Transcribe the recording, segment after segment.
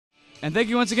And thank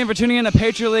you once again for tuning in to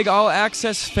Patriot League All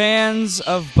Access fans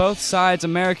of both sides,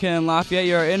 American and Lafayette.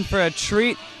 You are in for a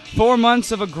treat. 4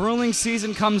 months of a grueling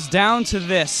season comes down to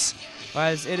this,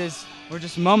 as we're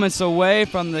just moments away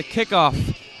from the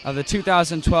kickoff of the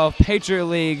 2012 Patriot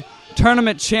League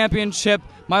Tournament Championship.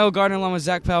 Michael Gardner along with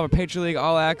Zach Powell for Patriot League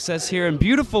All Access here in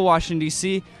beautiful Washington,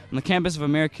 D.C. on the campus of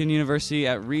American University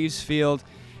at Reeves Field.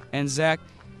 And Zach,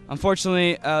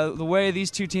 unfortunately, the way these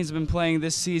two teams have been playing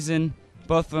this season,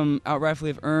 both of them outrightfully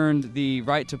have earned the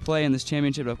right to play in this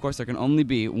championship. But of course, there can only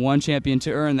be one champion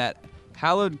to earn that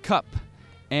hallowed cup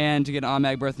and to get an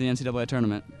automatic berth in the NCAA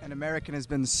tournament. And American has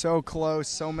been so close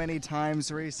so many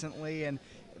times recently, and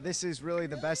this is really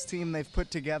the best team they've put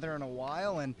together in a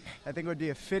while, and I think it would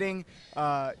be a fitting,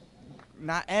 not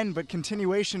end, but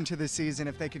continuation to the season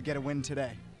if they could get a win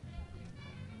today.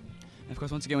 And of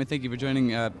course, once again, we thank you for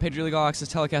joining Patriot League All Access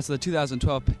telecast of the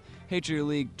 2012 Patriot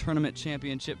League Tournament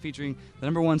Championship, featuring the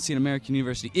number 1 seed American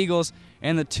University Eagles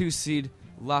and the 2 seed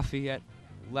Lafayette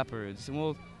Leopards. And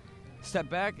we'll step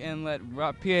back and let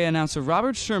PA announcer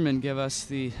Robert Sherman give us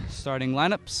the starting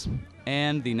lineups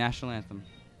and the national anthem.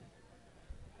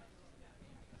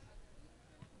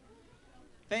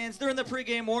 Fans, during the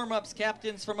pregame warm-ups,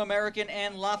 captains from American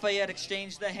and Lafayette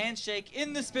exchanged the handshake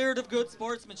in the spirit of good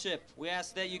sportsmanship. We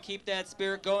ask that you keep that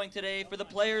spirit going today for the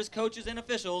players, coaches, and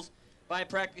officials by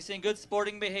practicing good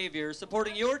sporting behavior,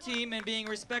 supporting your team, and being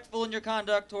respectful in your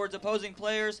conduct towards opposing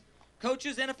players,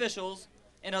 coaches, and officials,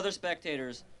 and other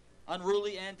spectators.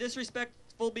 Unruly and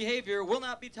disrespectful behavior will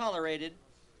not be tolerated.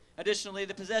 Additionally,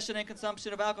 the possession and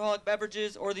consumption of alcoholic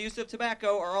beverages or the use of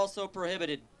tobacco are also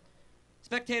prohibited.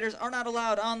 Spectators are not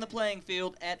allowed on the playing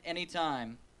field at any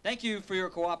time. Thank you for your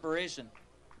cooperation.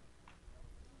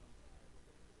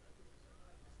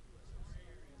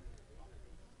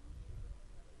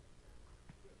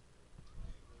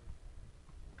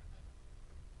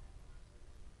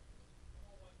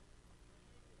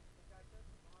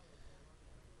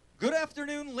 Good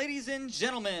afternoon, ladies and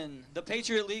gentlemen. The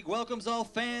Patriot League welcomes all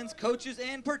fans, coaches,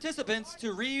 and participants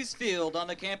to Reeves Field on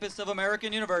the campus of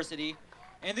American University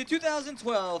and the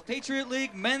 2012 Patriot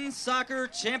League Men's Soccer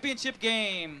Championship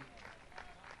game.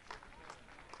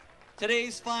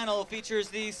 Today's final features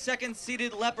the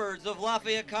second-seeded Leopards of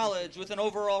Lafayette College with an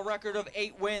overall record of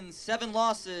 8 wins, 7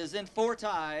 losses, and 4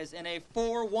 ties, and a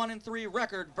 4-1-3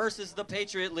 record versus the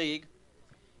Patriot League.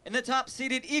 And the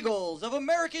top-seeded Eagles of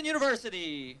American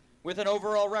University with an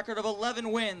overall record of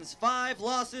 11 wins, 5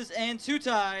 losses, and 2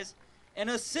 ties, and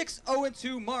a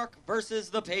 6-0-2 mark versus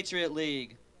the Patriot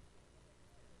League.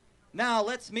 Now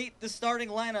let's meet the starting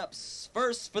lineups.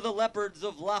 First for the Leopards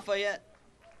of Lafayette.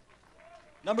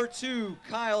 Number 2,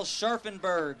 Kyle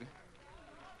Scharfenberg.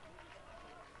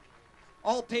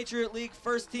 All Patriot League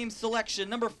first team selection.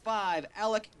 Number 5,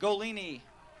 Alec Golini.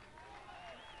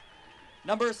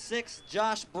 Number 6,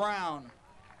 Josh Brown.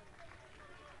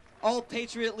 All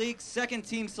Patriot League second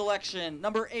team selection.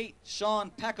 Number 8, Sean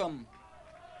Peckham.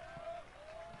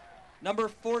 Number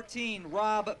 14,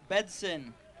 Rob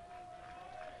Bedson.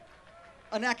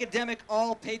 An academic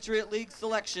All-Patriot League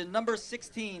selection, number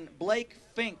 16, Blake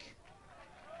Fink.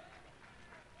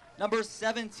 Number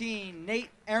 17, Nate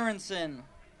Aronson.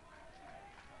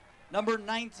 Number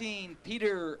 19,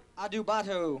 Peter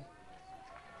Adubato.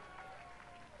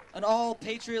 An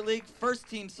All-Patriot League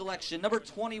first-team selection, number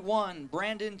 21,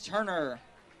 Brandon Turner.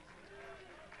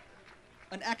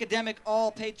 An academic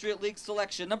All-Patriot League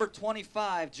selection, number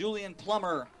 25, Julian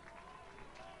Plummer.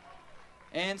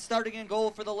 And starting in goal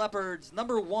for the Leopards,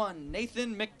 number 1,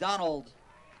 Nathan McDonald.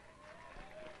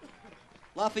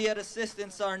 Lafayette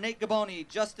assistants are Nate Gaboni,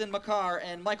 Justin McCarr,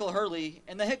 and Michael Hurley.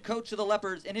 And the head coach of the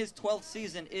Leopards in his 12th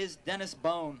season is Dennis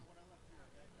Bone.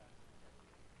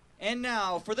 And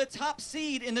now for the top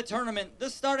seed in the tournament, the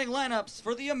starting lineups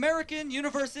for the American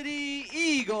University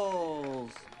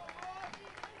Eagles.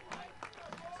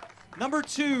 Number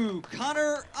 2,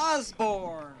 Connor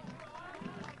Osborne.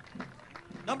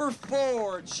 Number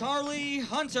 4, Charlie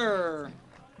Hunter.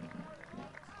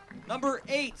 Number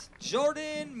 8,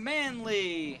 Jordan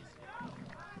Manley.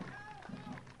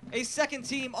 A second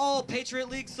team All-Patriot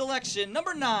League selection,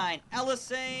 number 9,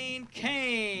 Alisane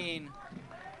Kane.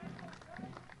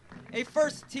 A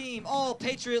first team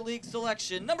All-Patriot League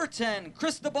selection, number 10,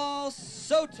 Cristobal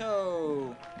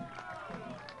Soto.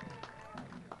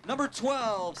 Number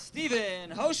 12,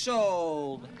 Stephen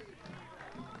Hoshold.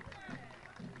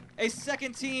 A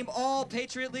second team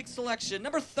All-Patriot League selection,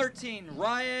 number 13,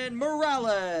 Ryan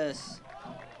Morales.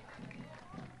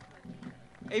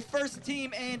 A first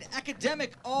team and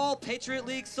academic All-Patriot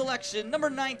League selection,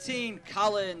 number 19,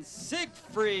 Colin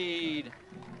Siegfried.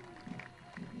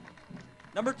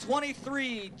 Number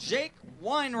 23, Jake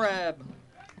Weinreb.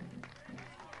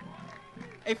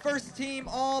 A first-team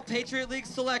All-Patriot League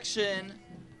selection,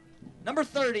 number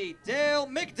 30, Dale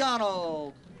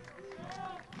McDonald.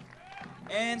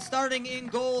 And starting in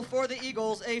goal for the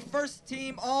Eagles, a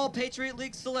first-team All-Patriot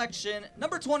League selection,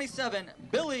 number 27,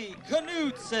 Billy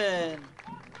Knudsen.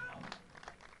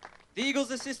 The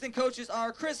Eagles' assistant coaches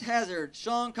are Chris Hazard,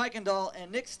 Sean Kuykendall,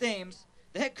 and Nick Stames.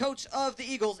 The head coach of the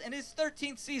Eagles in his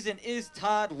 13th season is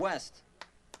Todd West.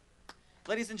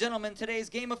 Ladies and gentlemen, today's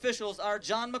game officials are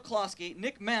John McCloskey,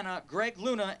 Nick Manna, Greg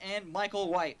Luna, and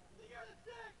Michael White.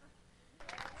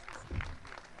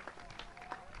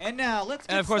 And now, let's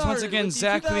get started. And of course, once again,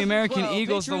 Zach, for the American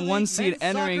Eagles, the 1 seed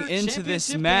entering into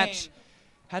this match,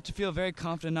 had to feel very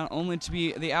confident not only to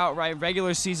be the outright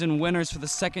regular season winners for the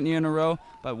 2nd year in a row,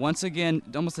 but once again,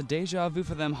 almost a deja vu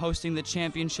for them hosting the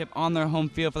championship on their home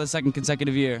field for the 2nd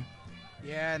consecutive year.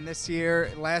 Yeah, and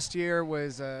last year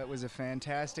was a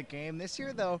fantastic game. This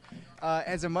year, though,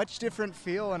 has a much different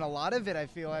feel, and a lot of it, I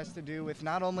feel, has to do with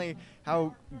not only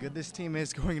how good this team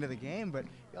is going into the game, but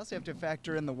you also have to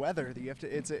factor in the weather.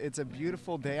 It's a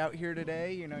beautiful day out here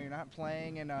today. You know, you're not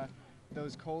playing in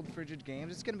those cold, frigid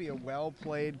games. It's going to be a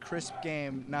well-played, crisp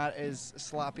game, not as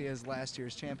sloppy as last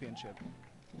year's championship.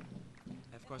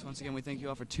 Of course, once again, we thank you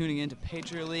all for tuning in to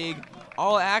Patriot League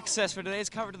All Access for today's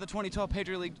coverage of the 2012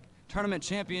 Patriot League Tournament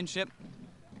Championship.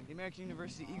 The American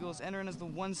University Eagles enter in as the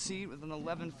 1 seed with an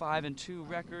 11-5-2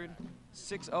 record,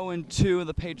 6-0-2 in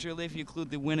the Patriot League if you include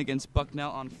the win against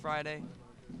Bucknell on Friday.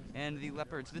 And the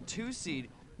Leopards, the 2 seed,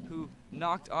 who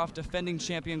knocked off defending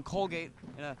champion Colgate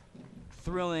in a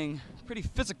thrilling, pretty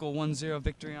physical 1-0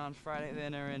 victory on Friday. They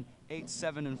enter in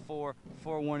 8-7-4,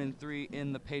 4-1-3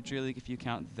 in the Patriot League if you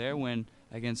count their win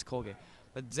against Colgate.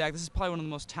 But Zach, this is probably one of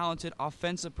the most talented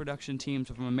offensive production teams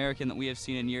from American that we have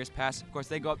seen in years past. Of course,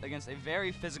 they go up against a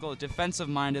very physical,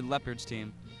 defensive-minded Leopards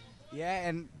team. Yeah,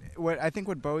 and I think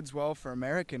what bodes well for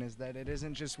American is that it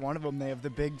isn't just one of them. They have the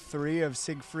big 3 of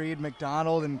Siegfried,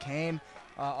 McDonald, and Kane.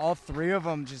 All 3 of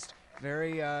them just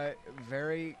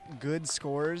very good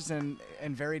scorers and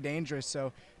very dangerous.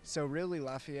 So really,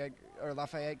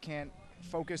 Lafayette can't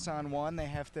focus on one. They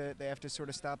have to sort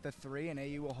of stop the 3, and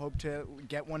AU will hope to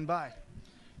get one by.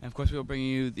 And of course, we will bring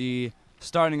you the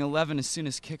starting 11 as soon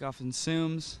as kickoff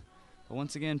ensues. But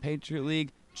once again, Patriot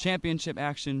League championship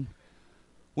action.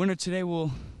 Winner today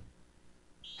will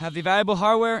have the valuable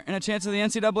hardware and a chance of the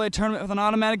NCAA tournament with an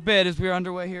automatic bid as we are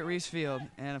underway here at Reese Field.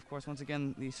 And of course, once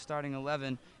again, the starting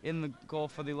 11 in the goal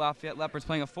for the Lafayette Leopards,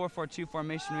 playing a 4-4-2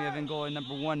 formation. We have in goal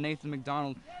number 1, Nathan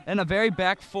McDonald, and a very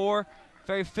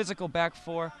physical back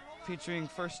 4, featuring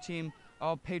first team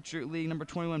All-Patriot League, number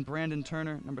 21, Brandon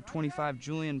Turner, number 25,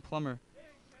 Julian Plummer,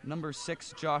 number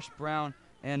 6, Josh Brown,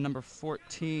 and number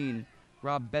 14,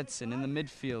 Rob Bedson. In the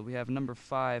midfield, we have number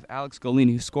 5, Alex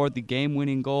Golini, who scored the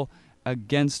game-winning goal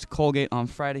against Colgate on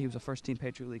Friday. He was a first-team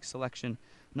Patriot League selection.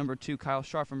 Number 2, Kyle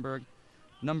Scharfenberg,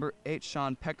 number 8,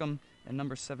 Sean Peckham, and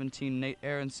number 17, Nate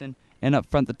Aronson. And up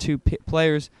front, the 2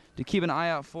 players to keep an eye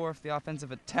out for the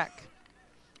offensive attack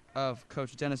of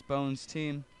Coach Dennis Bones'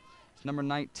 team. It's number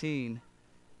 19,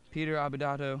 Peter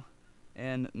Abidato,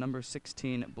 and number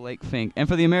 16, Blake Fink. And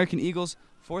for the American Eagles,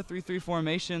 4-3-3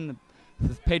 formation,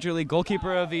 the Patriot League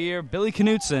goalkeeper of the year, Billy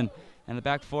Knudsen, and the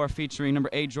back 4 featuring number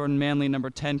 8, Jordan Manley, number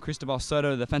 10, Cristobal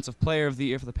Soto, the defensive player of the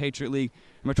year for the Patriot League,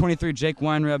 number 23, Jake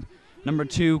Weinreb, number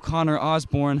 2, Connor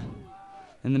Osborne.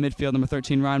 In the midfield, number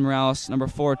 13, Ryan Morales, number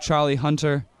 4, Charlie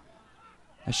Hunter.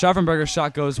 As Scharfenberger's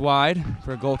shot goes wide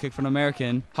for a goal kick for an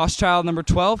American. Hochschild, number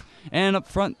 12. And up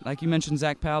front, like you mentioned,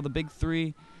 Zach Powell, the big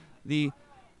 3, the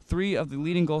 3 of the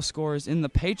leading goal scorers in the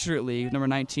Patriot League. Number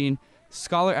 19,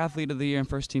 Scholar Athlete of the Year and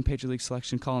first-team Patriot League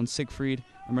selection, Colin Siegfried.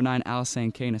 Number 9,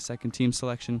 Alisane Kane, a second-team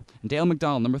selection. And Dale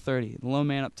McDonald, number 30, the lone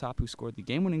man up top who scored the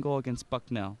game-winning goal against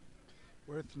Bucknell.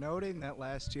 Worth noting that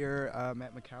last year,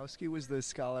 Matt Mikowski was the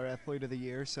Scholar Athlete of the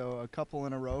Year, so a couple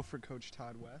in a row for Coach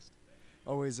Todd West.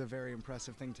 Always a very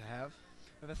impressive thing to have.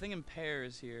 But the thing in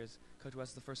pairs here is Coach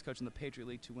West is the first coach in the Patriot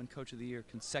League to win Coach of the Year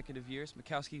consecutive years.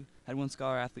 Mikowski had won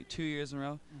Scholar Athlete 2 years in a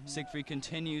row. Siegfried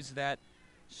continues that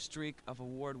streak of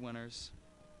award winners.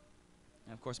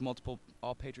 And, of course, multiple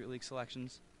All-Patriot League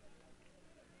selections.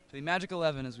 For the Magic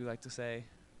 11, as we like to say.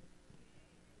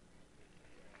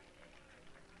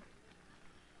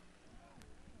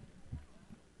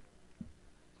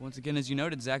 Once again, as you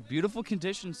noted, Zach, beautiful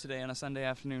conditions today on a Sunday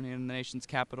afternoon here in the nation's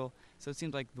capital. So it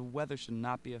seems like the weather should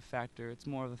not be a factor. It's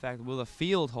more of the fact, will the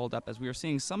field hold up, as we are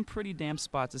seeing some pretty damp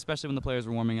spots, especially when the players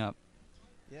are warming up.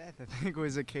 Yeah, I think it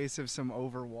was a case of some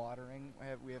overwatering.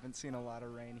 We haven't seen a lot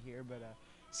of rain here, but a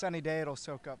sunny day, it'll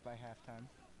soak up by halftime.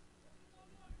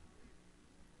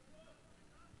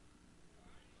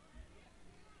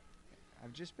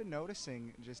 I've just been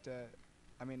noticing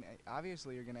I mean,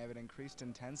 obviously you're going to have an increased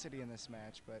intensity in this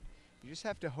match, but you just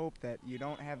have to hope that you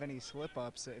don't have any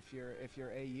slip-ups. If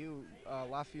you're AU,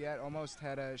 Lafayette almost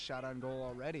had a shot on goal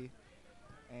already,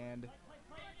 and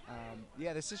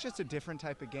yeah, this is just a different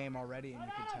type of game already, and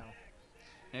you can tell.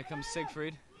 Here comes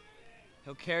Siegfried.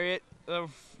 He'll carry it.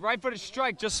 Right-footed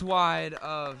strike just wide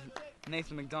of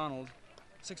Nathan McDonald.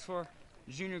 6'4"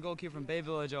 junior goalkeeper from Bay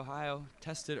Village, Ohio.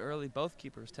 Tested early. Both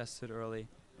keepers tested early,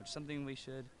 which is something we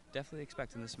should definitely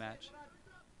expect in this match.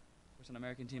 Of course, an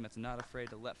American team that's not afraid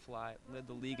to let fly, led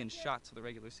the league in shots for the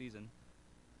regular season.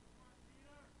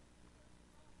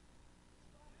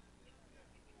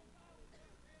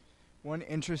 One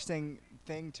interesting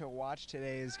thing to watch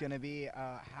today is going to be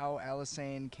how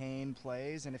Alisane Kane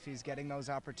plays, and if he's getting those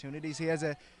opportunities. He has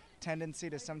a tendency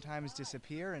to sometimes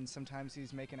disappear, and sometimes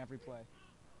he's making every play.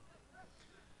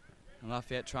 And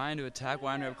Lafayette trying to attack.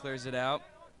 Weinreb clears it out.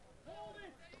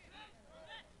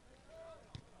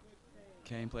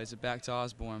 Kane plays it back to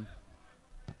Osborne.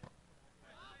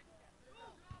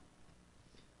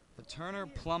 The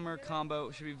Turner-Plummer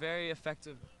combo should be very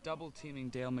effective. Double teaming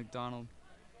Dale McDonald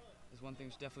is one thing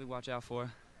we should definitely watch out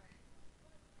for.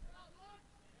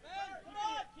 Come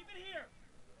on, keep it here.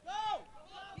 Go!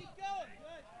 Keep going.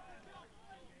 Good.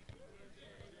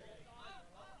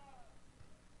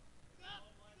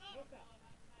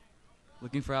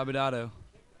 Looking for Abadado.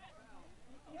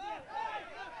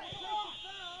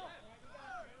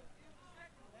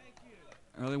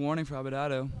 Early warning for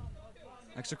Abadado.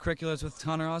 Extracurriculars with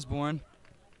Connor Osborne.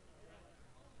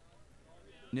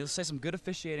 Needless to say, some good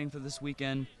officiating for this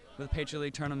weekend for the Patriot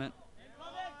League tournament.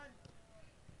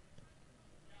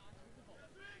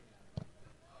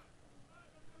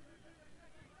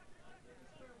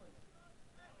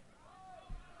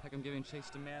 Peckham giving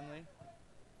chase to Manley.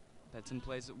 Betson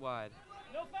plays it wide.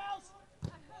 No fouls.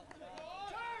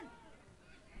 Turn.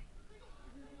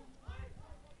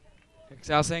 Kicks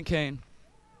out St. Kane.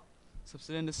 Slips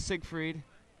it into Siegfried.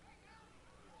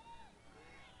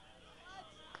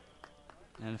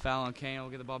 And a foul on Kane. We'll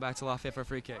get the ball back to Lafayette for a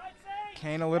free kick.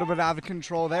 Kane a little bit out of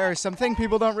control there. Something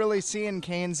people don't really see in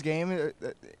Kane's game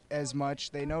as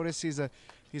much. They notice he's a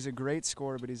great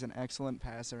scorer, but he's an excellent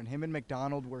passer. And him and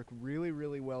McDonald work really,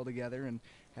 really well together and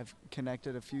have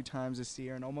connected a few times this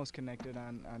year and almost connected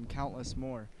on countless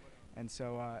more. And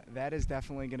so that is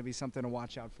definitely going to be something to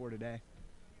watch out for today.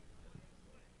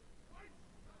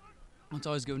 It's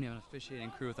always good when you have an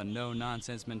officiating crew with a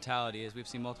no-nonsense mentality, as we've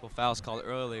seen multiple fouls called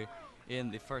early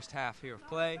in the first half here of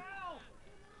play.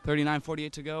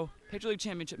 39:48 to go. Patriot League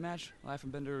Championship match, live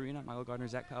from Bender Arena. Michael Gardner,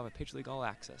 Zach Powell at Patriot League All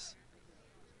Access.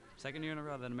 Second year in a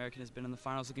row that an American has been in the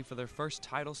finals, looking for their first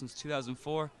title since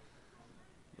 2004.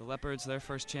 The Leopards, their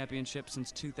first championship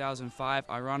since 2005.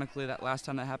 Ironically, that last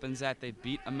time that happened, Zach, they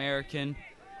beat American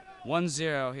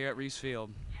 1-0 here at Reese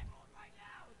Field.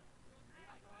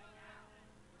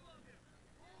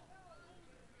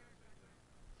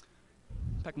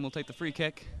 Peckham will take the free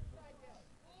kick.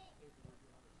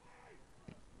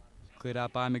 Cleared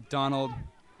out by McDonald.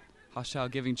 Hochschild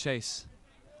giving chase.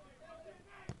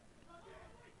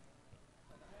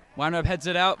 Weinreb heads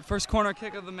it out. First corner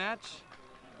kick of the match.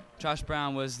 Josh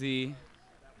Brown was the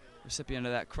recipient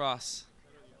of that cross.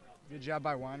 Good job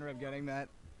by Weinreb getting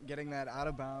that out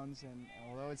of bounds. And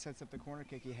although it sets up the corner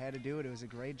kick, he had to do it. It was a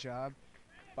great job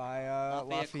by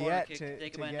Lafayette to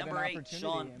get an number 8, opportunity.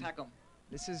 Sean Peckham.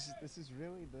 This is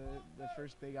really the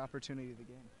first big opportunity of the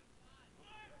game.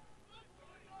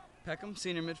 Peckham,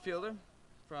 senior midfielder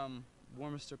from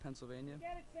Warminster, Pennsylvania.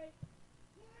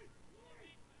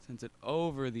 Sends it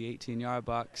over the 18-yard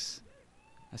box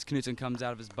as Knutson comes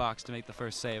out of his box to make the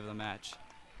first save of the match.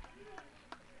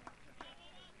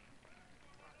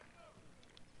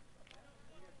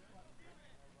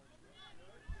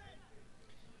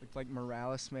 Looked like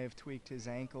Morales may have tweaked his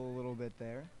ankle a little bit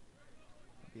there.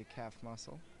 Be a calf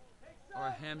muscle. Or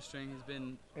a hamstring. He's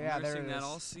been there nursing it that is.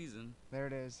 all season. There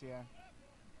it is, yeah.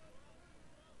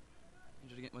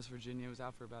 Injured against West Virginia, was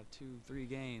out for about 2-3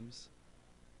 games.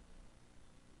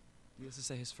 Needless to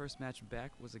say, his first match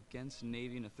back was against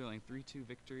Navy in a thrilling 3-2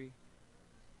 victory.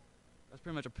 That's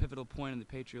pretty much a pivotal point in the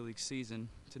Patriot League season,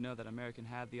 to know that American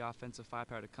had the offensive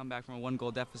firepower to come back from a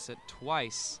 1-goal deficit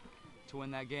twice to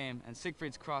win that game. And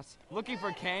Siegfried's cross, looking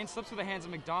for Kane, slips through the hands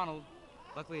of McDonald.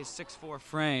 Luckily, his 6'4"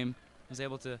 frame was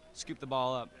able to scoop the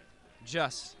ball up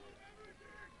just.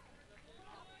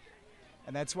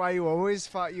 And that's why you always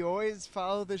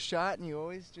follow the shot, and you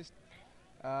always just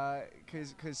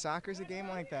because soccer's a game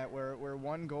like that where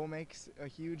one goal makes a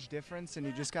huge difference, and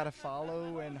you just got to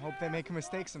follow and hope they make a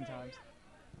mistake sometimes.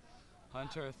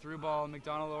 Hunter through ball,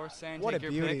 McDonald or Sand. What take a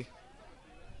your beauty. pick.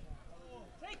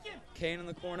 Kane in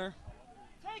the corner.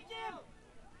 Take him!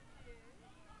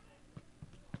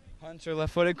 Hunter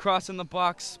left-footed, cross in the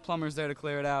box. Plummer's there to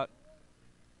clear it out.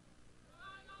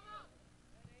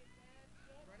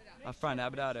 Up front,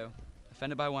 Abadado.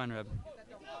 Defended by Weinreb.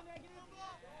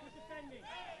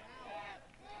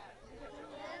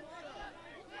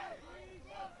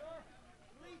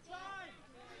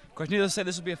 Of course, needless to say,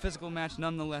 this will be a physical match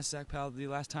nonetheless, Zach Powell. The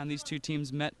last time these two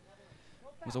teams met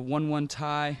was a 1-1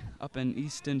 tie up in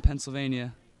Easton,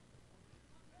 Pennsylvania.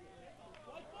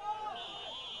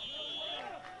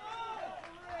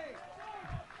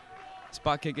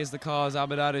 Spot kick is the call as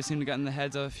Abadado seemed to get in the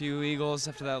heads of a few Eagles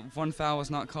after that one foul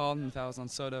was not called, and the foul was on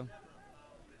Soto.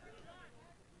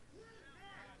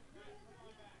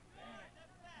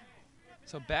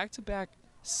 So back-to-back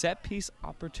set-piece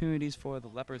opportunities for the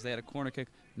Leopards. They had a corner kick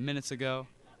minutes ago,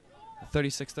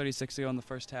 36-36 to go in the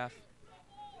first half.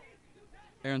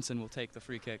 Aronson will take the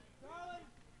free kick.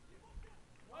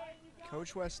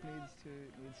 Coach West needs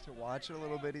to watch it a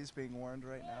little bit. He's being warned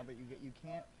right now, but you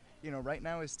can't. You know, right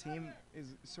now his team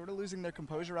is sort of losing their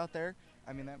composure out there.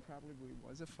 I mean, that probably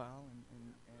was a foul,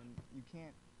 and you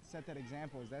can't set that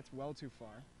example, as that's well too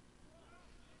far.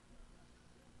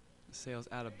 Sails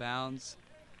out of bounds.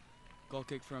 Goal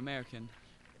kick for American.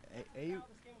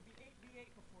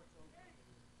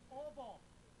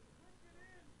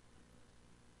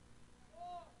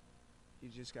 You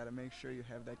just got to make sure you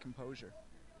have that composure.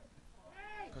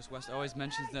 Of course, West always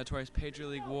mentions the notorious Patriot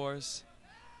League wars.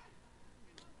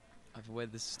 Of the way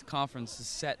this conference is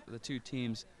set, the two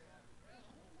teams,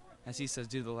 as he says,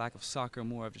 due to the lack of soccer,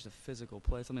 more of just a physical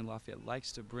play, something Lafayette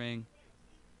likes to bring.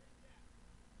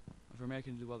 For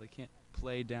American to do well, they can't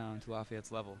play down to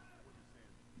Lafayette's level.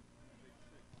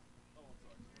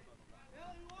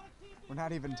 We're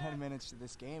not even 10 minutes to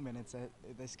this game, and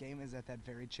this game is at that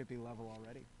very chippy level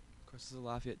already. Of course, this is a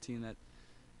Lafayette team that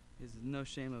is no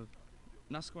shame of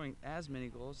not scoring as many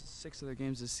goals. 6 of their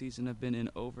games this season have been in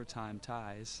overtime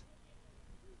ties.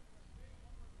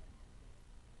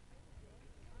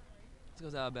 This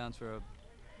goes out of bounds for a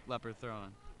Leopard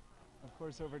throw-in. Of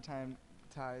course, overtime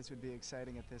ties would be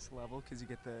exciting at this level because you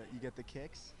get the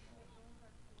kicks.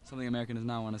 Something American does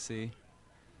not want to see.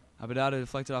 Abadado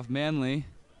deflected off Manley.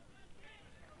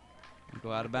 And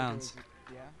go out of bounds.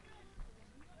 Yeah.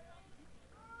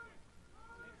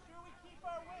 Make sure we keep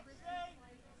our wits straight.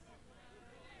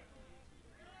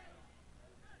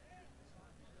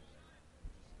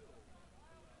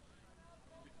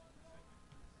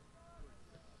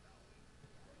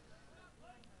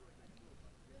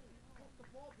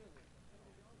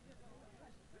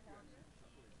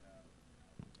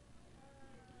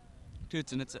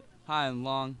 Toots, and it's high and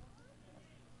long.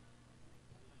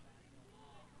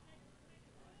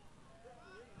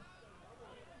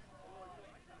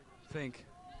 Fink.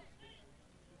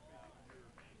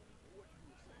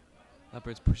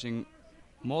 Leopards pushing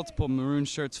multiple maroon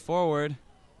shirts forward.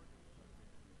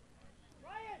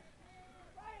 Ryan,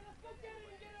 let's go get it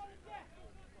and get on the deck.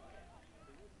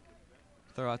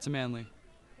 Throw out to Manley.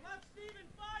 Come on, Steven,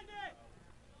 find it.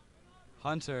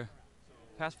 Hunter.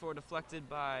 Pass forward deflected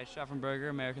by Schaffenberger.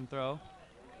 American throw.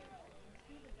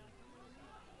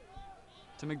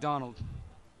 To McDonald.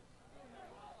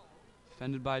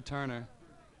 Defended by Turner.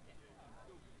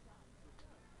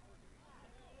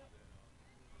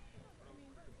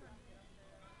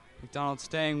 McDonald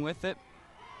staying with it.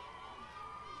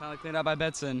 Finally cleaned out by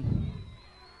Betson.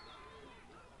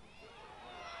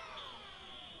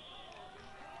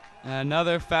 And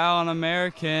another foul on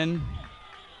American.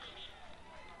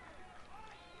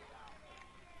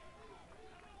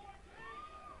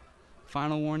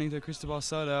 Final warning to Cristobal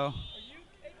Soto. Are you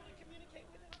able to communicate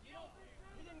with him?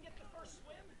 He didn't get the first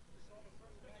swim.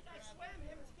 The guy swam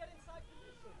him to get inside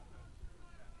position.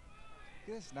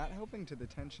 This not helping to the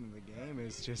tension of the game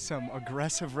is just some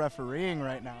aggressive refereeing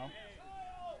right now.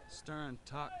 Stern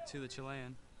talked to the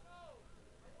Chilean.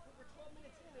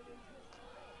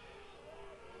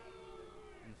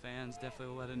 And fans definitely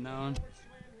will let it known.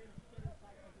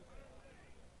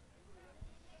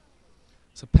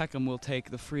 So Peckham will take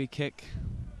the free kick.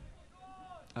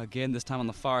 Again, this time on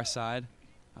the far side,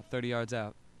 30 yards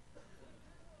out.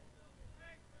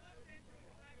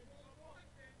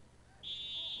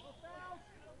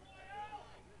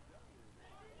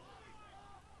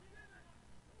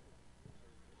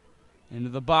 Into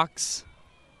the box.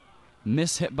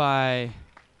 Miss hit by,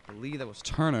 I believe that was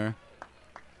Turner.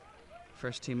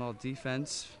 First team all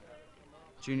defense.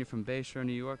 Junior from Bayshore,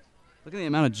 New York. Look at the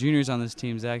amount of juniors on this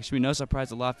team, Zach. It should be no surprise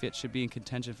that Lafayette should be in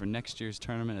contention for next year's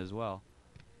tournament as well.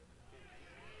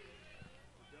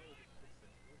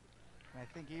 I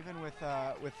think even with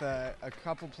a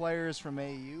couple players from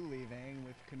AU leaving,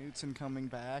 with Knutson coming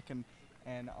back, and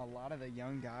a lot of the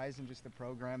young guys and just the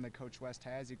program that Coach West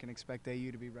has, you can expect AU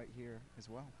to be right here as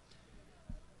well.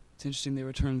 It's interesting, they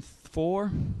return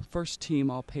 4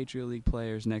 first-team All-Patriot League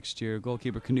players next year.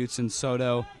 Goalkeeper Knutson,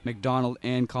 Soto, McDonald,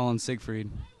 and Colin Siegfried.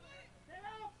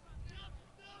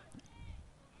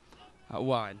 Out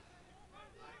wide.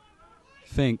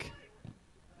 Fink.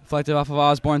 Deflected off of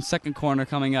Osborne. Second corner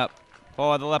coming up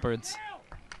for the Leopards.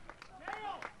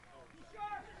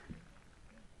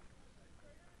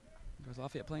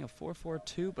 Lafayette playing a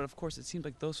 4-4-2, but of course it seems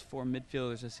like those 4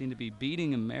 midfielders just seem to be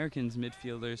beating Americans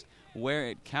midfielders where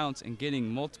it counts and getting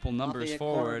multiple numbers Lafayette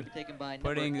forward,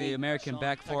 putting the American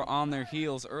back 4 on their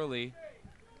heels early.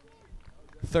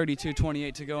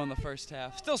 32-28 to go in the first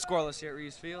half. Still scoreless here at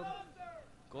Reeves Field.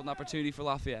 Golden opportunity for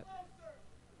Lafayette.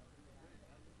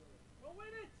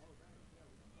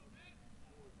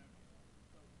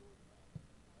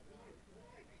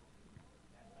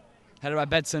 Headed by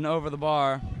Bedson over the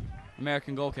bar.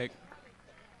 American goal kick.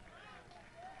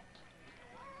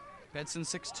 Bedson,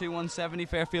 6'2", 170,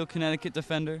 Fairfield, Connecticut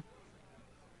defender.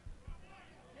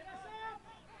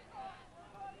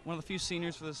 One of the few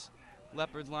seniors for this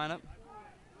Leopards lineup.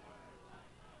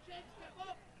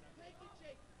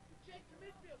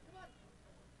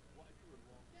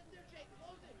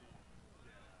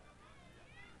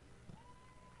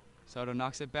 Soto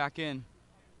knocks it back in.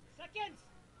 Seconds.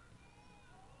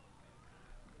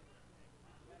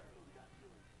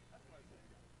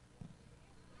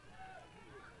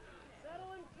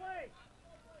 Settle in play.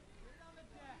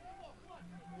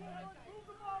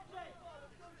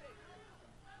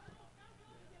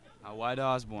 Out wide to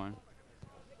Osborne.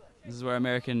 This is where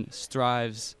American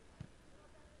strives.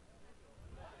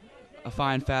 A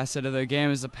fine facet of their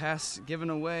game is the pass given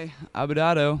away.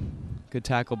 Abudado. Good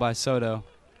tackle by Soto.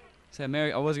 I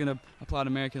was going to applaud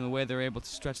American the way they're able to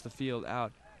stretch the field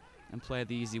out and play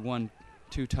the easy 1-2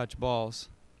 touch balls.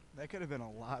 That could have been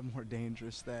a lot more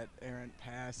dangerous, that errant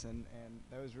pass, and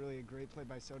that was really a great play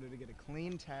by Soto to get a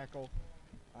clean tackle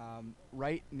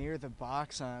right near the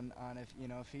box on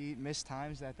if he missed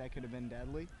times that could have been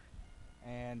deadly.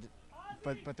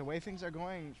 But the way things are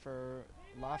going for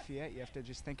Lafayette, you have to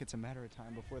just think it's a matter of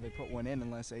time before they put one in,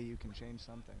 unless AU can change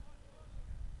something.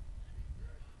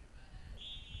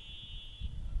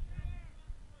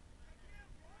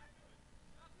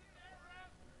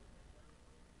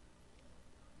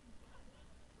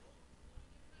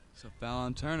 So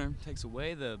Fallon Turner takes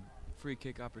away the free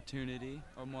kick opportunity,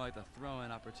 or more like the throw-in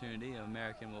opportunity.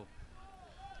 American will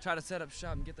try to set up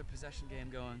shop and get their possession game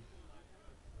going.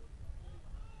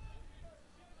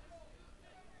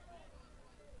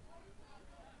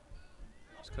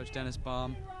 It's Coach Dennis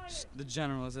Baum, the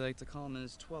general, as they like to call him, in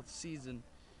his 12th season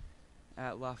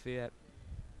at Lafayette.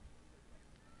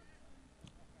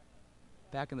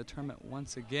 Back in the tournament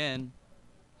once again.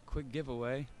 Quick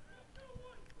giveaway.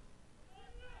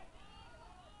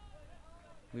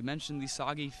 We mentioned the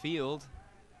soggy field.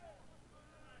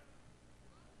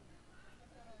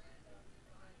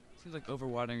 Seems like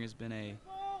overwatering has been a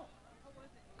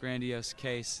grandiose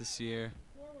case this year.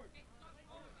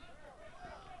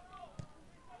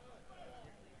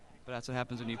 But that's what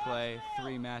happens when you play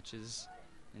 3 matches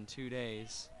in 2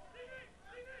 days.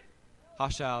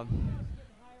 Hochschild.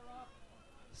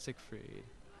 Siegfried.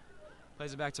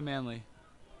 Plays it back to Manley.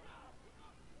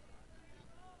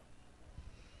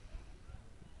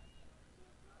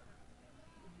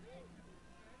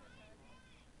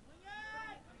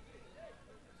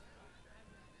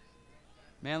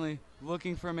 Manley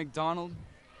looking for McDonald.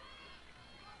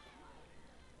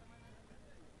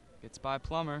 Gets by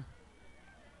Plummer.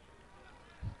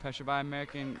 Pressure by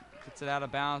American, gets it out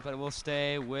of bounds, but it will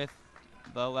stay with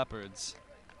the Leopards.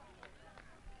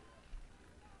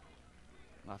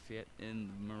 Lafayette in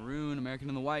the maroon, American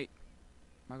in the white.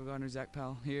 Michael Gardner, Zach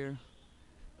Powell here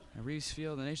at Reeves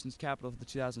Field, the nation's capital for the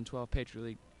 2012 Patriot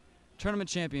League Tournament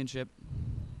Championship.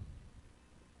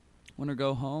 Winner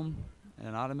go home and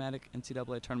an automatic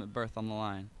NCAA tournament berth on the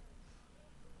line.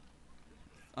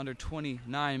 Under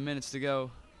 29 minutes to go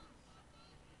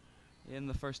in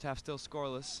the first half, still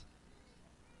scoreless.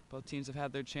 Both teams have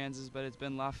had their chances, but it's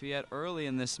been Lafayette early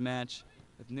in this match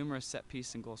with numerous set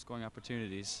piece and goal scoring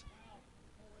opportunities.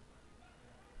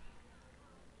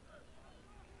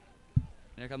 And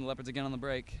here come the Leopards again on the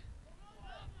break.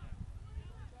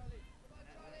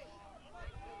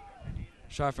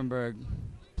 Scharfenberg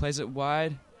plays it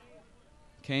wide.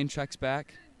 Kane treks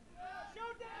back.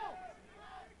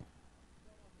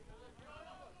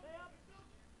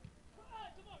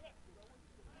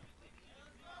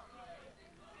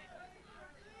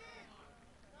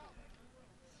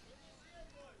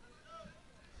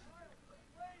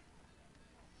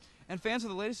 And fans, for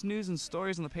the latest news and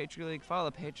stories on the Patriot League, follow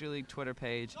the Patriot League Twitter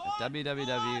page at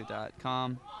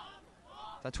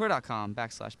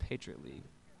twitter.com/Patriot League.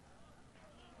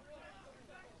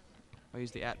 Or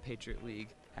use the @Patriot League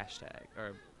hashtag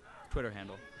or Twitter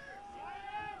handle.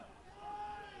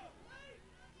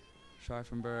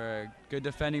 Scharfenberg, good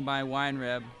defending by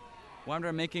Weinreb.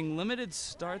 Weinreb making limited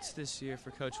starts this year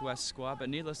for Coach West's squad, but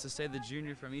needless to say, the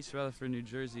junior from East Rutherford, New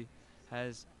Jersey,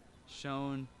 has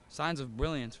shown signs of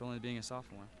brilliance for only being a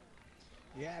sophomore.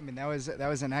 Yeah, I mean that was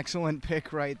an excellent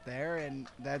pick right there, and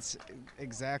that's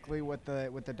exactly what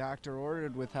the doctor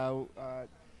ordered with how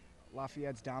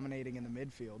Lafayette's dominating in the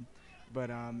midfield. But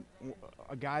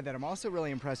a guy that I'm also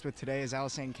really impressed with today is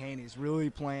Alisane Kane. He's really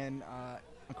playing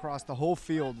across the whole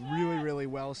field really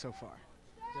well so far.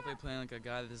 Definitely playing like a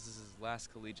guy that this is his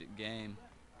last collegiate game.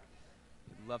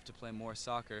 He'd love to play more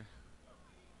soccer.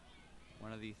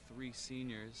 One of the 3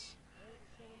 seniors.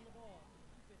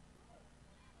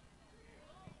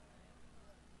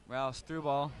 Rouse through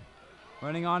ball.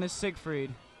 Running on is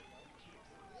Siegfried.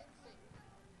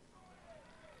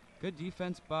 Good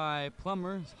defense by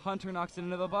Plummer. Hunter knocks it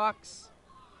into the box.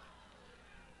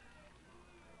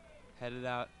 Headed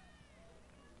out.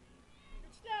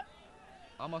 Good step.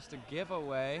 Almost a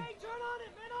giveaway. Hey, turn on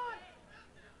it, man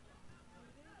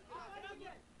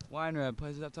on. Weinreb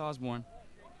plays it up to Osborne.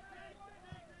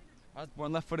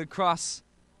 Osborne left-footed cross.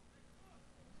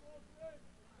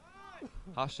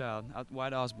 Hochschild out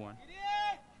wide Osborne.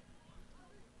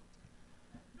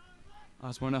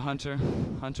 Osborne to Hunter.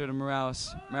 Hunter to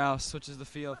Morales. Morales switches the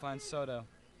field, finds Soto.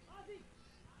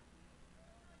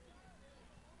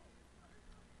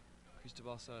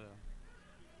 Cristobal Soto.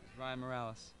 Ryan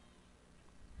Morales.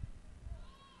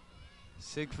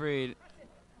 Siegfried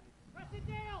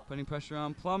putting pressure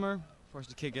on Plummer, forced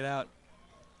to kick it out.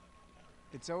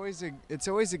 It's always a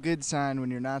good sign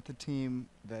when you're not the team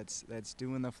that's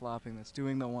doing the flopping, that's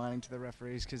doing the whining to the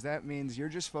referees, because that means you're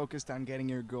just focused on getting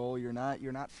your goal. You're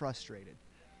not frustrated.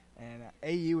 And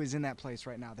AU is in that place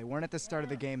right now. They weren't at the start of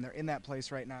the game. They're in that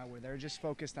place right now where they're just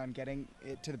focused on getting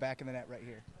it to the back of the net right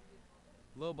here.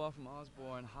 Low ball from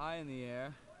Osborne, high in the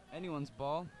air. Anyone's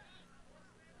ball.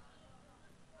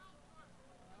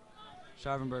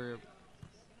 Scharfenberger.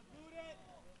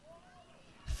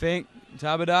 Fink,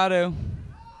 Tabadado.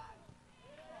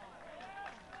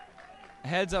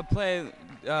 Heads up play.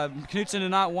 Knutson did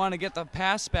not want to get the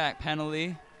pass back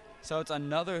penalty. So it's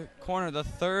another corner, the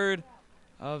third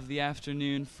of the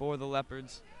afternoon for the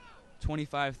Leopards.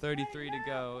 25:33 to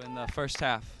go in the first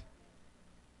half.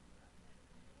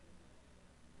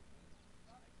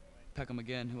 Peckham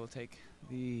again, who will take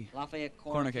the Lafayette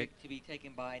corner kick to be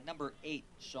taken by number 8,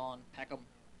 Sean Peckham.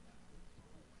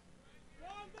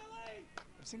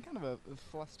 I've seen kind of a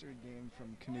flustered game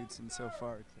from Knutson so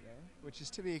far today, which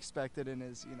is to be expected in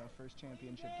his first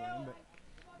championship game. But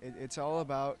it's all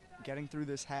about getting through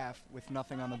this half with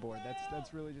nothing on the board.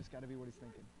 That's really just got to be what he's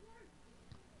thinking.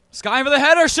 Sky for the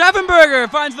header. Scharfenberger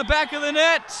finds the back of the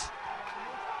net,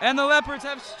 and the Leopards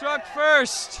have struck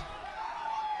first.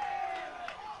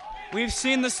 We've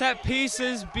seen the set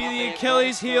pieces be the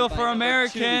Achilles heel for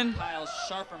American,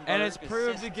 and it's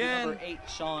proved again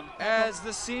as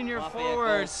the senior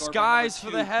forward skies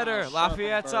for the header.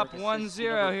 Lafayette's up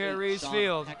 1-0 here at Reeves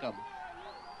Field.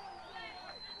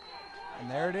 And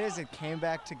there it is. It came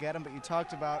back to get them, but you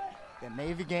talked about the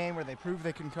Navy game where they prove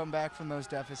they can come back from those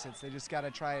deficits. They just got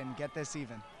to try and get this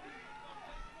even.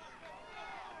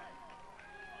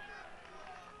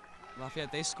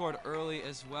 Lafayette, they scored early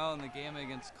as well in the game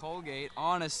against Colgate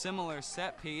on a similar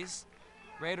set piece.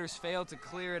 Raiders failed to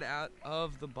clear it out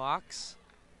of the box.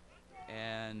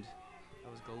 And it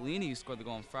was Golini who scored the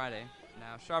goal on Friday.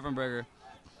 Now Scharfenberger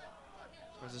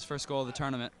scores his first goal of the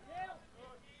tournament.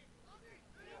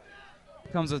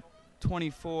 Comes with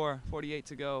 24:48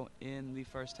 to go in the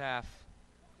first half.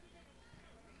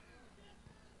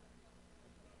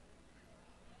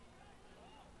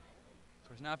 Of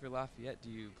course, now if you're Lafayette, do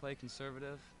you play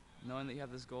conservative, knowing that you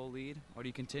have this goal lead, or do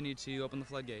you continue to open the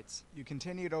floodgates? You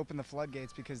continue to open the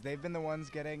floodgates because they've been the ones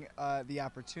getting the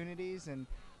opportunities, and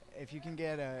if you can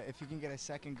get a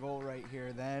second goal right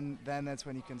here, then that's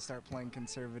when you can start playing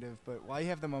conservative. But while you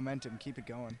have the momentum, keep it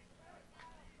going.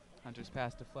 Hunter's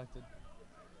pass deflected.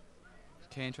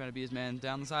 Kane trying to be his man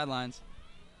down the sidelines.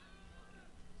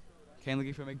 Kane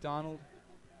looking for McDonald.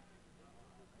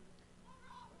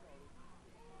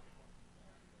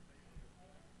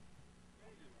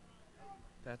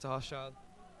 That's Hochschild.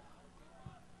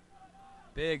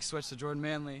 Big switch to Jordan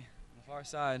Manley on the far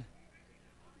side.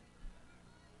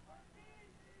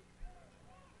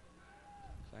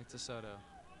 Back to Soto.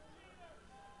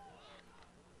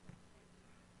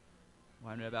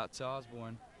 Weinreb out to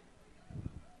Osborne.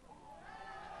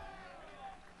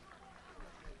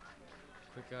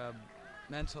 Quick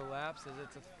mental lapse as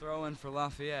it's a throw-in for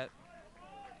Lafayette.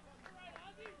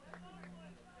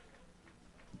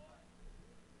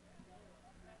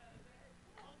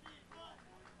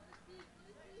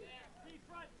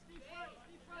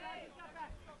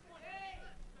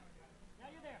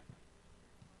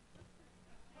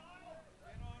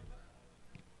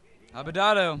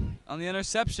 Abadado on the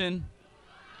interception.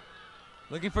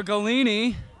 Looking for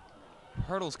Golini.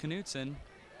 Hurdles Knutson.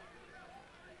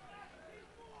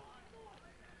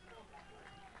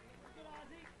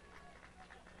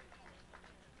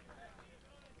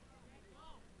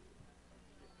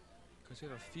 Because we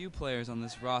have a few players on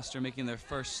this roster making their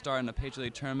first start in a Patriot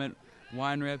League tournament.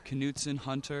 Weinreb, Knutson,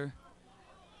 Hunter,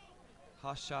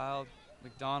 Hochschild,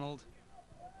 McDonald.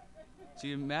 So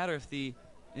it matter if the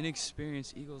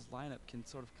inexperienced Eagles lineup can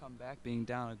sort of come back being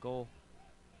down a goal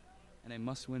in a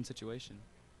must-win situation.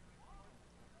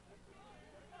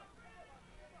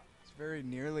 It's very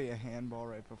nearly a handball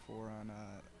right before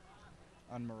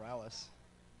on Morales.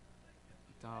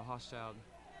 McDonald, Hochschild,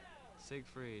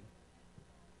 Siegfried.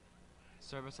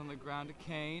 Service on the ground to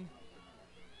Kane.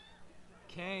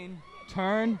 Kane,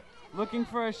 turn, looking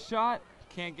for a shot.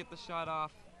 Can't get the shot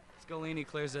off. Scalini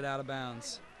clears it out of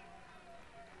bounds.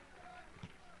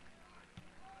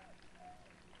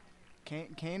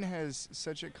 Kane has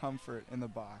such a comfort in the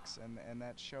box, and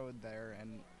that showed there.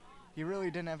 And he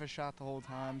really didn't have a shot the whole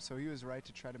time, so he was right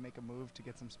to try to make a move to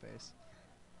get some space.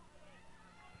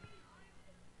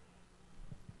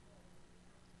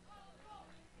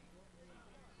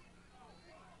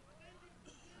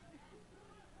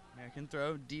 American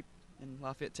throw deep in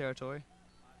Lafayette territory.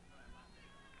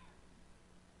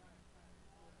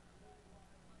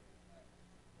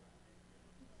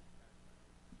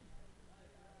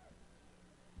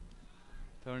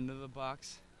 Thrown into the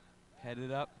box,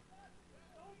 headed up.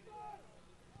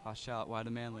 Hochschild wide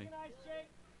to Manley.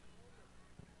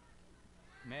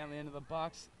 Manley into the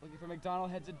box, looking for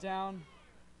McDonald, heads it down.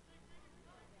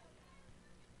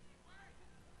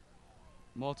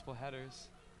 Multiple headers.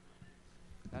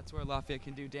 That's where Lafayette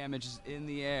can do damage, is in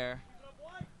the air.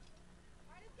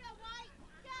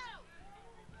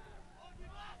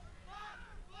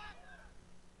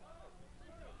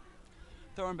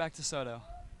 Throwing back to Soto.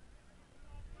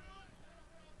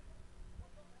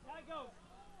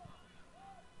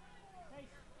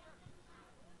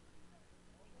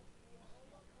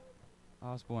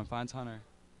 Osborne finds Hunter.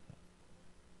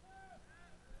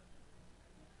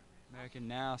 American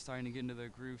now starting to get into their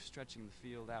groove, stretching the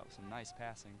field out with some nice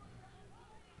passing.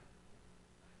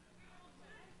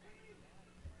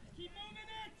 Keep moving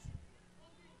it.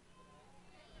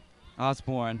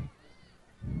 Osborne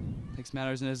takes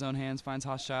matters in his own hands, finds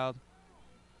Hochschild.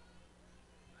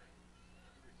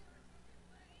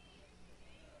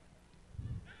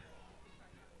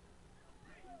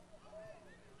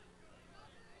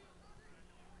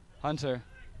 Hunter.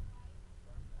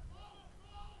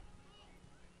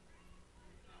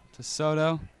 To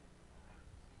Soto.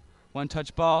 One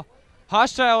touch ball.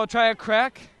 Hochschild will try a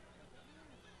crack.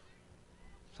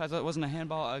 I thought it wasn't a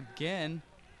handball again.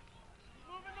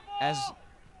 As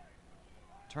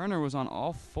Turner was on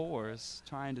all fours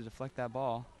trying to deflect that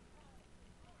ball.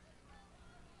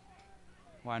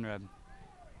 Weinreb.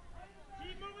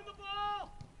 Keep moving the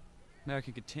ball.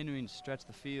 American continuing to stretch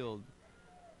the field.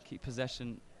 Keep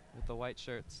possession with the white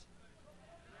shirts.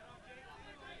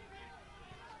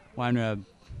 Weinreb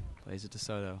plays it to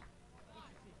Soto.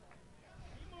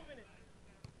 Keep moving it.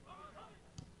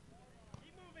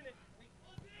 Keep moving it.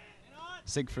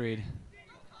 Siegfried.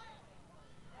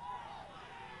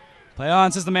 Play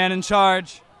on, says the man in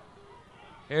charge.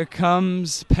 Here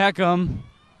comes Peckham.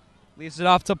 Leaves it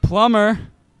off to Plummer.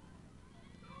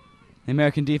 The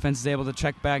American defense is able to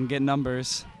check back and get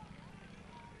numbers.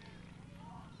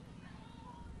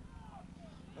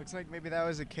 Looks like maybe that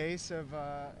was a case of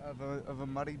a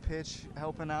muddy pitch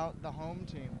helping out the home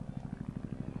team.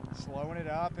 Slowing it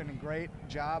up, and a great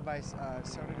job by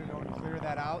Soto to go and clear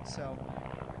that out. So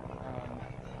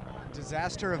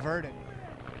disaster averted.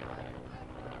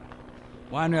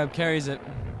 Weinreb carries it.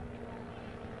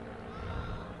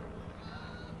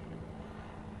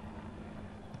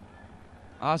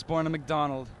 Osborne and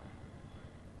McDonald.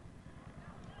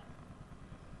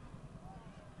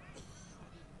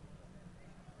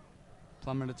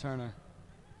 Plummer to Turner.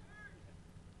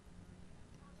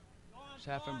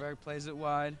 Schaffenberg plays it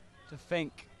wide to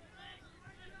Fink.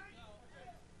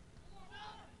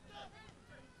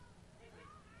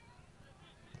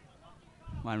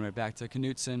 Weinreb back to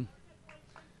Knutson.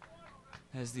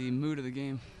 As the mood of the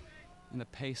game And the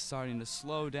pace starting to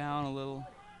slow down a little.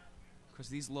 Of course,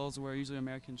 these lulls are where usually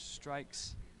American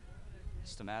strikes.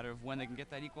 Just a matter of when they can get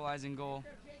that equalizing goal.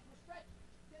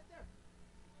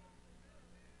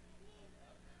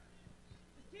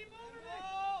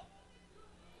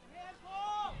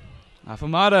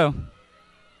 Afamato.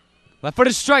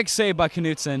 Left-footed strike saved by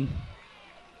Knutson.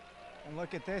 And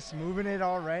look at this, moving it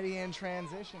already in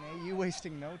transition. AU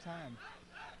wasting no time.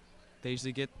 They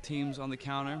usually get teams on the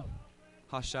counter.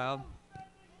 Hochschild.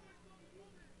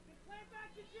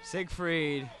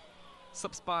 Siegfried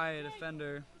slips by a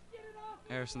defender.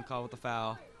 Harrison called with the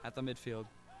foul at the midfield.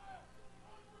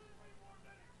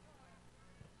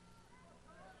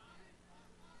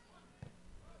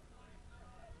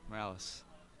 Morales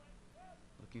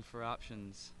looking for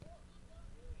options.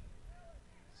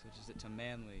 Switches it to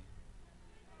Manley.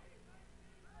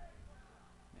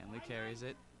 Manley carries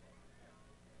it.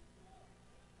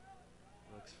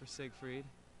 Looks for Siegfried.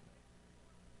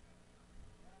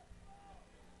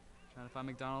 Trying to find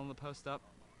McDonald in the post up.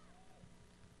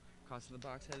 Crossing the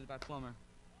box headed by Plummer.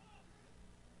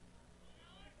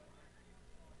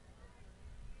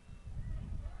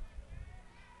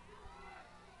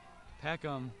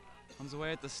 Peckham comes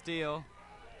away at the steal.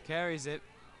 Carries it.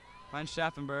 Finds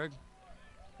Schaffenberg.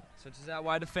 Switches out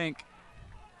wide to Fink.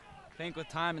 Fink with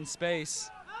time and space.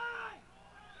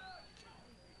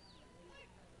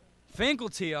 Fink will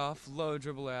tee off. Low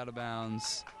dribbler out of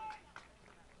bounds.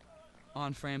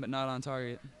 On frame but not on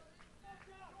target.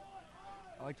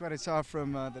 I liked what I saw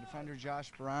from the defender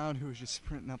Josh Brown, who was just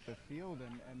sprinting up the field,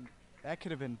 and that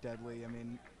could have been deadly. I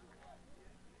mean,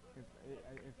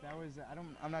 if that was,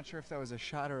 I'm not sure if that was a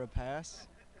shot or a pass,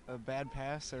 a bad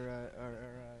pass or a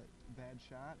bad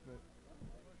shot, but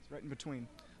it's right in between.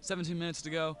 17 minutes to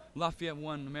go. Lafayette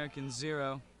 1, American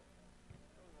 0.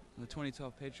 In the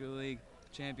 2012 Patriot League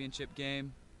Championship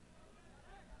game.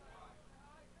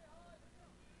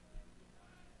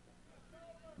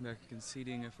 America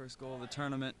conceding their first goal of the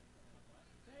tournament.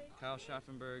 Kyle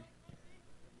Schaffenberg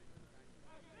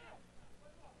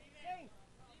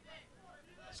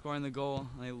scoring the goal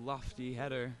on a lofty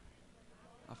header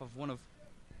off of one of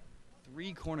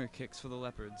 3 corner kicks for the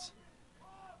Leopards.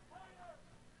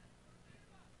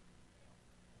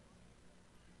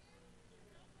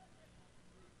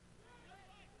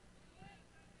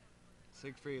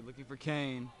 Siegfried looking for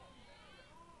Kane.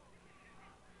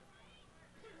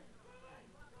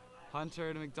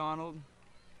 Hunter to McDonald.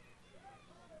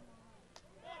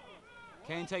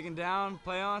 Kane taken down.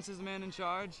 Play on, says the man in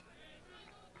charge. Here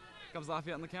comes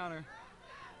Lafayette on the counter.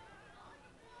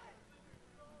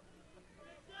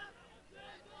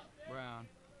 Brown.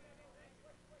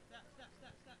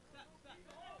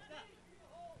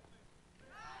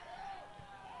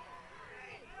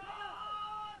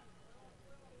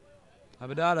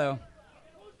 Abadado.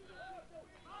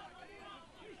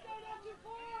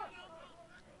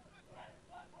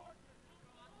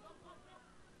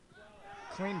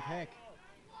 Clean pick.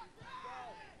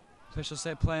 Officials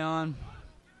say play on.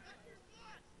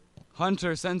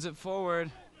 Hunter sends it forward.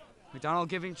 McDonald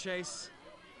giving chase.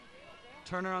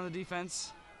 Turner on the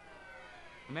defense.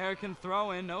 American throw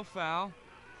in, no foul.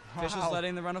 Officials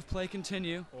letting the run of play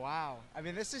continue. Wow. I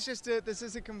mean, this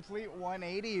is a complete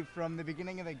 180 from the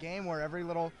beginning of the game, where every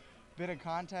little bit of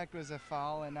contact was a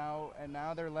foul, and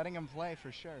now they're letting him play for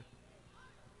sure.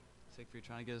 Siegfried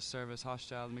trying to get a service.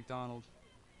 Hochschild, McDonald.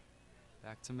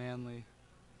 Back to Manley.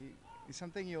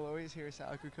 Something you'll always hear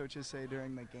soccer coaches say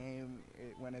during the game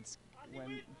when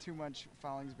too much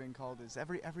fouling's being called is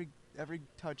every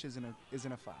touch isn't a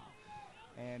foul,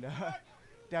 and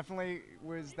definitely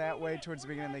was that way towards the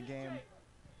beginning of the game.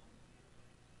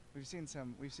 We've seen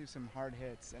some hard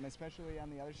hits, and especially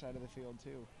on the other side of the field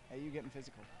too. AU getting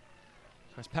physical.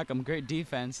 Of course, Peckham, great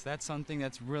defense. That's something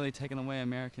that's really taken away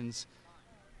Americans'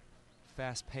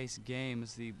 fast-paced game,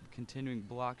 is the continuing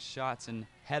block shots and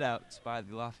headouts by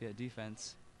the Lafayette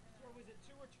defense. Was it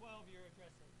 2 or 12 you're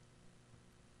addressing?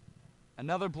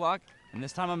 Another block, and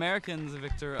this time Americans the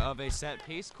victor of a set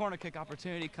piece. Corner kick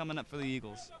opportunity coming up for the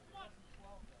Eagles.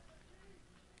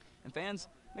 And fans,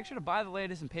 make sure to buy the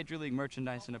latest in Patriot League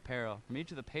merchandise and apparel from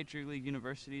each of the Patriot League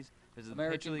universities. Visit the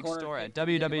Patriot League store at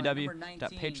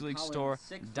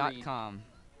www.patriotleaguestore.com.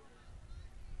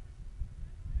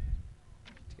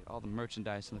 All the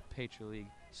merchandise from the Patriot League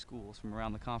schools from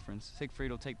around the conference.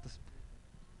 Siegfried will take this.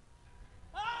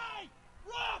 Hey!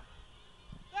 Rook!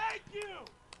 Thank you!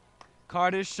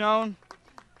 Card is shown.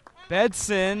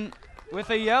 Bedson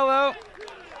with a yellow.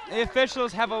 The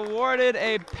officials have awarded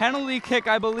a penalty kick,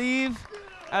 I believe,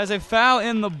 as a foul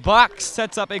in the box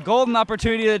sets up a golden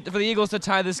opportunity for the Eagles to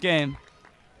tie this game.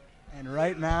 And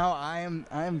right now, I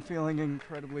am feeling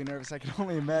incredibly nervous. I can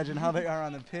only imagine how they are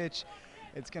on the pitch.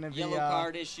 It's going to be Yellow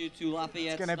card issued to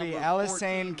Lafayette's it's going to be number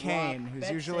Alisane 14, Kane, Rob who's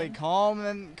Betson. usually calm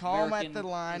at the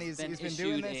line. Has He's been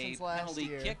doing this since last penalty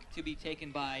year. kick to be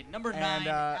taken by number 9, And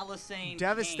Alisane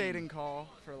devastating Kane. call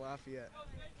for Lafayette.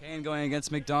 Kane going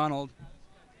against McDonald.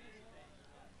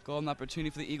 Golden opportunity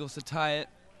for the Eagles to tie it.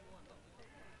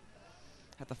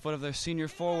 At the foot of their senior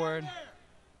forward.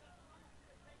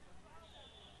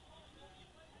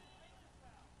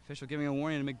 Official giving a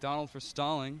warning to McDonald for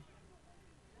stalling.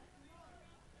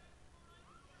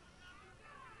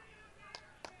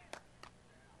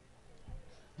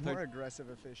 More aggressive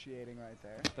officiating right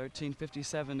there.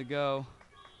 13:57 to go.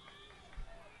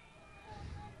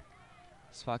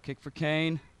 Spot kick for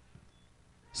Kane.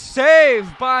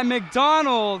 Saved by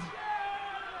McDonald.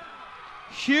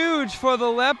 Huge for the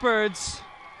Leopards,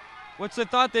 which they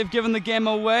thought they've given the game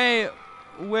away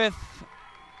with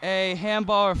a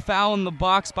handball or foul in the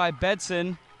box by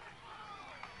Betson.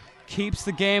 Keeps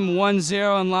the game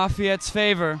 1-0 in Lafayette's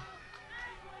favor.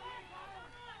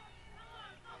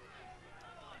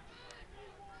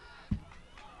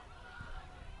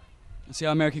 Let's see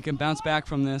how American can bounce back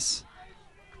from this.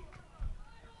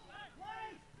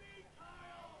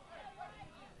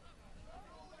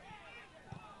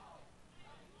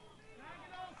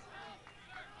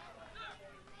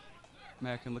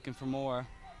 American looking for more.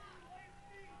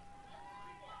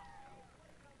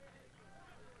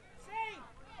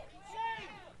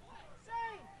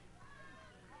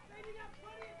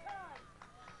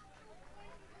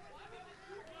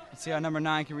 Let's see how number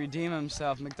 9 can redeem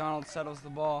himself. McDonald settles the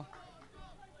ball.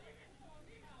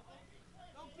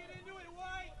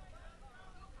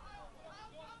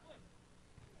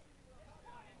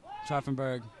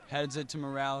 Scharfenberg heads it to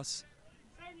Morales.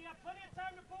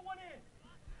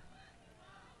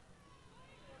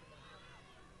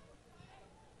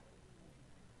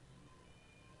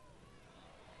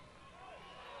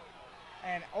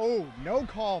 And oh, no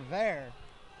call there.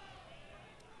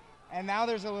 And now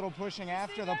there's a little pushing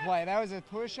after the play. That was a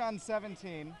push on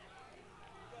 17.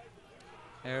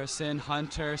 Harrison,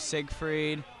 Hunter,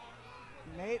 Siegfried.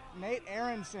 Nate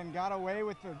Aronson got away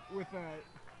with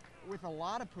a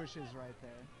lot of pushes right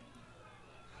there.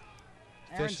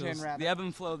 Officials, the ebb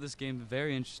and flow of this game,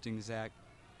 very interesting, Zach.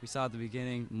 We saw at the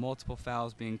beginning multiple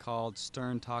fouls being called,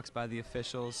 stern talks by the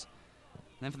officials. And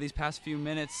then for these past few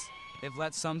minutes, they've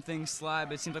let some things slide,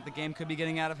 but it seems like the game could be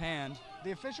getting out of hand.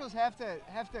 The officials have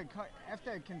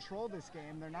to control this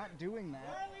game. They're not doing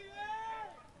that.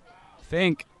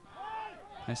 Fink,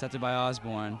 intercepted by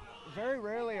Osborne. Very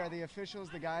rarely are the officials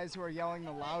the guys who are yelling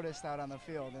the loudest out on the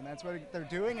field, and that's what they're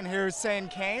doing. And here's St.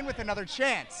 Kane with another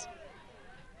chance.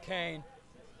 Kane,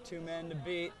 2 men to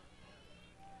beat.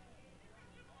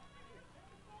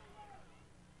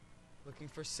 Looking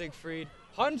for Siegfried.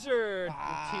 Hunter, the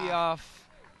tee off.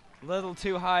 Little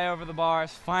too high over the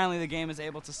bars. Finally, the game is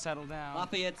able to settle down.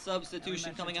 Lafayette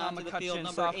substitution coming onto the field.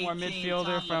 Number sophomore 18,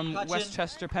 midfielder Tom from McCutcheon,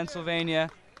 Westchester, Pennsylvania,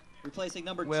 replacing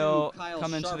number 2, will Kyle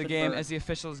come into the game as the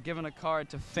official has given a card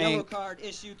to Yellow Fink, card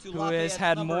issued to who Lafayette's has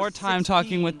had number more time 16,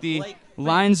 talking with the Blake Fink.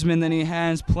 linesman than he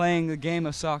has playing the game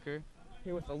of soccer.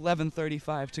 Here with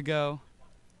 11:35 to go.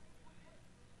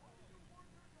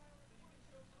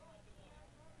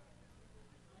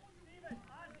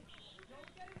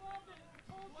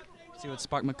 See what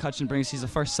Spark McCutcheon brings. He's the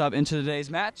first sub into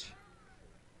today's match.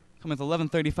 Coming with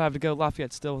 11:35 to go.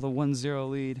 Lafayette still with a 1-0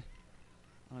 lead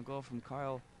on a goal from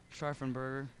Kyle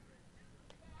Scharfenberger.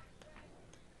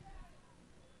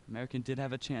 American did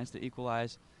have a chance to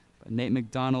equalize, but Nate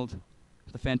McDonald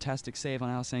with a fantastic save on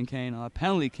Alisane Kane on a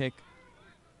penalty kick.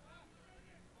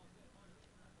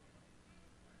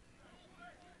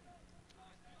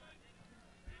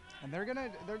 And they're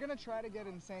gonna try to get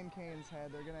in St. Kane's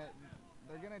head.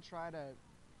 They're gonna try to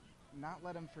not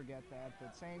let him forget that.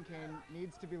 But St. Kane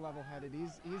needs to be level-headed.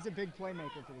 He's a big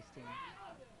playmaker for this team.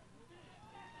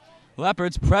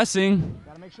 Leopards pressing.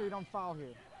 Gotta make sure you don't foul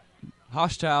here.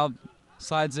 Hochschild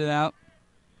slides it out.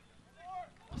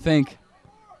 Fink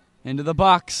into the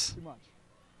box. Too much.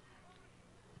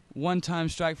 One-time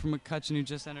strike from McCutcheon, who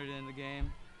just entered into the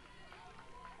game.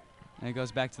 And it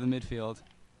goes back to the midfield.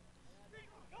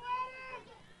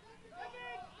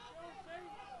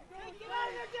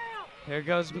 Here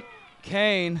goes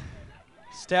Kane.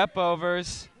 Step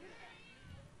overs.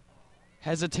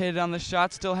 Hesitated on the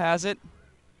shot, still has it.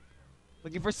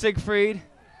 Looking for Siegfried.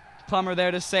 Plummer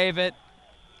there to save it.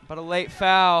 But a late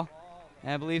foul.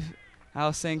 And I believe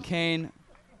Alisane Kane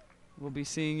will be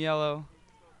seeing yellow.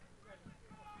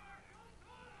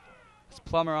 It's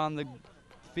Plummer on the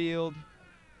field.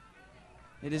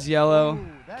 It is yellow.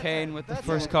 Ooh, Kane with the that's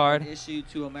first a- card. Issued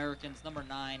to Americans, number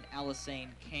 9, Alisane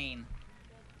Kane.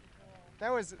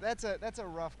 That's a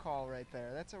rough call right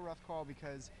there. That's a rough call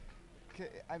because,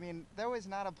 I mean, that was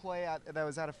not a play that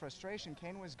was out of frustration.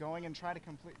 Kane was going and trying to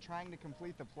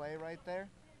complete the play right there.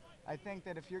 I think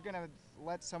that if you're gonna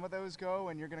let some of those go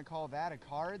and you're gonna call that a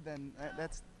card, then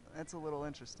that's a little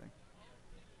interesting.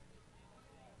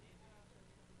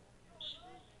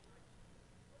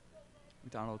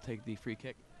 McDonald will take the free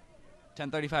kick.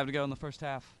 10:35 to go in the first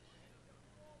half.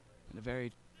 In a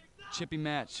very chippy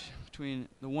match between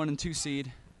the 1 and 2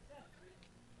 seed.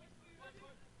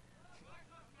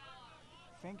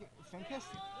 Finkus?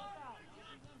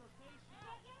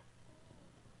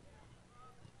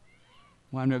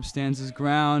 Weinreb stands his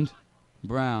ground.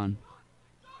 Brown.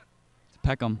 To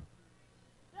Peckham.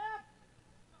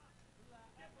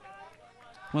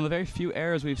 One of the very few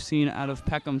errors we've seen out of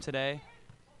Peckham today.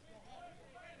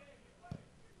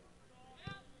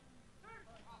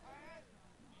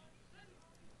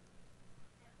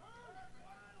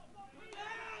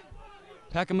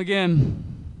 Peckham again.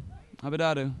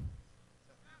 Abadadu.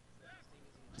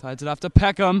 Tides it off to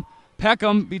Peckham.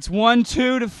 Peckham beats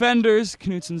 1-2 defenders.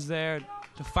 Knutsen's there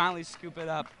to finally scoop it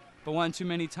up. But one too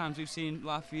many times we've seen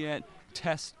Lafayette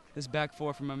test this back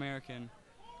four from American.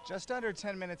 Just under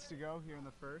 10 minutes to go here in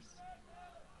the first.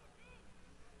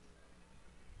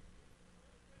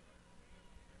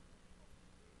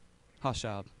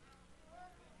 Hochschild.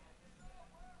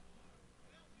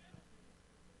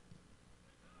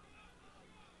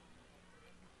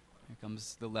 Here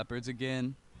comes the Leopards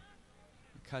again.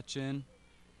 McCutcheon.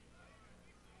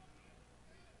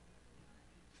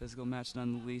 Physical match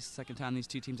none the least. Second time these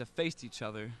two teams have faced each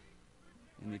other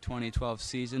in the 2012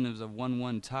 season. It was a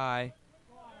 1-1 tie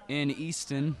in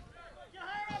Easton.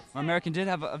 Where American did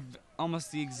have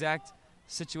almost the exact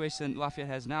situation Lafayette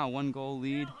has now. 1-goal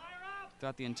lead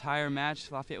throughout the entire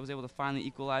match. Lafayette was able to finally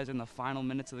equalize in the final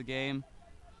minutes of the game.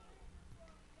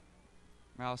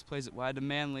 Morales plays it wide to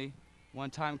Manley.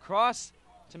 One-time cross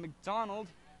to McDonald.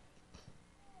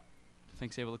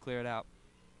 Fink's able to clear it out.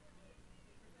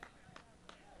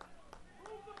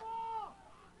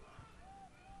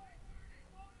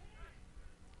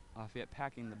 Lafayette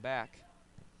packing the back.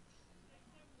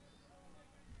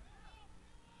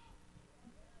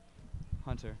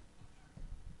 Hunter.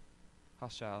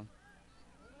 Hochschild.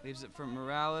 Leaves it for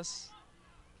Morales.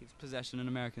 Keeps possession in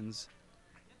Americans.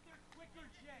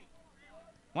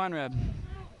 Weinreb.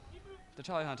 To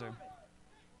Charlie Hunter.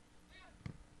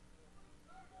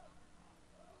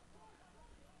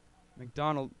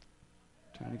 McDonald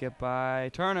trying to get by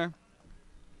Turner.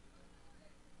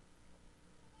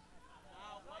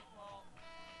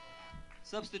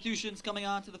 Substitutions coming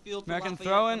onto the field for American Lafayette.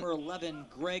 throw-in. Number 11,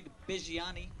 Greg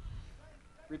Bigiani,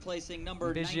 replacing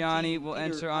number Bigiani 19, will Peter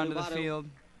enter onto the Adubato. field.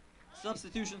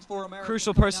 Substitutions for American.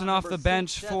 Crucial coming person on, off number the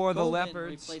bench 6, for Seth the Goldman,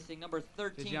 Leopards. replacing number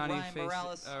 13, Bigiani Ryan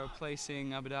Morales. replacing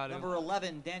Abadadu. Number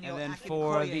 11, Daniel And then Akinkoye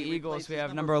for the Eagles, we replaces have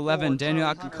number number 11, 4, Daniel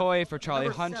Charlie Hunter. Akinkoye for Charlie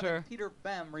Number 7, Hunter. Peter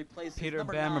Bem replaces Peter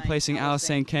number Bem 9, replacing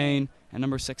Alisane Alisane Kane. And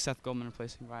number 6, Seth Goldman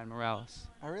replacing Ryan Morales.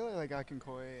 I really like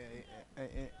Akinkoye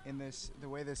in the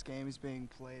way this game is being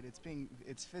played.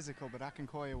 It's physical, but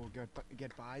Akinkoye will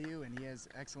get by you, and he has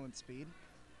excellent speed.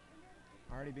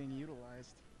 Already being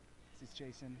utilized. He's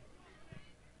chasing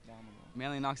down the ball.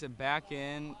 Manley knocks it back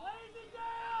in.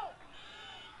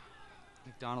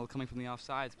 McDonald coming from the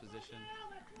offsides position.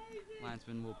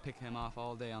 Linesman will pick him off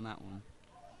all day on that one.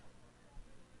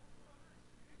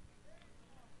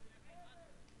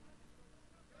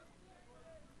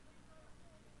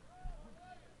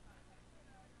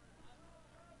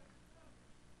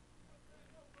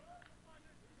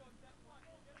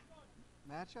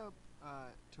 Matchup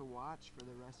to watch for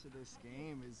the rest of this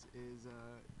game is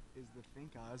the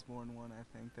Fink Osborne one. I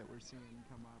think that we're seeing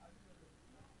come up.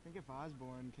 I think if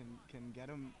Osborne can get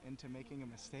him into making a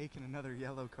mistake and another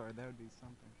yellow card, that would be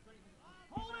something.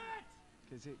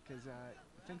 Because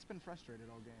Fink's been frustrated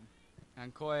all game.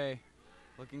 Akinkoye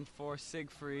looking for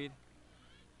Siegfried.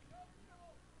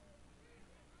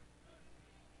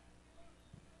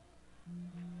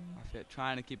 Lafayette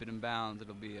trying to keep it in bounds.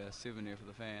 It'll be a souvenir for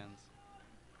the fans.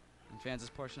 And fans, this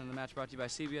portion of the match brought to you by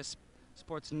CBS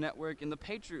Sports Network in the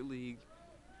Patriot League.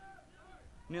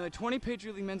 Nearly 20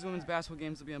 Patriot League men's and women's basketball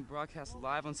games will be on broadcast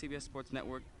live on CBS Sports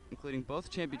Network, including both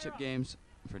championship games.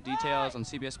 For details on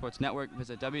CBS Sports Network,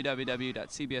 visit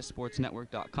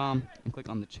www.cbssportsnetwork.com and click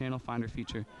on the channel finder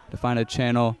feature to find a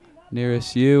channel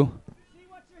nearest you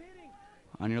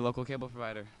on your local cable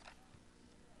provider.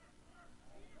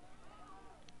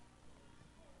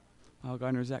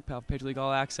 Gardner, Zach Powell, Patriot League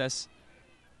All Access.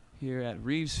 here at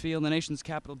Reeves Field, the nation's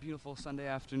capital. Beautiful Sunday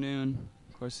afternoon.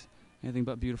 Of course, anything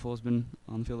but beautiful has been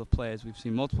on the field of play, as we've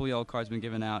seen multiple yellow cards been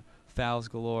given out, fouls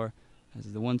galore,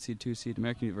 as the 1 seed, 2 seed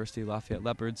American University Lafayette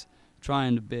Leopards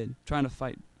trying to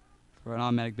fight for an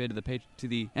automatic bid to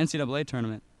the NCAA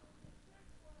tournament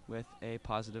with a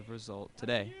positive result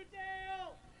today.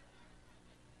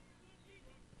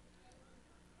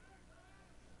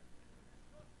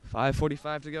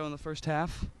 5:45 to go in the first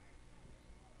half.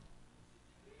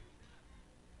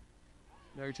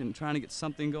 Barrington trying to get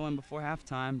something going before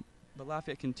halftime, but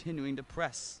Lafayette continuing to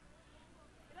press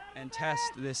and test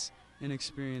this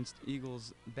inexperienced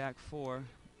Eagles back four.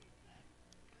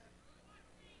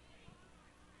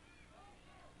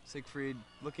 Siegfried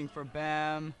looking for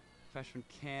Bam. Freshman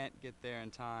can't get there in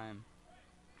time.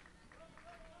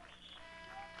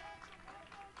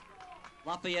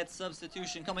 Lafayette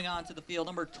substitution coming onto the field.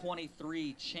 Number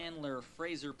 23, Chandler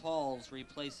Fraser Pauls,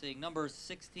 replacing number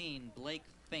 16, Blake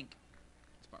Fink.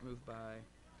 Smart move by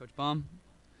Coach Baum,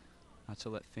 not to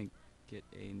let Fink get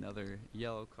another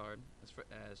yellow card.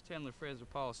 As Chandler Fraser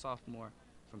Pauls, sophomore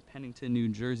from Pennington, New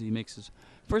Jersey, makes his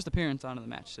first appearance onto the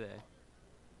match today.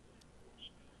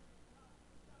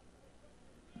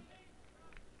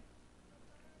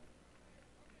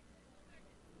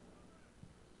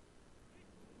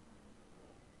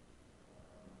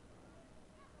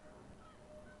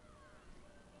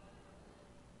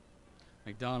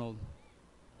 McDonald.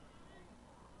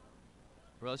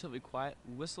 Relatively quiet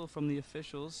whistle from the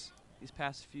officials these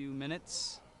past few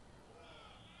minutes.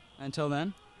 Until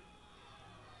then,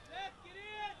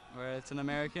 where it's an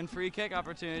American free kick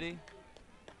opportunity. Of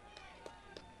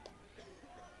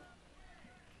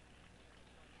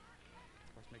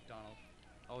course, McDonald,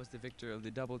 always the victor of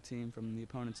the double team from the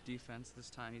opponent's defense.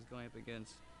 This time he's going up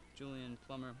against Julian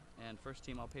Plummer and first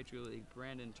team All-Patriot League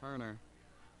Brandon Turner,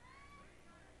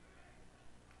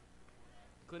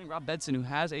 including Rob Bedson, who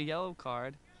has a yellow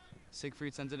card.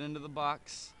 Siegfried sends it into the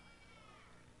box.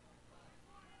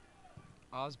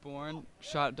 Osborne,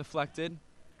 shot deflected.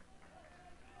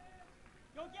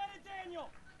 Go get it, Daniel.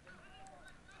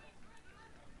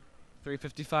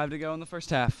 3:55 to go in the first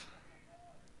half.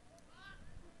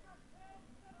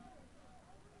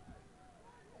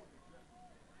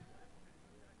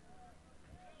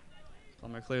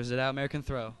 Plummer clears it out, American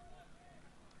throw.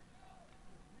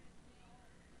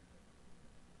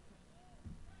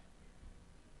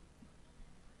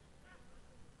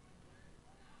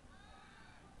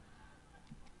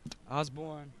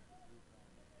 Osborne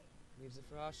leaves it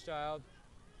for Hochschild.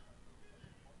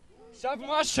 Shot from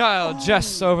Hochschild,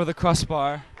 just over the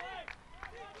crossbar.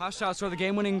 Hochschild scored the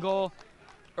game-winning goal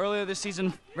earlier this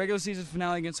season, regular season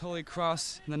finale against Holy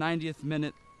Cross in the 90th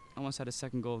minute. Almost had his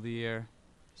second goal of the year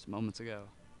just moments ago.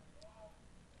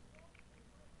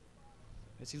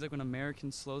 It seems like when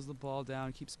American slows the ball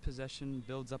down, keeps possession,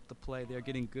 builds up the play, they're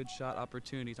getting good shot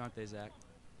opportunities, aren't they, Zach?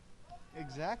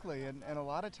 Exactly, and a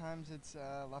lot of times it's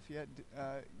Lafayette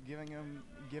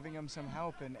giving them some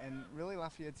help, and really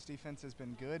Lafayette's defense has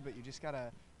been good, but you just gotta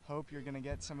hope you're gonna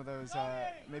get some of those,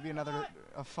 maybe another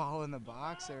foul in the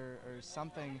box or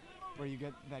something where you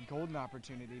get that golden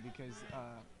opportunity, because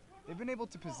they've been able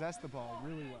to possess the ball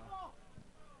really well.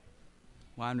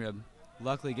 Weinrib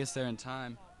luckily gets there in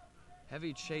time.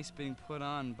 Heavy chase being put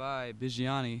on by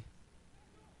Bigiani.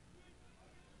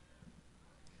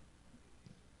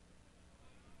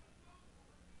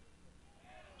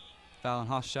 Foul on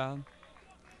Hochschild.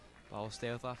 Ball will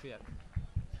stay with Lafayette.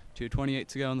 2:28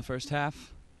 to go in the first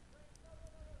half.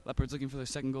 Leopards looking for their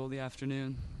second goal of the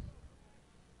afternoon.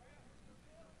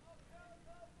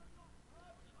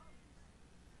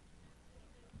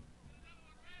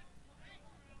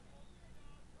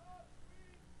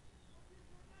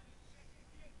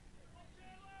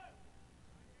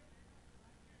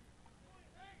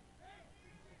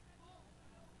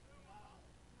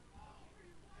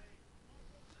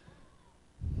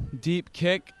 Deep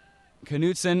kick.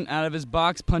 Knutson out of his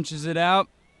box, punches it out.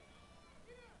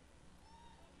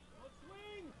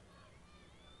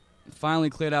 Finally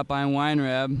cleared out by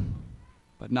Weinreb,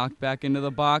 but knocked back into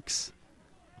the box.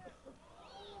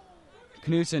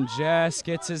 Knutson just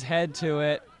gets his head to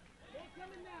it.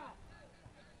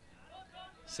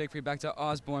 Siegfried back to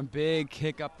Osborne. Big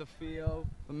kick up the field.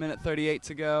 1:38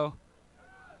 to go.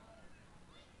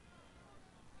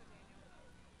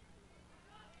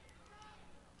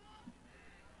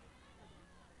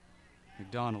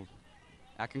 McDonald.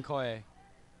 Akinkoye.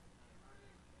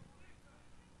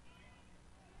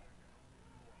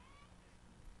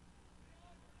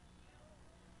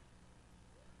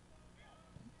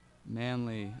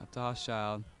 Manley up to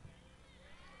Hochschild.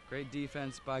 Great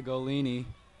defense by Golini.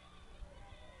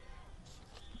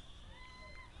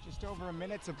 Just over a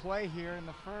minute to play here in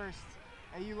the first.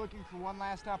 AU looking for one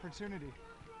last opportunity.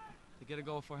 To get a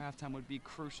goal for halftime would be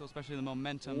crucial, especially the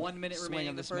momentum. 1 minute swing remaining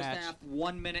of in the this first match. half.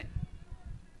 1 minute.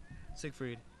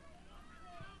 Siegfried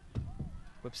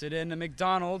whips it in to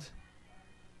McDonald.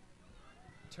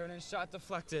 Turn-in shot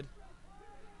deflected.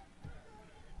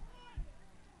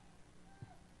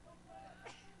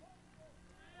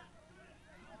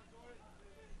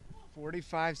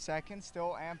 "45 seconds,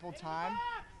 still ample time."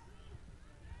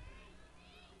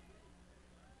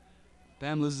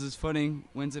 Bam loses his footing,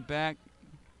 wins it back.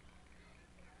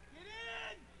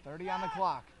 30 on the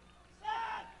clock.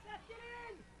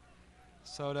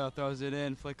 Soto throws it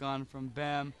in, flick on from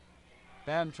Bam.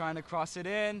 Bam trying to cross it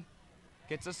in,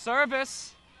 gets a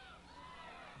service.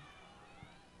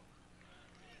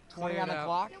 20 on the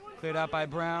clock. Cleared out by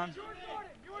Brown.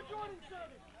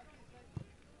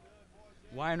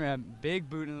 Weinreb, big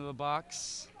boot into the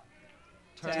box.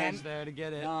 Turns there to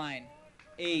get it. 9,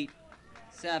 8,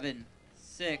 7,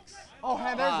 6, Oh,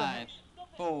 hey, there's 5,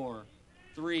 4,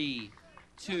 3,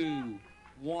 2,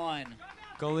 1.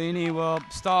 Golini will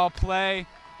stall play,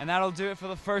 and that'll do it for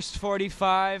the first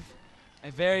 45.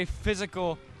 A very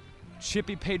physical,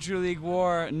 chippy Patriot League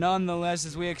war, nonetheless,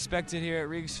 as we expected here at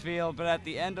Riggs Field. But at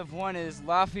the end of one is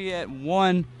Lafayette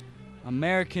 1,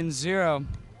 American 0.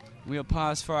 We'll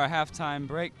pause for our halftime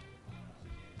break.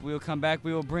 We'll come back.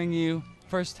 We will bring you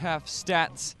first half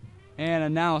stats and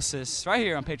analysis right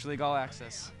here on Patriot League All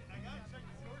Access.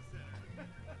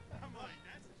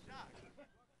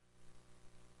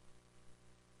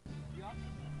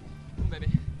 Baby.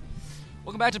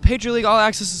 Welcome back to Patriot League All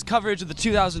Access's coverage of the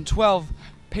 2012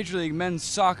 Patriot League Men's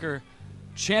Soccer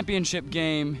Championship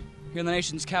game here in the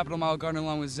nation's capital, Mile Garden,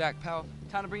 along with Zach Powell.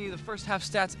 Time to bring you the first half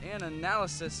stats and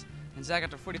analysis. And Zach,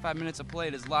 after 45 minutes of play,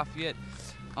 it is Lafayette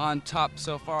on top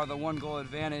so far. The 1-goal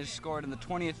advantage scored in the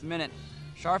 20th minute.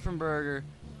 Scharfenberger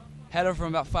header from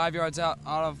about 5 yards out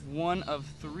of one of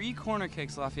 3 corner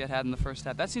kicks Lafayette had in the first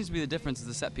half. That seems to be the difference is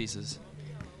the set pieces.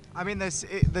 I mean, the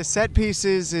set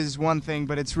pieces is one thing,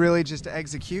 but it's really just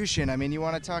execution. I mean, you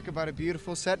want to talk about a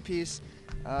beautiful set piece.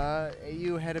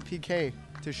 AU had a PK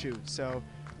to shoot, so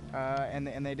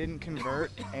and they didn't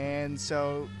convert, and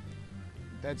so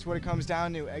that's what it comes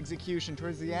down to, execution.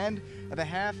 Towards the end of the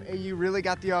half, AU really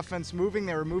got the offense moving.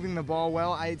 They were moving the ball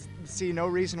well. I see no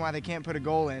reason why they can't put a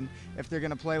goal in if they're going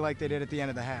to play like they did at the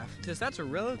end of the half. The stats are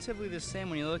relatively the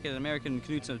same when you look at American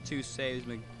Knutson with 2 saves,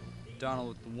 McDonald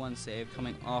with the 1 save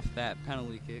coming off that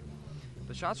penalty kick.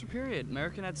 The shots per period,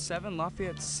 American had 7,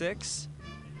 Lafayette 6,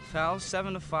 fouls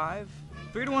 7-5.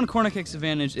 3-1 corner kicks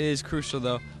advantage is crucial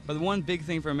though, but the one big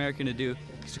thing for American to do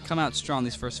is to come out strong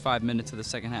these first 5 minutes of the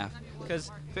second half.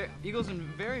 Because Eagles in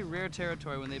very rare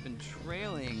territory when they've been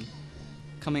trailing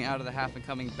coming out of the half and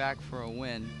coming back for a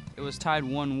win. It was tied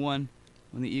 1-1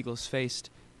 when the Eagles faced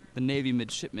the Navy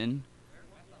midshipmen.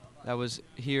 That was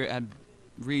here at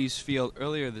Reeves Field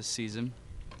earlier this season.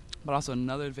 But also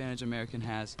another advantage American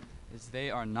has is they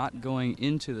are not going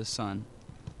into the sun.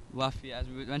 Lafayette, as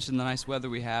we mentioned, the nice weather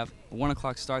we have. A 1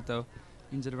 o'clock start though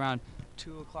means at around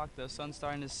 2 o'clock the sun's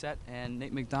starting to set, and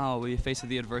Nate McDonald will be faced with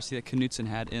the adversity that Knutson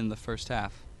had in the first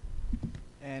half.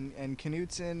 And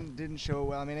Knutson didn't show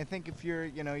well. I mean, I think if you're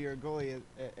a goalie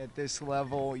at this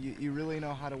level, you really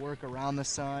know how to work around the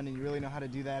sun, and you really know how to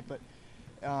do that. But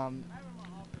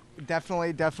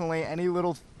definitely any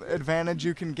little advantage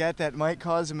you can get that might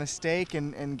cause a mistake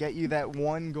and get you that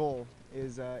 1 goal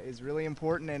is really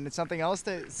important. And it's something else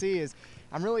to see is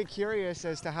I'm really curious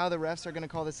as to how the refs are going to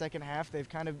call the second half. They've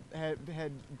kind of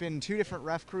had been 2 different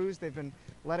ref crews. They've been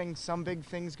letting some big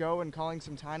things go and calling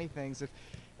some tiny things.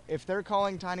 If they're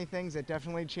calling tiny things, it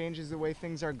definitely changes the way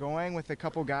things are going with a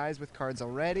couple guys with cards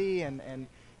already and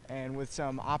with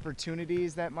some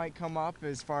opportunities that might come up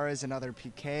as far as another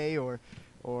PK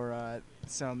or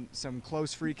some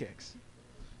close free kicks.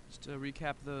 Just to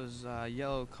recap those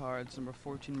yellow cards, number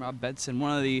 14, Rob Bedson,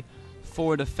 one of the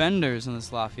 4 defenders in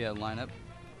this Lafayette lineup,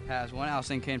 has 1.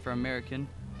 Allison Kane for American,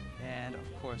 and of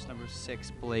course number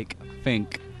 6, Blake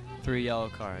Fink, 3 yellow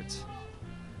cards.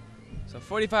 So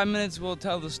 45 minutes will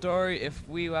tell the story if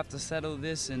we have to settle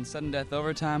this in sudden death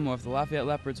overtime or if the Lafayette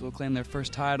Leopards will claim their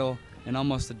first title in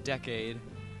almost a decade,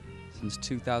 since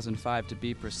 2005 to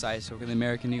be precise. Or can the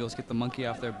American Eagles get the monkey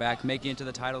off their back, making it to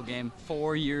the title game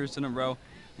 4 years in a row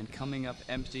and coming up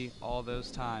empty all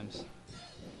those times?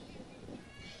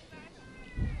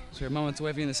 So we're moments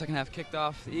away from the second half kicked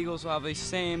off. The Eagles will have the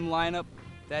same lineup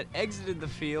that exited the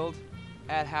field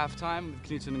at halftime with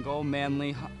Knutson in goal,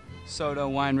 Manley, Soto,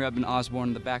 Weinreb, and Osborne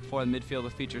in the back 4. The midfield will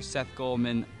feature Seth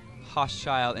Goldman,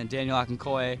 Hochschild, and Daniel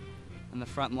Akinkoye. On the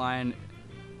front line,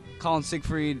 Colin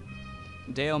Siegfried,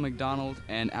 Dale McDonald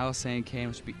and Alisane Kane,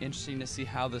 which would be interesting to see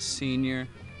how the senior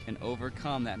can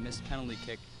overcome that missed penalty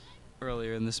kick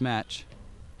earlier in this match.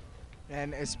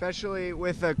 And especially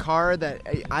with a card that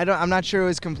I'm not sure it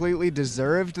was completely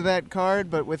deserved, that card,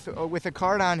 but with a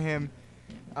card on him,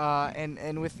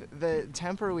 and with the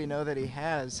temper we know that he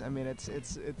has, I mean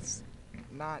it's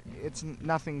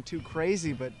nothing too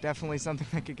crazy, but definitely something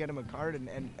that could get him a card,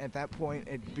 and at that point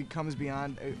it goes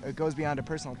beyond a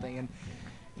personal thing, and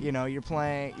you know you're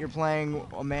playing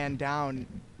a man down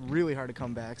really hard to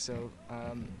come back, so.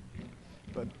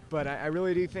 But I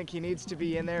really do think he needs to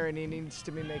be in there and he needs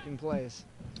to be making plays,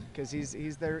 because he's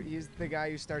the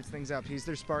guy who starts things up. He's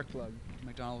their spark plug.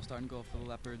 McDonald will start and goal for the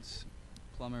Leopards.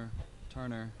 Plummer,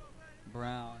 Turner,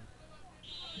 Brown,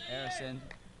 Harrison.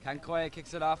 Kankoya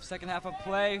kicks it off. Second half of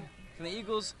play. Can the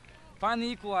Eagles find the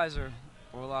equalizer,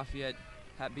 or will Lafayette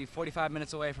be 45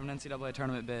 minutes away from an NCAA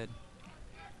tournament bid?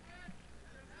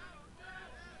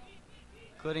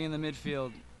 Including in the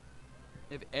midfield,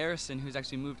 we have Harrison, who's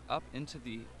actually moved up into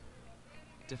the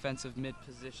defensive mid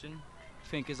position.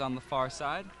 Fink is on the far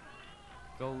side.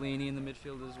 Golini in the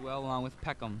midfield as well, along with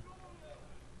Peckham.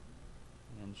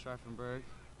 And Scharfenberg,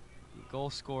 the goal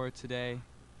scorer today,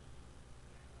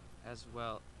 as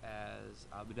well as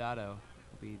Abudado,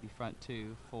 will be the front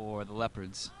two for the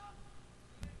Leopards.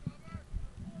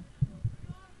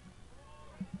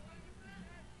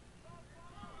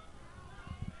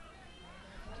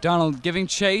 Donald giving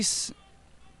chase.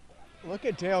 Look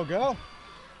at Dale go.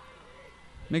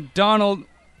 McDonald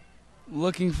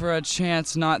looking for a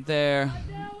chance, not there.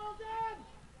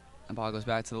 The ball goes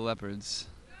back to the Leopards.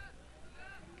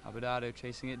 Abudado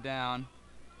chasing it down.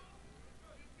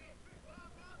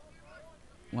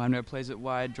 Weinberg plays it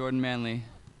wide. Jordan Manley.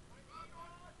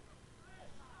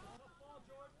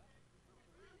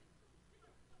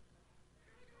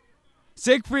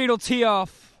 Siegfried will tee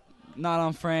off. Not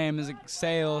on frame as it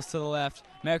sails to the left.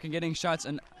 American getting shots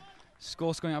and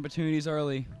goal-scoring opportunities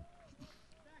early.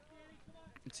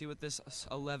 Let's see what this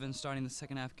 11 starting the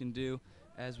second half can do,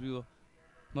 as we will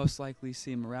most likely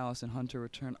see Morales and Hunter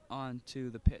return onto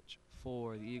the pitch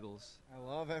for the Eagles. I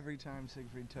love every time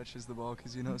Siegfried touches the ball,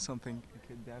 because you know something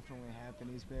could definitely happen.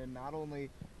 He's been not only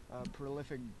a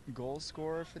prolific goal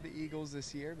scorer for the Eagles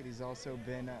this year, but he's also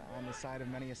been on the side of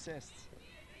many assists.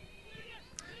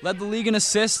 Led the league in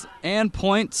assists and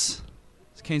points.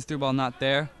 Kane's through ball not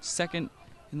there. Second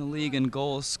in the league in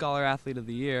goals, Scholar Athlete of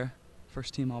the Year.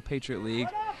 First team All Patriot League.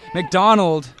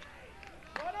 McDonald.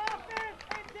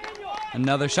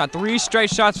 Another shot. 3 straight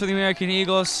shots for the American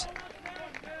Eagles.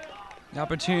 The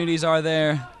opportunities are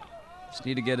there. Just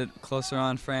need to get it closer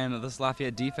on frame. This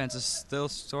Lafayette defense is still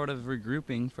sort of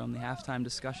regrouping from the halftime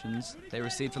discussions they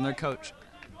received from their coach.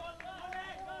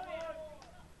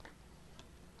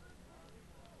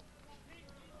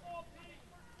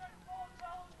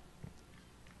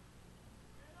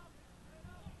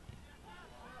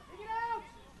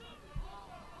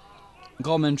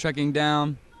 Goldman trekking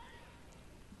down.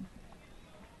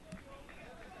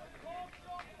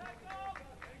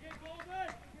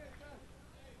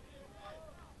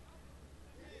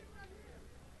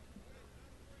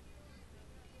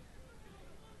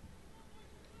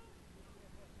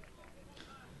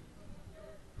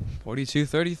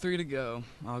 .42-33 to go.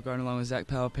 Olive Garden along with Zach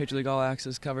Powell. Patriot League All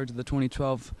Access coverage of the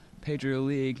 2012 Patriot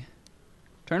League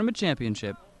Tournament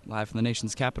Championship. Live from the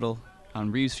nation's capital on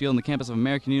Reeves Field on the campus of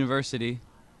American University,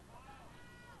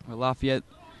 where Lafayette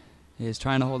is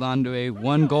trying to hold on to a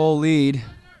 1-goal lead.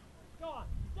 Oh,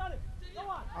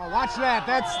 watch that.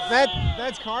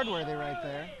 That's card-worthy right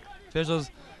there.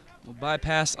 Officials will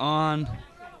bypass on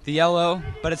the yellow,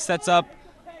 but it sets up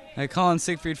a Colin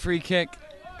Siegfried free kick.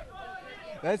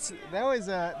 That was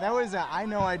a I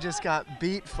know I just got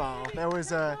beat foul. That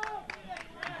was a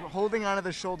holding onto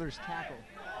the shoulders tackle.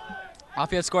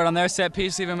 Lafayette scored on their set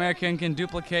piece. See if American can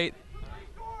duplicate.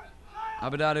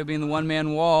 Abudado being the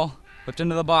one-man wall, whipped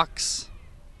into the box.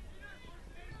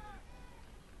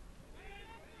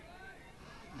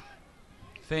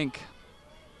 Fink.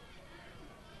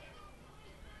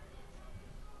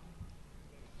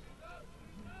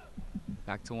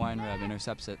 Back to Weinreb,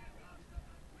 intercepts it.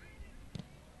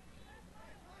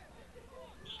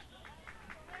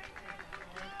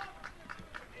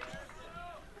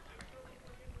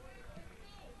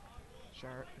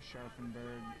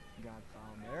 Scharfenberg got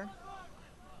fouled there.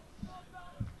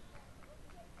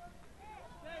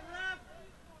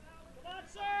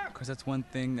 Of course, that's one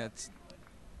thing that's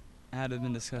added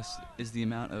and discussed is the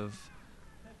amount of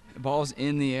balls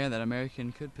in the air that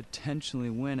American could potentially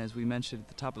win. As we mentioned at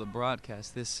the top of the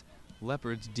broadcast, this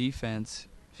Leopards defense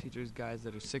features guys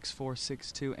that are 6'4",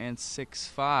 6'2", and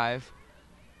 6'5".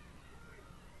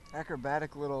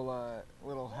 Acrobatic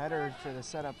little header for the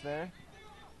setup there.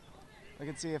 We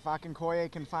can see if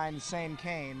Akinkoye can find Sane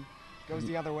Kane. Goes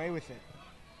the other way with it.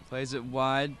 Plays it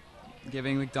wide,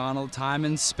 giving McDonald time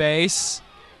and space.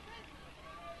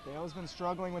 Dale's been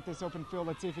struggling with this open field.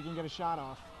 Let's see if he can get a shot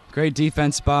off. Great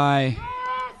defense by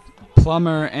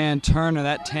Plummer and Turner.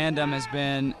 That tandem has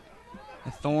been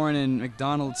a thorn in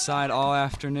McDonald's side all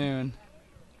afternoon.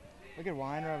 Look at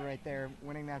Weinrod right there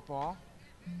winning that ball.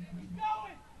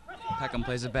 Peckham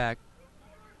plays it back.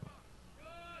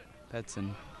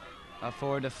 Petson up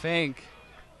forward to Fink.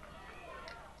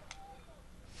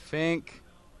 Fink.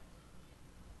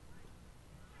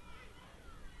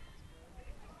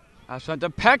 Out front to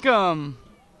Peckham.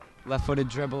 Left-footed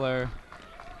dribbler.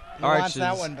 He wants Arches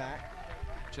that one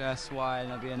back. just wide,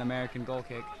 and it'll be an American goal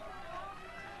kick.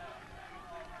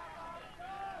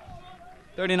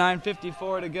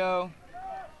 39:54 to go.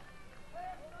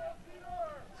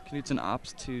 Knutson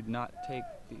opts to not take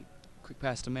the quick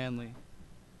pass to Manley.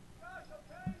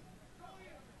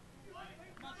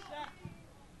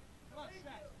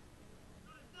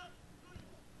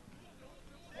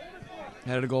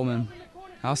 Headed to Goldman.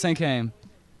 Howsane came.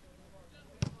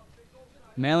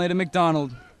 Manley to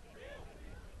McDonald.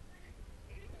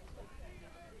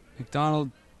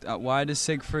 McDonald out wide to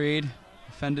Siegfried.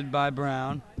 Defended by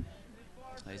Brown.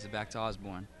 Lays it back to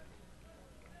Osborne.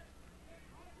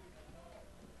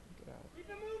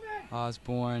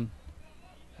 Osborne.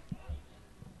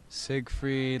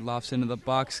 Siegfried lofts into the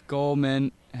box.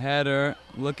 Goldman. Header.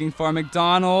 Looking for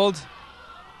McDonald.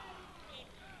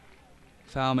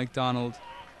 Foul McDonald.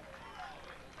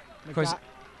 Of course,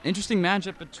 interesting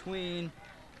matchup between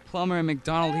Plummer and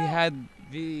McDonald. He had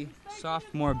the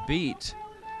sophomore beat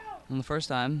on the first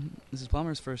time. This is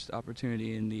Plummer's first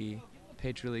opportunity in the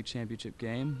Patriot League Championship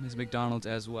game. This is McDonald's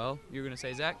as well. You were going to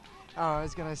say, Zach? Oh, I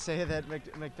was going to say that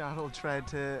McDonald tried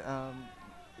to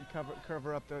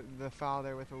cover up the foul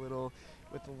there with a little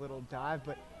dive,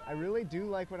 but I really do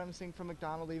like what I'm seeing from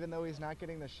McDonald. Even though he's not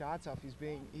getting the shots off,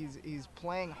 he's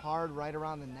playing hard right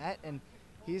around the net, and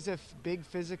he's a big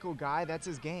physical guy. That's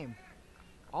his game.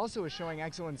 Also is showing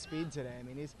excellent speed today. I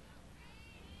mean, he's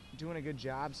doing a good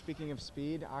job. Speaking of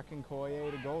speed, Akinkoye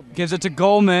to Goldman. Gives it to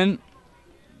Goldman.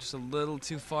 Just a little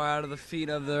too far out of the feet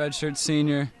of the redshirt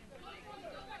senior.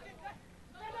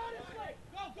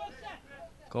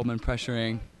 Goldman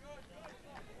pressuring.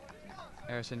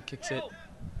 Harrison kicks it.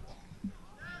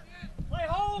 Play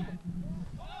home.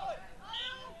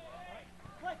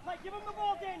 Play. Give him the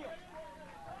ball, Daniel.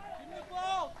 Give him the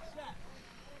ball.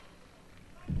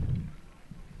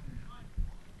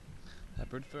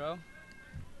 Leopard throw.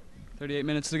 38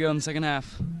 minutes to go in the second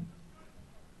half.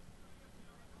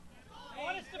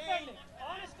 Honest defending.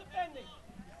 Honest defending.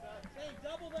 Say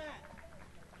double that.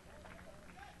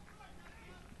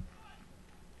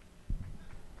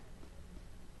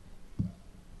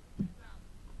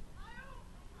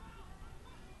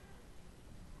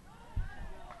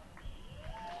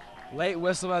 Late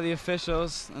whistle by the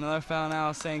officials. Another foul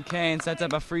now. St. Kane sets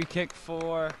up a free kick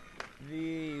for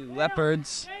the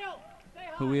Leopards,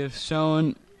 who we have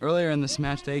shown earlier in this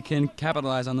match they can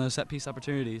capitalize on those set-piece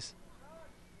opportunities.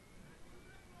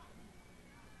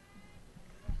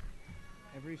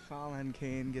 Every foul on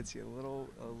Kane gets you a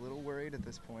little worried at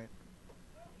this point.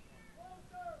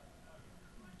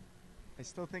 I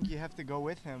still think you have to go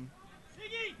with him.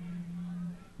 Siggy!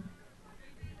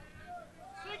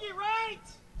 Siggy, right!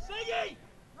 Siggy!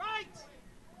 Right!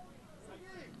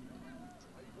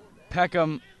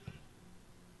 Peckham.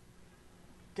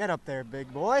 Get up there,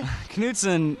 big boy.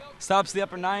 Knutson stops the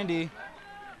upper 90.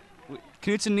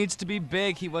 Knutson needs to be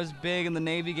big. He was big in the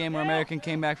Navy game where American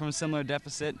came back from a similar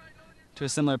deficit to a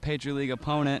similar Patriot League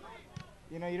opponent.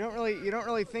 You know, you don't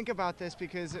really think about this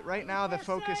because right now the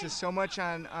focus is so much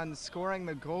on scoring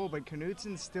the goal, but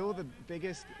Knutson's still the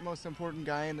biggest, most important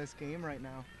guy in this game right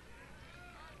now.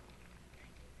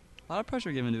 A lot of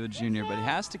pressure given to a junior, but he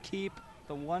has to keep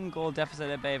the one goal deficit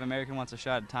at bay if American wants a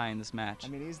shot at tying this match. I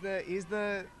mean, he's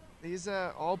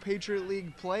a all Patriot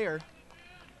League player.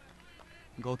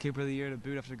 Goalkeeper of the year to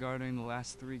boot after garnering the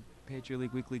last 3 Patriot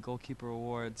League Weekly Goalkeeper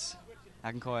Awards.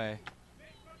 Akinkoye.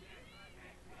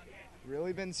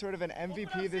 Really been sort of an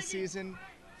MVP this season,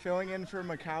 filling in for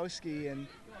Makowski, and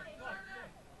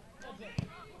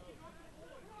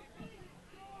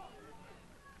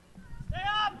Stay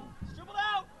up! Dribble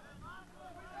out!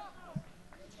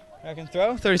 American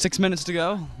throw, 36 minutes to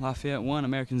go. Lafayette 1,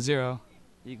 American 0.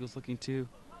 Eagles looking to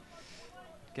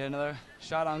get another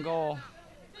shot on goal.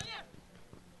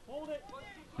 Hold it.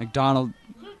 McDonald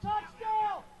Two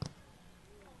touchdowns!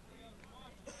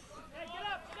 Hey, get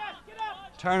up, Seth, get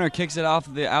up! Turner kicks it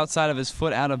off the outside of his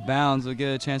foot out of bounds. We'll get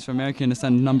a chance for American to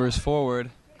send numbers forward.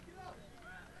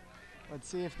 Let's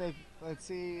see if they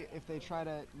try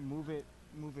to move it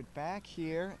back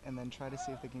here and then try to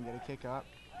see if they can get a kick up.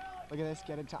 Look at this,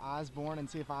 get it to Osborne and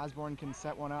see if Osborne can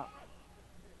set one up.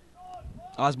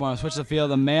 Osborne will switch the field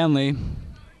to Manley.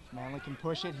 Manley can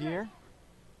push it here.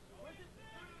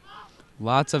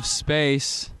 Lots of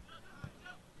space.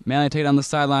 Manley take it on the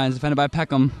sidelines, defended by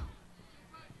Peckham.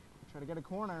 Try to get a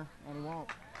corner, and he won't.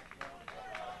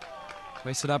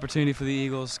 Wasted opportunity for the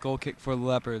Eagles. Goal kick for the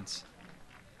Leopards.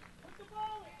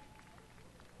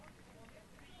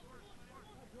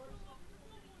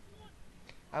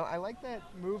 I like that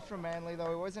move from Manley,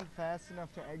 though. It wasn't fast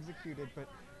enough to execute it, but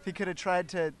if he could have tried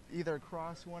to either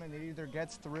cross one and it either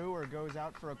gets through or goes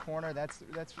out for a corner, that's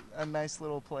a nice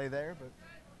little play there. But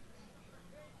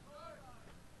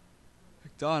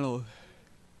McDonald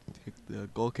take the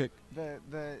goal kick. the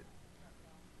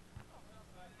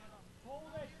Hold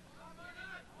it.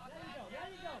 There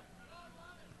you go.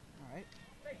 all right.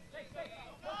 Stay.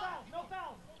 No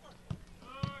fouls.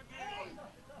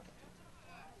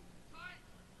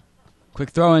 Quick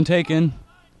throw and taken.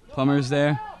 Plummer's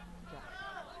there.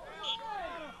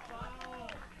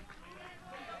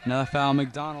 Another foul,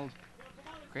 McDonald.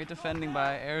 Great defending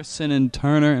by Arison and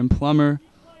Turner and Plummer.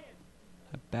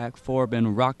 That back four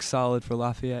been rock solid for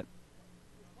Lafayette.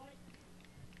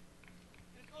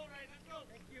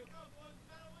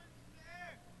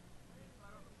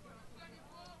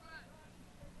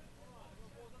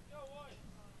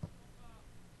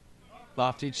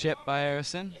 Lofty chip by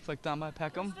Arison, flicked on by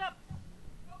Peckham.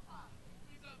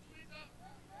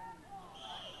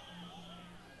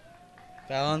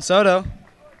 Foul on Soto.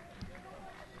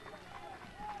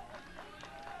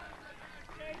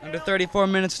 Under 34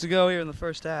 minutes to go here in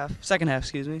the second half,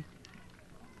 excuse me.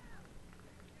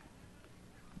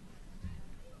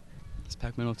 This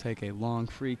Peckman will take a long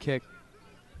free kick.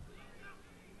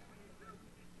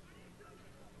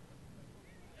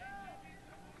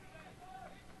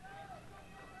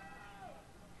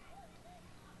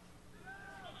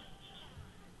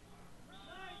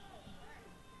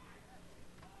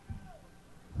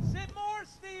 Sit more,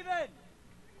 Steven.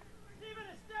 Steven,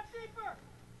 a step deeper.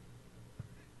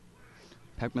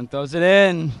 Peckman throws it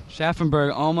in.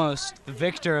 Schaffenberg almost the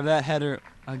victor of that header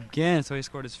again, so he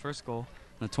scored his first goal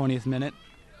in the 20th minute.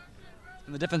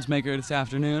 And the difference maker this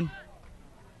afternoon.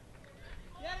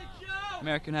 Get it, Joe.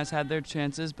 American has had their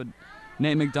chances, but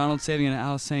Nate McDonald saving an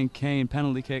Alice Kane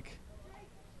penalty kick.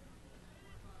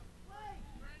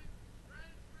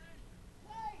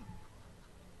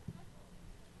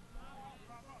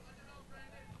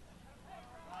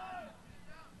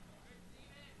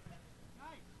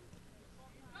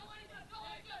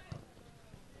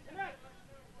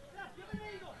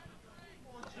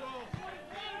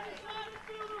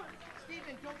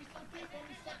 Steven, don't be so deep,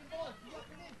 only second ball. Be up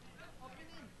and in. Up and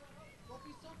in. Don't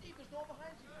be so deep, there's no one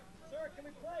behind you. Sir, can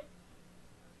we play?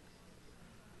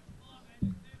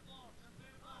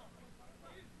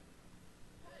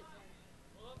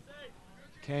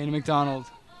 Kane and McDonald.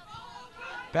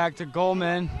 Back to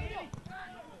Goldman.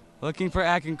 Looking for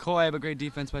Akinkoy, but great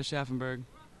defense by Schaffenberg.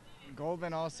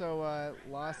 Goldman also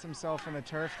lost himself in the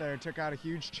turf there, took out a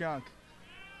huge chunk.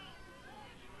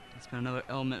 That's been another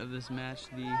element of this match,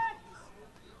 the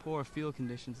poor field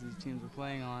conditions these teams were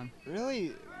playing on.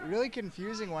 Really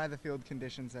confusing why the field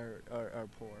conditions are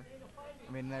poor.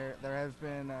 I mean, there has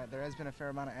been a fair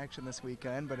amount of action this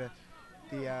weekend, but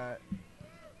the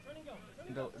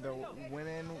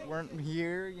women weren't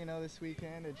here, this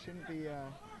weekend. It shouldn't be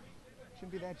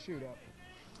that shoot up.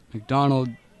 McDonald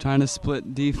trying to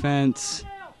split defense.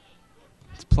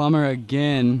 It's Plummer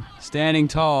again, standing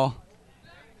tall.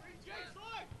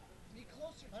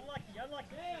 Unlucky.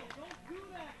 Hey, don't do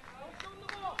that. Don't show them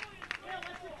the ball. Yeah,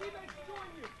 let your teammates join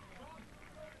you.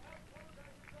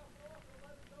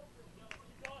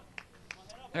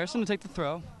 Harrison to take the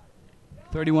throw.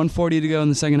 31:40 to go in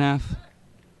the second half.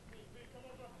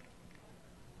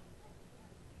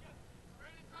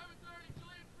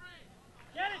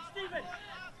 Get it, Steven.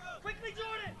 Quickly,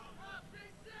 Jordan.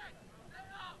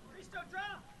 Cristo,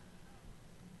 drop.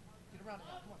 Get around it,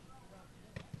 come on.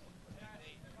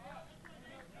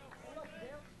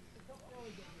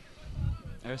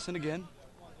 Harrison again.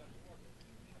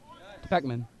 To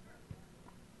Peckman.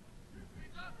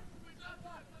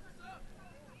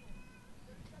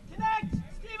 Connect,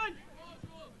 Steven.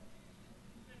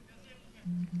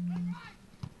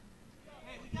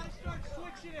 Hey, we gotta start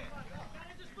switching it.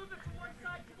 Gotta just move it from one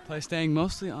side to the Play staying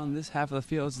mostly on this half of the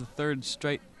field. It's the third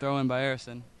straight throw in by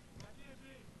Harrison.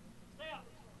 Stay up.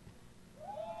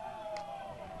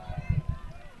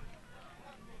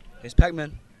 Here's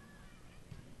Peckman.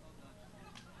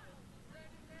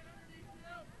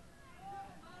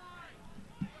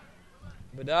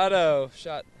 Badado,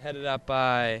 shot headed up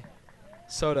by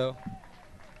Soto.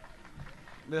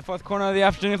 The fourth corner of the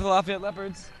afternoon for the Lafayette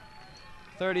Leopards.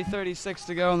 30-36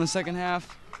 to go in the second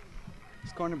half.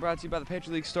 This corner brought to you by the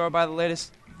Patriot League store. Buy the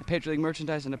latest Patriot League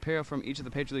merchandise and apparel from each of the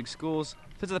Patriot League schools.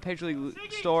 Visit the Patriot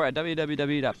League store at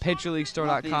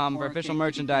www.patriotleaguestore.com for official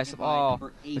merchandise of all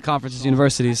the conferences and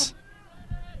universities.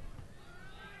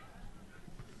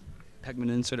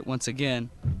 Peckman insert it once again.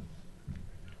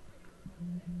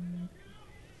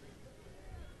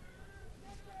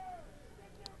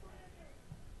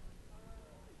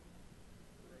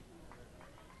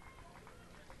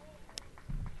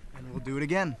 And we'll do it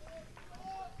again.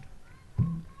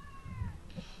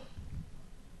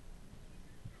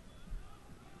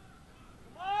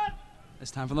 This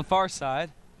time from the far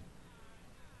side.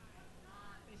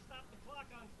 They stopped the clock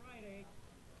on Friday.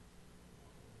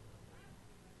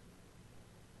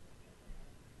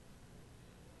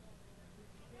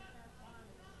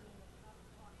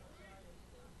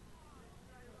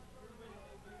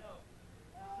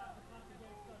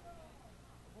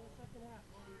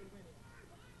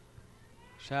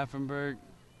 Schaffenberg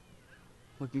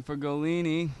looking for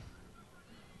Golini.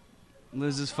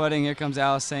 Loses footing. Here comes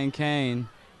Alice Kane.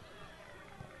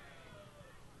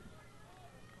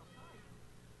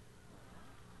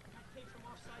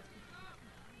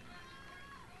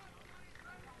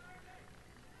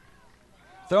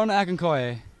 Thrown to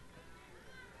Akinkoye.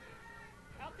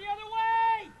 Out the other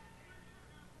way!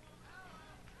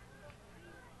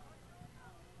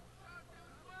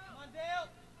 Come on, Dale!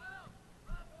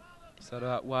 Soto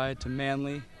out wide to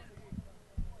Manley.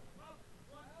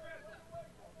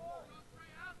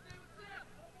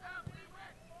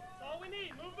 That's all we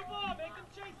need. Move the ball. Make them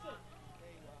chase it.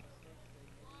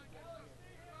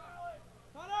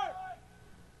 Hunter!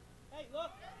 Hey,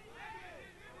 look.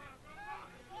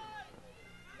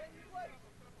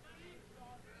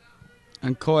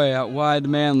 And Koye out wide to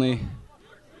Manley.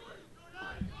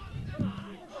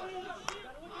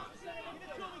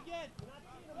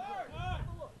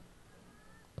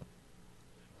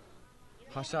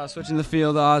 Hostile switching the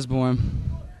field to Osborne.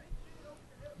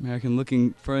 American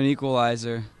looking for an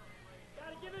equalizer.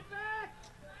 Gotta give it back.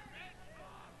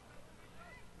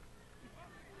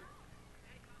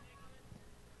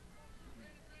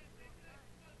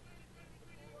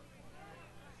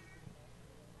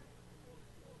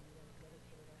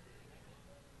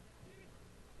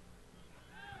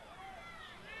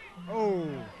 Oh.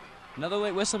 Another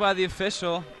late whistle by the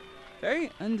official.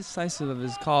 Very undecisive of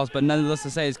his calls, but nonetheless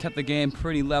to say he's kept the game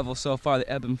pretty level so far. The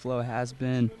ebb and flow has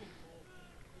been.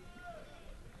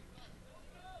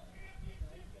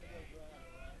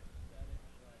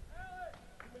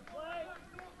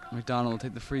 McDonald will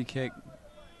take the free kick.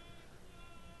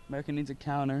 American needs a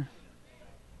counter.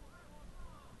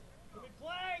 Give it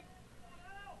play.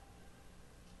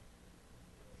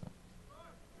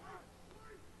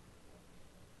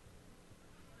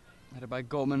 Headed by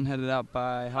Goldman, headed out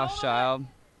by Hochschild.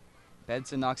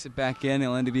 Benson knocks it back in.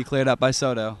 It'll end to be cleared up by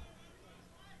Soto.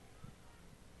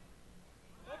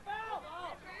 No foul.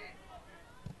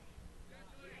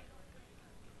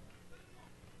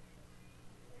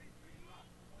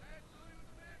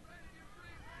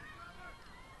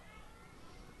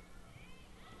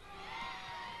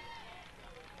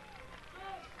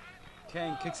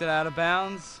 Kane kicks it out of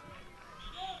bounds.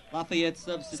 Lafayette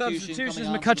substitution. Substitutions,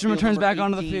 coming McCutcheon onto the field, returns number back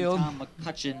onto the 18, field. Tom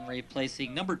McCutcheon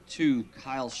replacing number 2,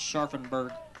 Kyle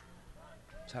Scharfenberg.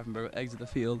 Schaffenberg will exit the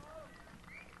field.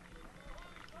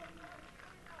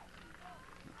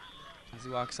 As he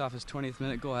walks off, his 20th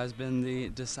minute goal has been the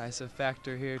decisive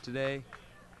factor here today.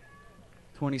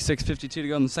 26:52 to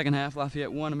go in the second half.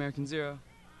 Lafayette 1, American 0.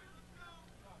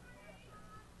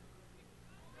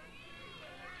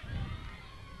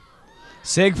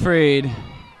 Siegfried.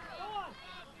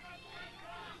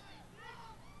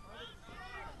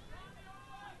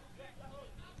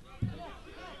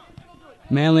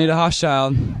 Manley to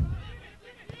Hochschild.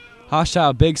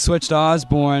 Hochschild, big switch to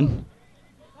Osborne.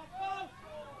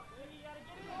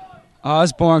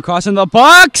 Osborne crossing the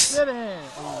box.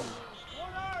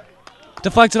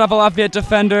 Deflected off a Lafayette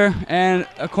defender, and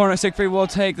a corner. Siegfried will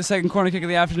take the second corner kick of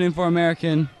the afternoon for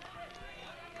American.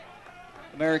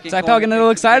 Zach Pell getting a little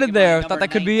excited there. Thought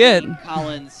that could be it.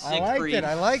 Collins, I liked Siegfried. it.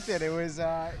 I liked it. It was,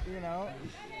 you know,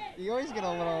 you always get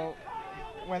a little,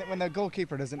 when the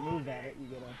goalkeeper doesn't move at it, you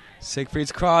get a.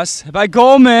 Siegfried's cross by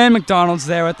Goldman. McDonald's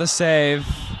there with the save.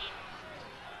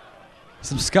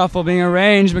 Some scuffle being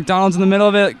arranged. McDonald's in the middle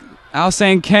of it.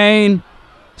 Alsane Kane.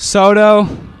 Soto.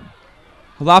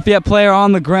 A Lafayette player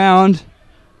on the ground.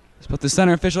 It's both the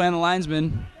center official and the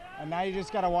linesman. And now you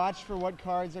just got to watch for what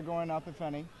cards are going up, if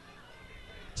any.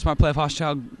 Smart play of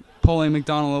Hochschild pulling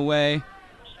McDonald away.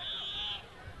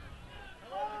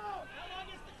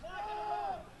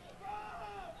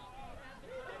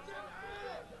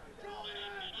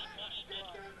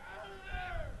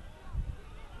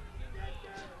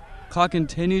 Clock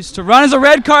continues to run as a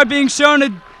red card being shown to,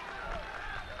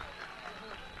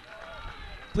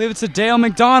 I believe it's a Dale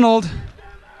McDonald.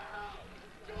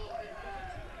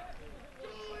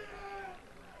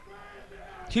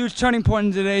 Huge turning point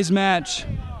in today's match.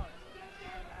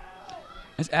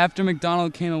 As after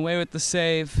McDonald came away with the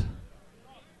save,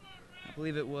 I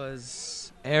believe it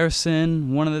was Arison,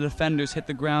 one of the defenders, hit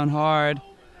the ground hard.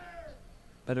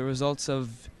 But it results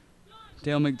of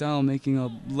Dale McDonald making a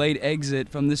late exit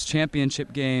from this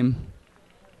championship game.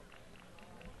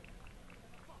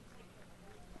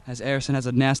 As Arison has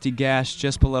a nasty gash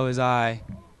just below his eye.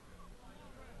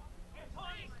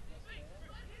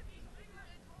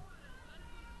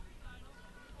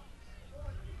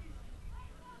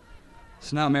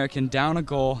 So now American down a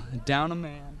goal, down a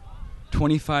man.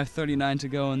 25-39 to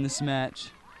go in this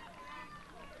match.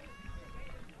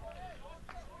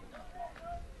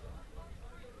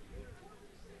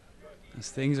 As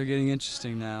things are getting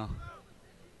interesting now.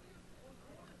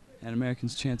 And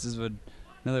Americans' chances of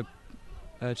another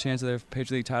chance of their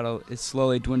Patriot League title is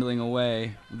slowly dwindling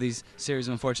away with these series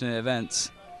of unfortunate events.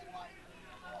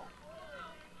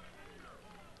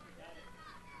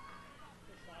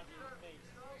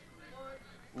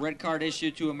 Red card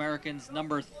issued to Americans,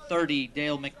 number 30,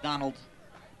 Dale McDonald.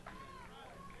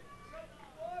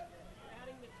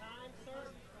 Adding the time, sir?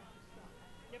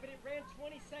 Yeah, but it ran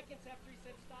 20 seconds after he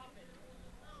said stop it.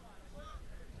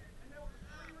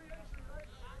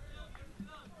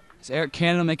 As Eric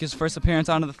Cannon will make his first appearance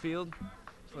onto the field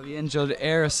for the injured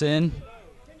Arison.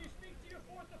 Can you speak to your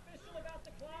fourth official about the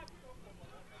clock?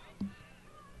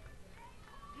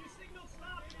 You signaled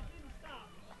stop and it didn't stop.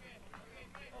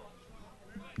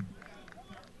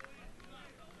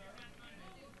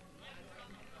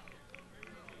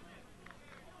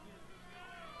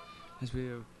 As we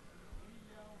are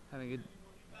having a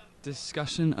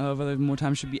discussion of whether more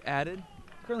time should be added.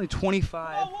 Currently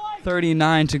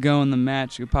 25-39 to go in the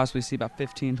match. You could possibly see about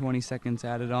 15-20 seconds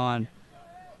added on.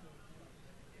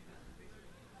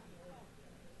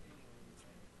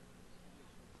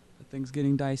 But things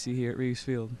getting dicey here at Reeves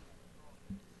Field.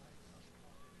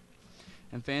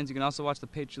 And fans, you can also watch the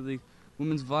Patriot League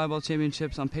Women's Volleyball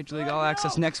Championships on Patriot League All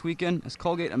Access next weekend as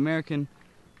Colgate, American,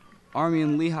 Army,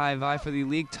 and Lehigh vie for the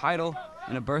league title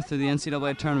and a berth to the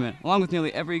NCAA tournament, along with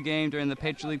nearly every game during the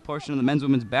Patriot League portion of the men's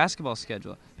women's basketball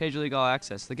schedule. Patriot League All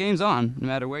Access. The game's on, no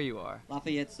matter where you are.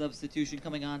 Lafayette substitution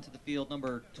coming onto the field,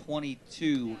 number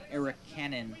 22, Eric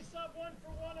Cannon.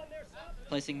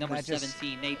 Placing number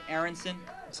 17, Nate Aronson.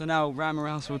 So now Ryan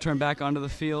Morales will turn back onto the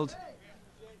field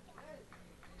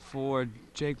for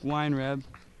Jake Weinreb.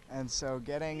 And so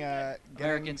getting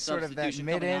American sort of that substitution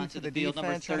mid coming in onto to the the field,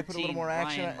 defense, number trying to put a little 13, more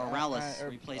action, Ryan Morales, or a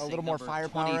replacing little more number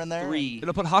firepower in there. 23,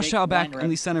 It'll put Jake Hochschild back Weinreb. in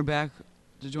the center back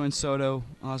to join Soto,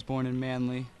 Osborne, and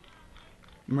Manley.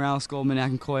 Morales, Goldman,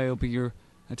 Akinkoye will be your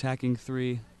attacking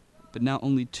three, but now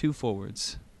only two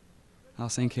forwards. Al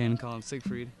St. Kane and Colin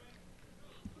Siegfried.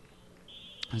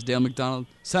 As Dale McDonald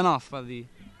sent off by the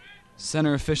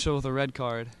center official with a red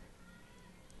card.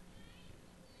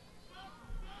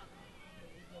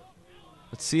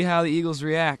 Let's see how the Eagles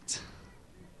react.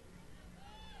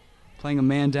 Playing a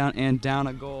man down and down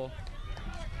a goal.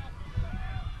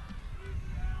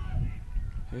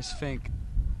 Here's Fink.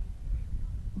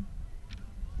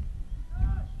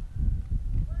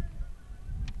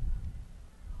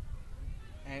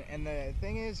 And the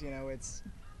thing is, you know, it's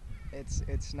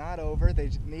not over. They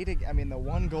need to. I mean, the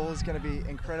one goal is going to be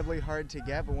incredibly hard to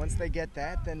get, but once they get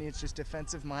that, then it's just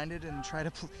defensive minded and try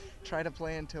to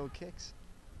play until it kicks.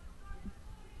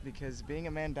 Because being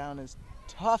a man down is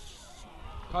tough.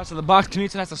 Cross of the box,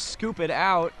 Knutson has to scoop it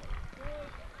out.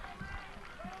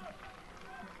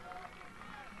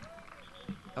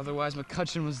 Otherwise,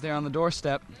 McCutcheon was there on the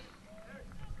doorstep.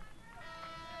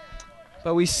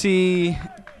 But we see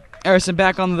Arison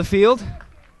back on the field.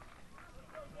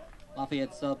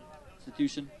 Lafayette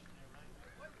substitution.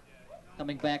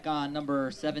 Coming back on, number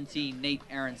 17, Nate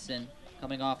Aronson.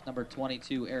 Coming off, number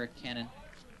 22, Eric Cannon.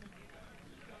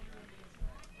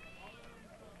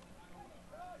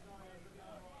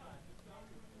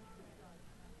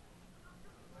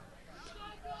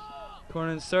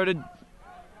 Corner inserted.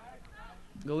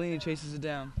 Golini chases it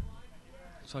down.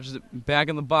 Touches it back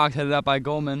in the box, headed out by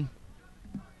Goldman.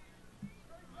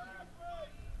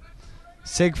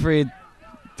 Siegfried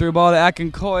through ball to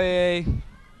Akinkoye.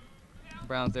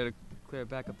 Brown's there to clear it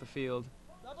back up the field.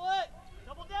 Double it.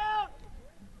 Double down.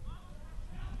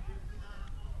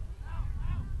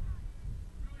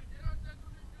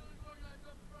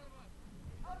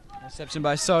 Reception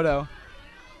by Soto.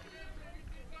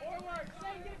 Forward.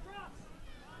 Shane, get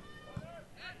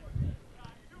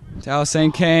across. To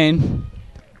Alisane Kane.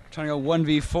 Trying to go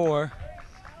 1v4.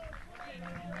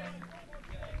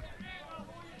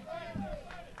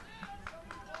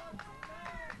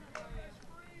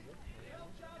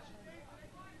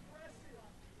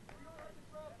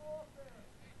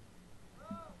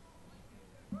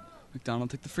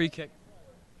 McDonald took the free kick.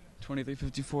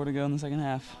 23:54 to go in the second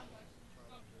half.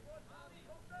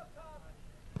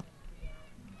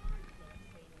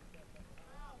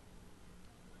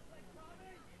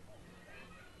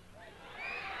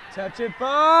 Touch it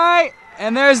by,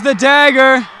 and there's the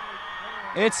dagger.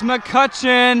 It's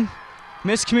McCutcheon.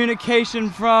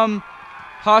 Miscommunication from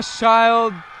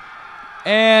Hochschild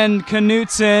and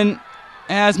Knutson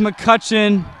as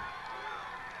McCutcheon.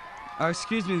 Or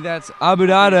excuse me, that's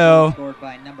Abudado Scored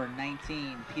by number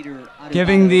 19, Peter Adubado.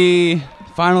 giving the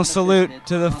final salute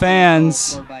to the fans.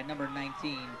 Scored by number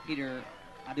 19, Peter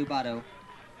Adubado.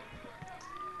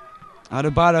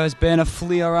 Adubado has been a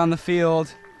flea around the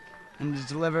field and has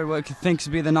delivered what he thinks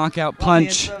to be the knockout Lafayette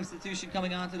punch. substitution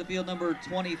coming onto the field, number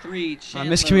 23,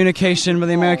 Chandler. Miscommunication with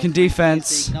the American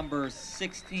defense. Number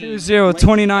 16. 2-0,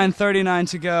 29:39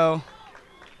 to go.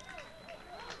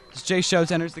 As Jay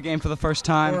Schultz enters the game for the first For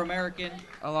time, American,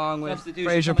 along with substitution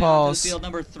Fraser coming onto the Pauls. field,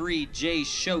 number 3, Jay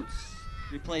Schultz,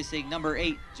 replacing number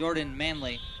 8, Jordan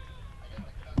Manley.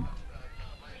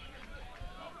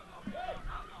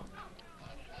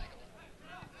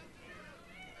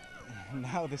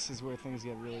 Now this is where things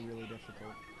get really, really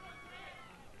difficult.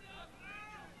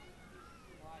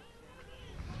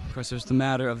 Of course, there's the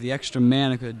matter of the extra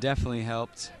man. It could have definitely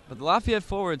helped. But the Lafayette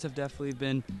forwards have definitely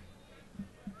been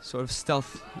sort of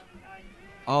stealth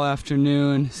all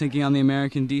afternoon, sinking on the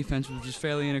American defense, which is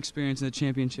fairly inexperienced in the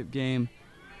championship game.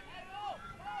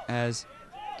 As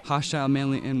Hochschild,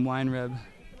 Manley, and Weinreb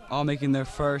all making their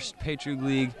first Patriot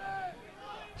League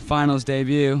finals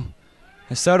debut.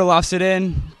 As Soto lofts it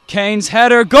in, Kane's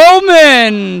header,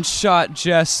 Goldman! Shot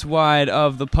just wide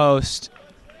of the post.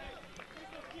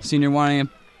 Senior wanting a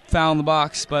foul in the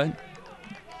box, but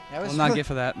will not get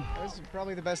for that. That was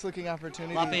probably the best looking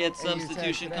opportunity. Lafayette AU's had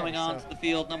substitution today, coming so onto the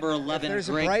field, number 11, if there's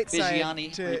a Greg bright side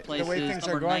Bigiani, to the way replaces things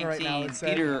are number going 19, right now, it's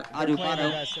that Peter they're playing their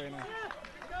Adubado. best right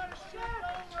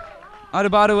now.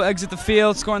 Adubado will exit the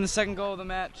field, scoring the second goal of the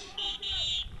match.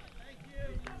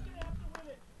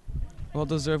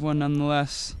 Well-deserved one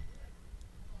nonetheless.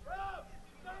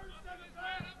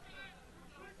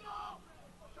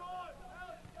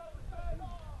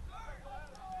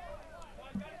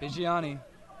 Bigiani.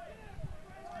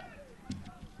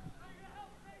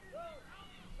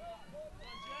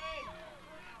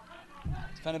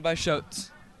 Defended by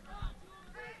Schultz.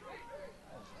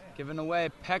 Given away,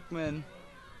 Peckman.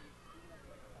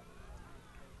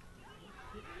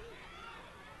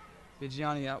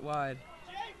 Bigiani out wide.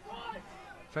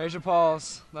 Fraser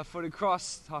Pauls, left-footed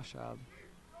cross, Hochschild.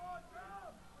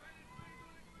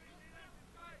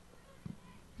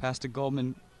 Pass to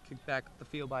Goldman, kicked back up the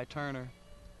field by Turner.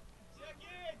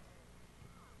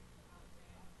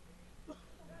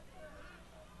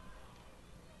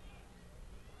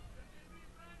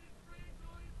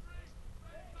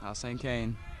 Alisane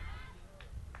Kane.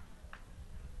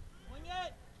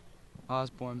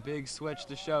 Osborne, big switch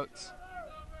to Schultz.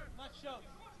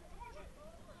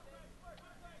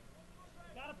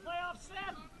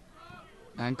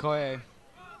 And Koye to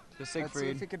Let's see if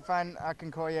Siegfried. he can find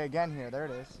Akinkoye again here. There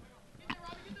it is.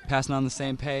 Passing on the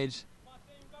same page.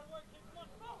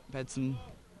 Bedson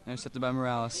intercepted by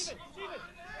Morales.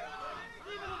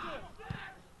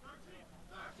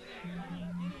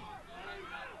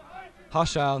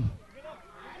 Hochschild.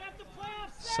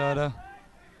 Soto.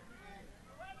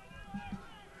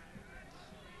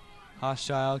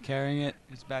 Hochschild carrying it.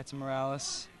 It's back to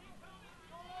Morales.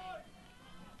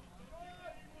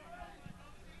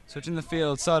 Switching the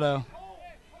field, Soto.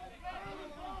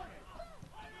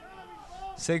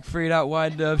 Siegfried out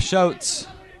wide of Schultz.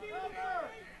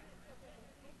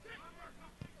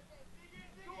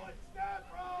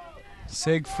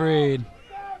 Siegfried.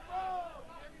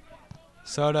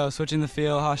 Soto switching the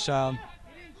field, Hochschild.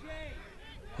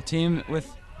 The team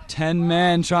with 10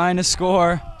 men trying to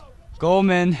score.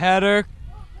 Goldman, header.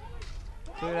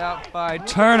 Cleared out by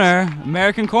Turner.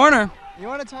 American corner. You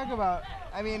want to talk about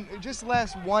I mean, just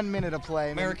last 1 minute of play. I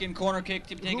mean, American corner kick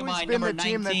to be taken who's by been number the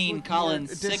team that's 19, looked Colin more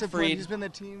disciplined? Siegfried. Who's been the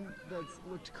team that's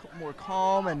looked more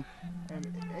calm, and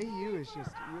AU is just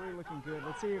really looking good.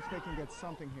 Let's see if they can get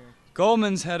something here.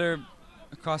 Goldman's header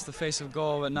across the face of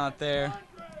goal, but not there.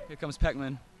 Here comes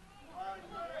Peckman.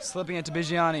 Slipping it to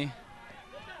Bigiani.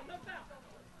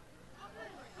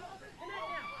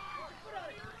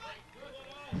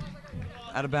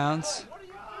 Out of bounds.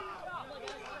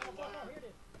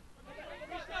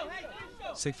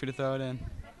 Siegfried to throw it in.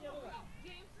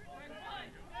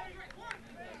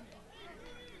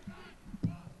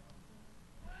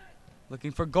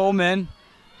 Looking for Goldman.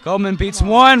 Goldman beats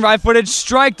one. Right-footed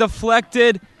strike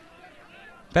deflected.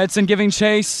 Bedson giving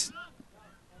chase.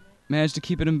 Managed to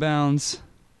keep it in bounds.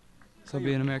 So it'll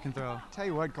be an American throw. Tell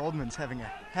you what, Goldman's having a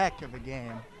heck of a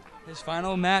game. His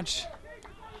final match,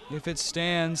 if it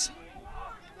stands.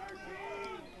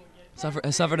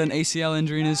 Has suffered an ACL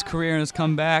injury in his career and has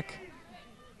come back.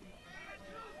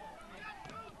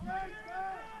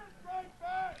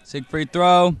 Siegfried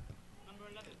throw.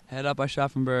 Head up by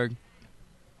Schaffenberg.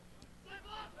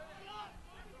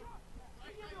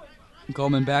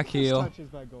 Goldman back heel. Touches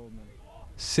by Goldman.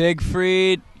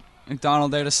 Siegfried.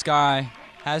 McDonald there to Sky.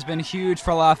 Has been huge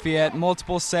for Lafayette.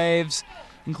 Multiple saves,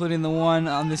 including the one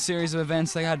on this series of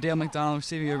events. They got Dale McDonald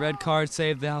receiving a red card,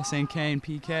 saved the Hussein Kane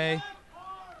PK.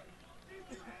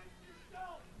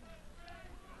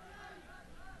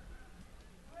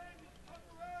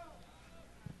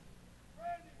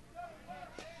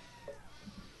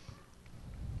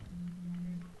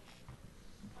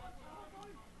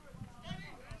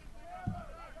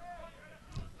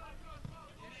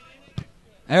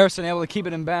 Harrison able to keep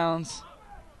it in bounds.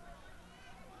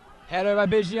 Header by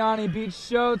Bigiani, beats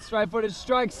Schultz, right-footed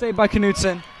strike, saved by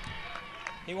Knutson.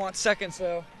 He wants seconds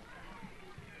though.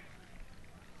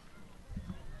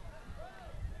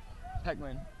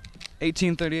 Peckman,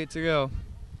 18:38 to go.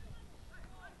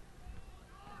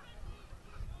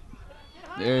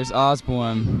 There's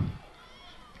Osborne.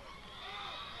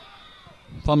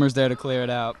 Plummer's there to clear it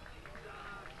out.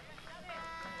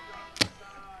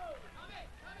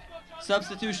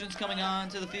 Substitutions coming on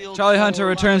to the field. Charlie Hunter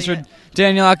returns for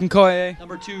Daniel Akinkoye.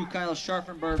 Number 2, Kyle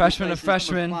Scharfenberg. Freshman to replaces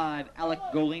freshman. Number 5, Alec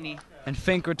Golini. And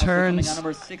Fink Also coming returns on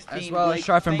number 16, as well as Blake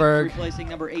Scharfenberg. Fink, replacing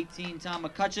number 18, Tom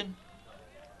McCutcheon.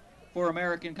 For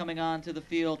American coming on to the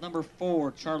field, number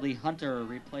 4, Charlie Hunter,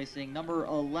 replacing number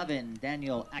 11,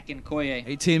 Daniel Akinkoye.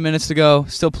 18 minutes to go.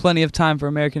 Still plenty of time for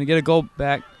American to get a goal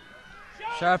back.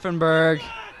 Scharfenberg.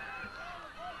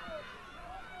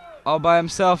 All by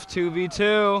himself,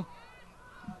 2v2.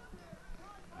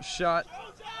 Shot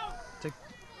to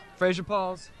Fraser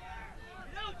Pauls.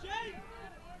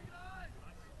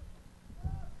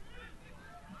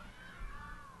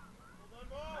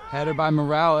 Header by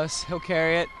Morales. He'll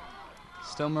carry it.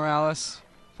 Still Morales.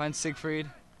 Finds Siegfried.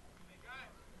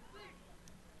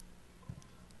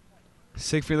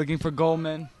 Siegfried looking for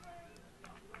Goldman.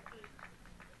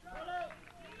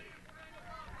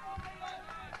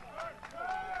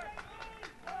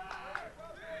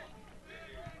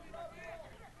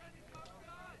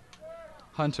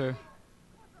 Hunter.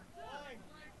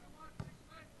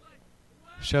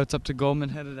 Shouts up to Goldman,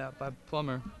 headed out by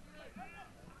Plummer.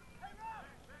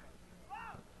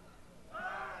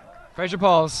 Fraser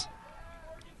Pauls.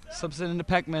 Slips it into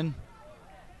Peckman.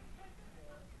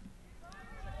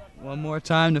 One more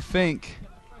time to Fink.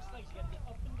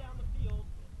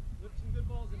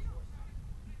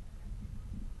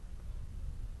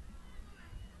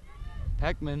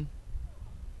 Peckman.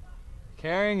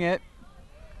 Carrying it.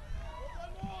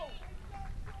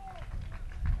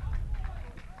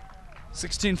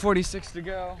 .46 to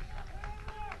go.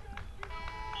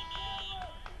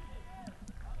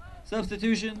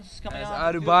 Substitutions coming As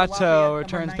on. Adubato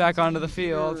returns back onto the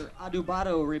field.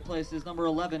 Adubato replaces number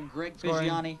 11, Greg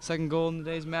Bigiani. Second goal in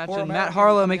today's match. For And Matt American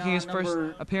Harlow coming making his on, first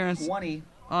number appearance 20,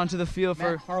 onto the field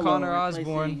for Matt Harlow Connor replacing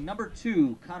Osborne. Number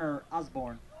 2, Connor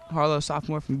Osborne. Harlow,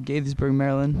 sophomore from Gaithersburg,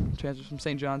 Maryland. Transfers from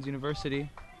St. John's University.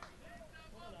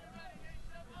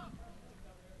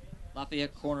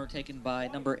 Lafayette corner taken by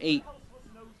number 8.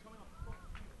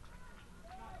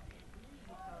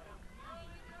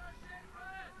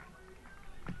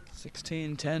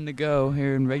 .16:10 to go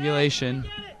here in regulation.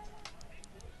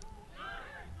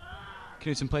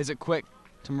 Knutson plays it quick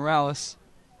to Morales.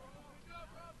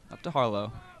 Up to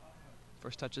Harlow.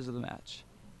 First touches of the match.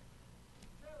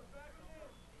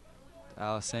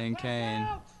 Hussein Kane.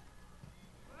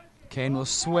 Kane will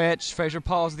switch. Fraser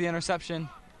Pauls the interception.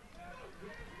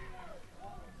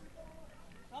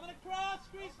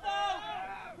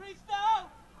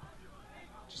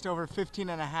 Just over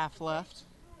 15 and a half left.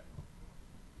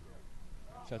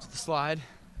 That's the slide.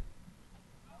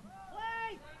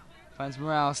 Finds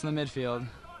Morales in the midfield.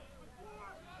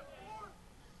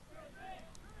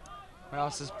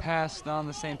 Morales is passed on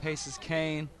the same pace as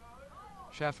Kane.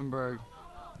 Schaffenberg.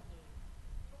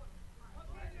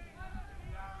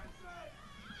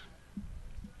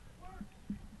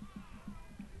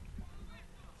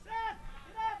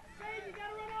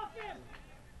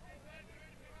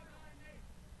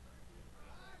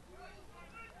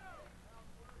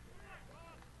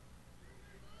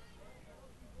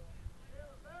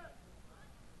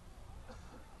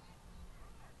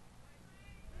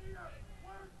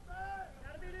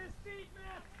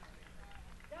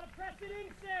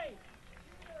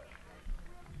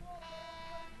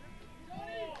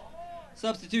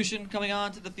 Substitution coming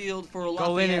on to the field for Golini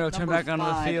Lafayette. will turn Number back onto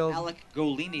the 5, field. Alec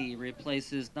Golini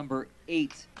replaces number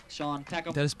 8, Sean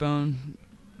Peckham. Deadspone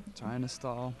trying to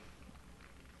stall.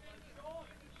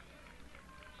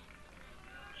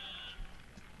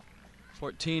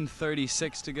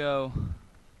 .14:36 to go.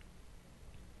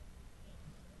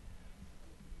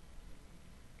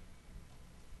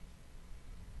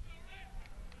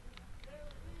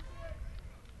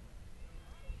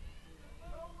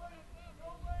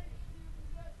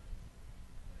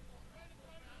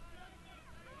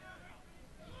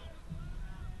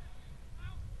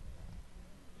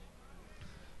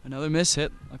 Another miss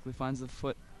hit. Luckily finds the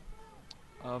foot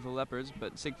of the Leopards,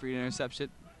 but Siegfried intercepts it.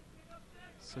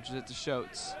 Switches it to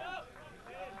Schultz.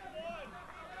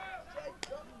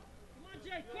 Come on,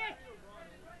 Jay, quick!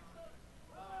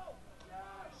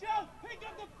 Show, pick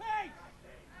up the pace!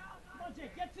 Come on, Jay,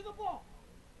 get to the ball!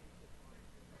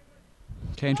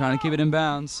 Kane trying to keep it in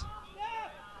bounds.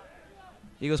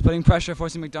 Eagles putting pressure,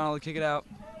 forcing McDonald to kick it out.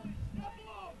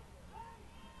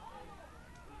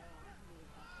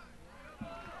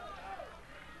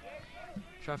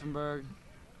 Schaffenberg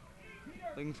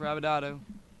looking for Abadado.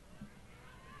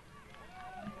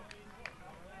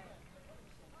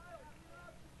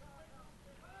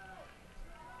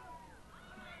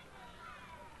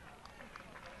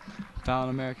 Foul,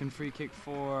 American free kick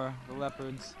for the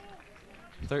Leopards.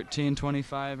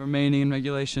 13:25 remaining in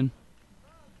regulation.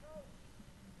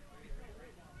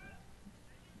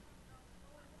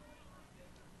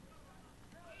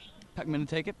 Peckman to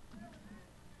take it.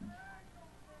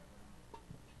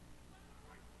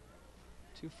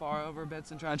 Too far over,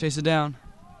 Betson trying to chase it down.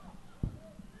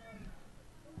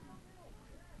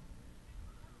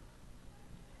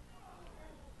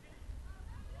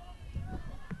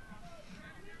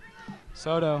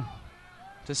 Soto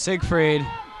to Siegfried.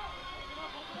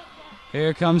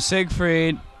 Here comes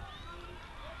Siegfried.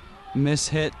 Miss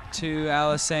hit to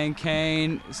Alisane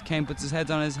Kane. As Kane puts his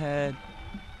hands on his head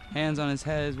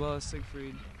as well as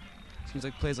Siegfried. Seems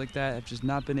like plays like that have just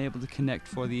not been able to connect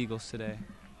for the Eagles today.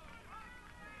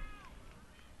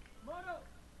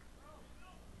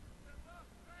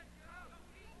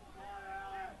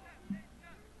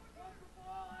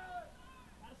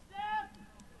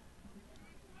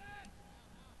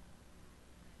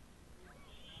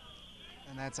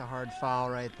 And that's a hard foul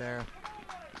right there.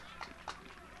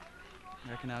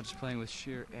 American now just playing with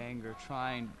sheer anger,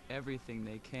 trying everything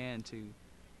they can to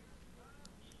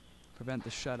prevent the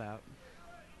shutout.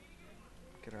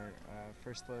 Get our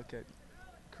first look at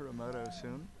Kuramoto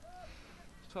soon.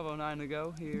 12:09 to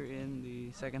go here in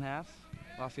the second half.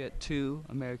 Lafayette 2,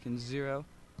 American 0.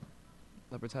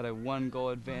 Leopards had a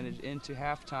 1-goal advantage into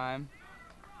halftime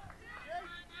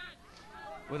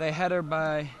with a header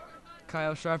by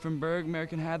Kyle Schaffenberg.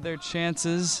 American had their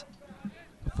chances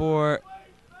before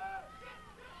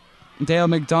Dale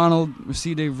McDonald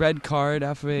received a red card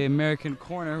after an American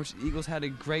corner, which the Eagles had a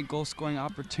great goal-scoring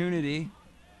opportunity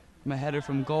from a header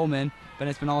from Goldman, but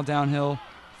it's been all downhill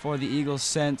for the Eagles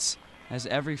since, as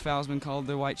every foul's been called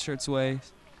their white shirts' way.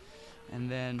 And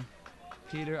then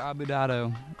Peter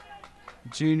Abudado,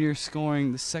 junior,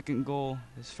 scoring the second goal,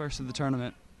 his first of the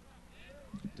tournament,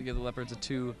 to give the Leopards a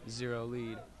 2-0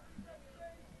 lead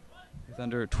with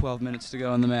under 12 minutes to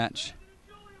go in the match.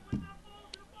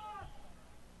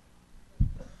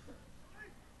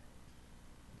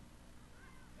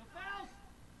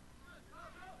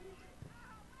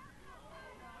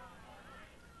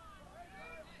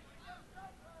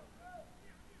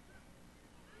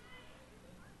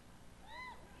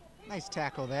 Nice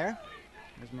tackle there.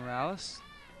 There's Morales.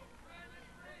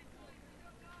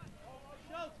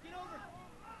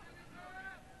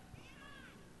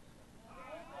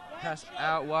 Pass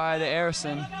out wide to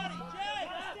Arison.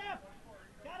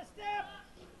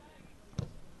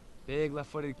 Big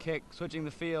left-footed kick, switching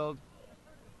the field.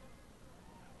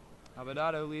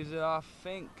 Abadado leaves it off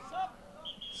Fink.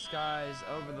 Skies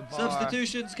over the bar.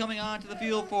 Substitutions coming onto the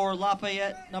field for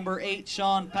Lafayette. Number 8,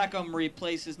 Sean Peckham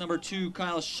replaces number 2,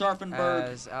 Kyle Scharfenberg.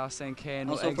 As Al St. Kane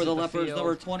will Also for the exit Leopards, field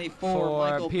number 24, for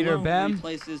Michael Peter Bloom Bem.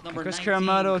 replaces number Chris 19,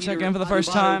 Karamoto will Peter check in for the first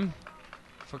Adubato. time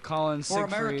for Colin For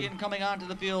Siegfried. American coming onto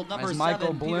the field, number As 7,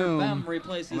 Michael Peter Bloom Bem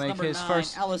replaces will make number his 9,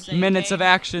 first Alice St. minutes Kane. of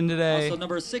action today. Also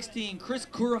number 16, Chris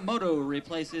Kuramoto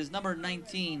replaces number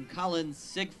 19, Colin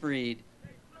Siegfried.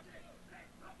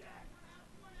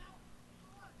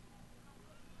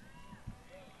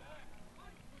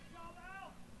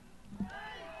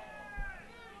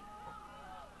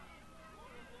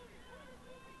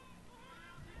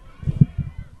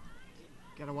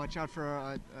 Gotta watch out for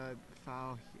a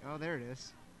foul. Oh, there it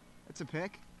is. That's a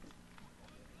pick.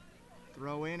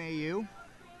 Throw in AU.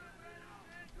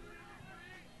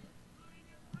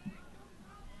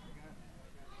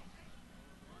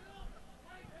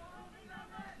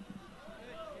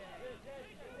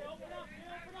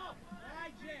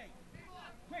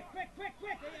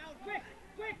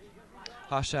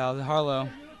 Hostile to Harlow.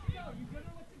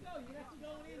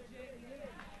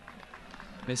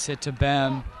 Miss hit to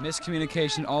Bem.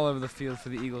 Miscommunication all over the field for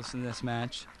the Eagles in this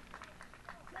match.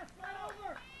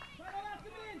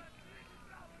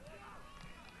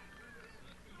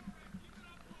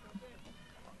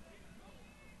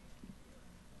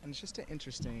 And it's just an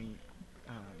interesting.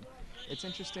 It's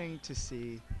interesting to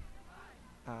see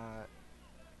how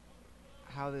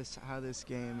this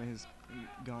game has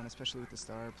gone, especially with the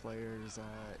star players,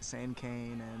 St.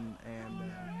 Kane and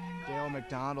Dale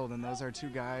McDonald, and those are two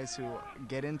guys who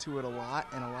get into it a lot,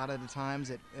 and a lot of the times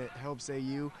it helps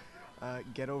AU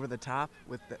get over the top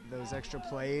with those extra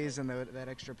plays and that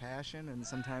extra passion, and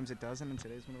sometimes it doesn't, and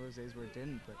today's one of those days where it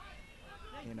didn't, but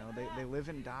you know, they live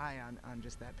and die on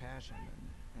just that passion,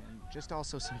 and just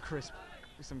also some crisp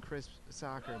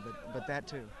soccer, but that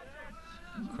too.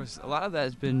 Of course, a lot of that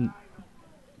has been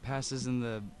passes in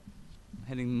the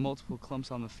hitting multiple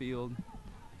clumps on the field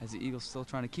as the Eagles still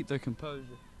trying to keep their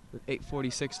composure with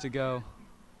 8:46 to go.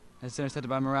 It's intercepted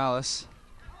by Morales.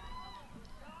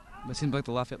 But it seems like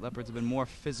the Lafayette Leopards have been more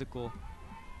physical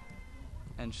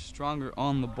and stronger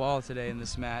on the ball today in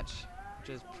this match, which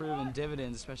has proven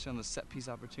dividends, especially on the set piece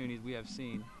opportunities we have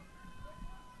seen.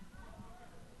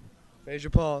 Phase your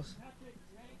pause.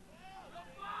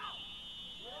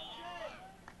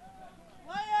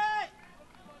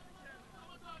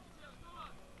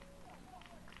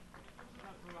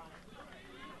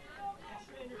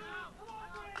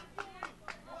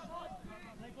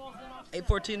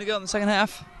 8:14 to go in the second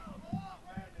half.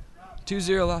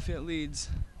 2-0 Lafayette leads.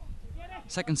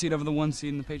 Second seed over the 1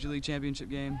 seed in the Patriot League Championship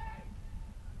game.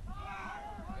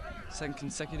 Second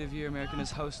consecutive year American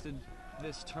has hosted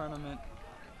this tournament.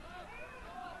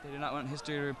 They do not want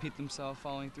history to repeat themselves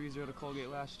following 3-0 to Colgate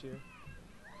last year.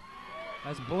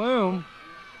 That's Bloom.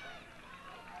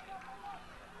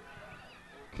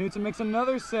 Knutson makes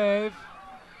another save.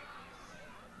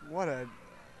 What a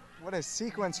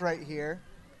sequence right here.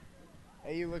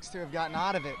 AU looks to have gotten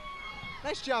out of it.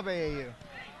 Nice job, AAU.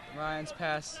 Ryan's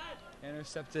pass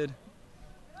intercepted.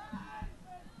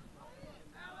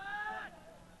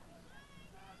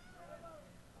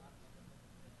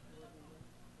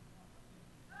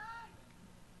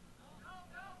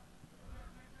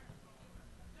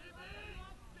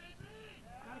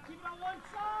 Gotta keep it on one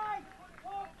side.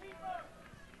 Goalkeeper.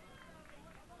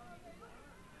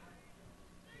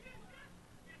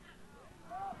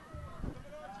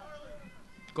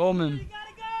 Goldman. You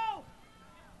gotta go.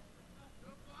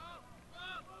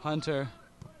 Hunter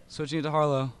switching it to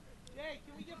Harlow. Jay,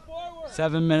 can we get forward?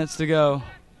 7 minutes to go.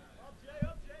 Jay,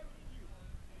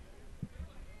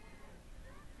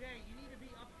 you need to be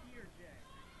up here, Jay.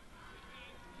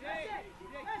 Jay,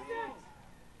 Jay,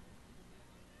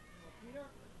 Peter.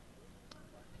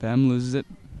 Bem loses it.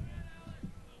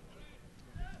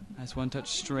 Nice one-touch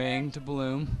string to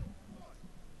Bloom.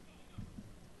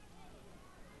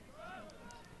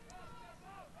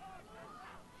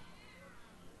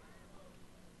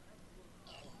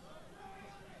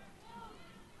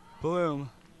 Bloom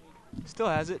still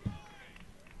has it.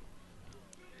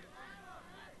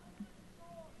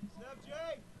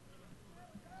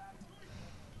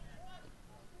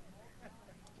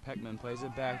 Peckman plays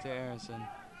it back to Harrison.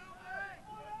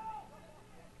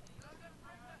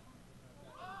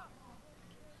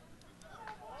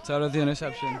 Soto with the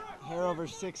interception. Hair over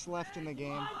 6 left in the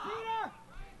game.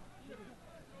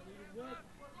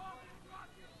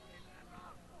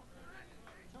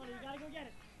 Tony, you gotta go get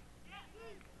it.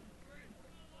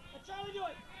 Let Charlie do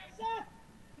it. Seth!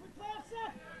 Can we play off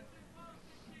Seth?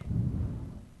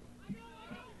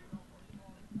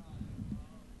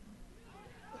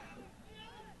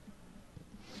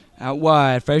 Out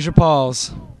wide, Fraser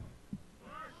Pauls.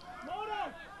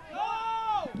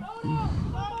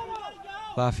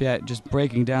 Lafayette just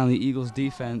breaking down the Eagles'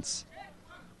 defense.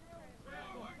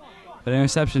 But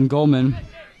interception, Goldman.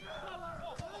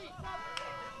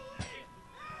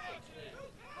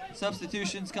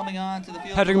 Substitutions coming on to the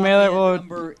field. Patrick Mailer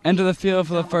will enter the field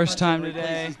for the first time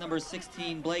today. Replaces number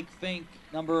 16, Blake Fink.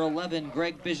 Number 11,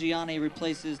 Greg Bigiani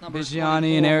replaces number Bigiani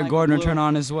 24, and Eric Michael Gordon Bloom. return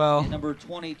on as well. And number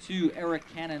 22, Eric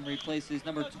Cannon replaces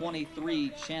number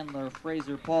 23, Chandler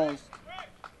Fraser Pauls.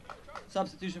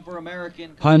 Substitution for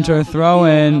American. Hunter throw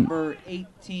in. Number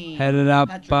 18. Headed up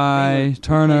Patrick by Mailer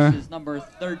Turner. replaces number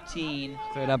 13.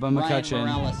 Straight up by Ryan McCutcheon.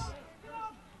 Morales.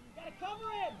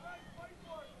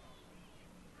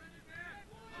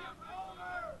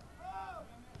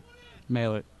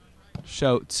 Mailer.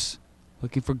 Schultz.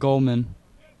 Looking for Goldman.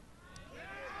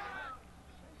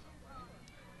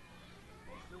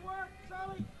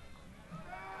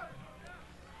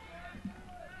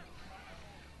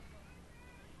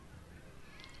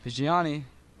 Bigiani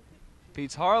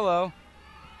beats Harlow.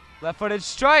 Left-footed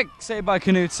strike, saved by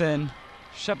Knutson.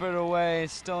 Shepherd away,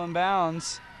 still in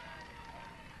bounds.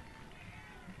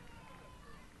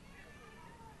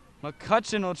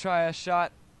 McCutcheon will try a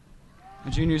shot.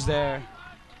 The junior's there.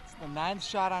 It's the 9th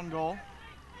shot on goal.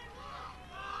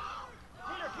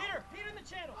 Peter in the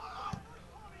channel.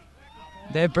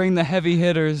 They bring the heavy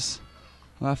hitters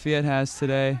Lafayette has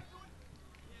today.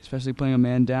 Especially playing a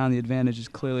man down, the advantage is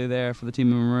clearly there for the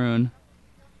team in maroon.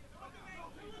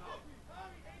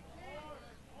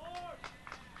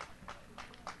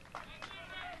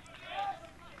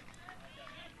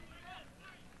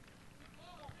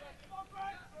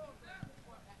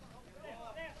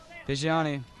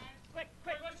 Bigiani. Quick.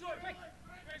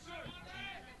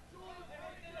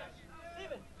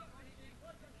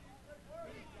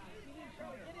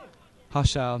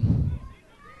 Huschild.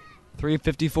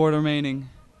 3:54 remaining.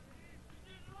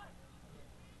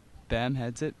 Bam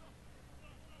heads it.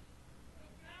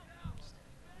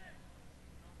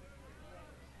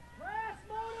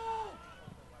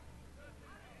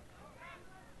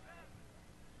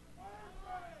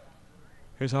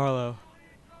 Here's Harlow.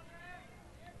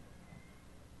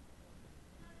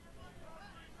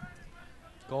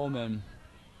 Goldman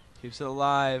keeps it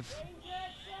alive.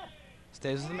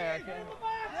 Stays with American.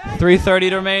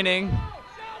 3:30 remaining.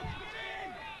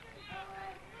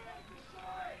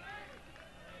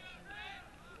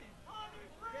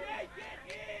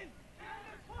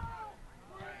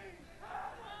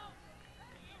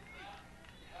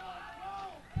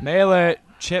 Mailer,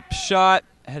 chip shot,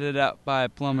 headed up by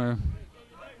Plummer.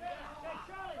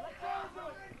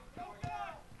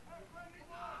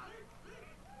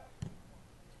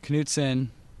 Knutson.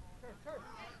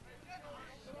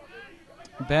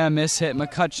 Bam, miss hit.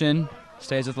 McCutcheon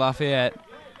stays with Lafayette.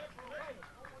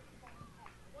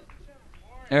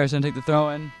 Harrison take the throw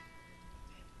in.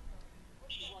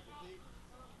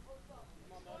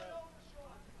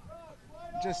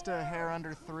 Just a hair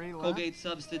under 3 left.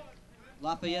 Colgate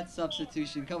Lafayette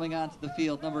substitution coming onto the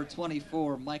field. Number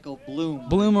 24, Michael Bloom.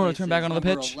 Bloom will return back onto the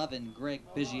Number pitch. 11, Greg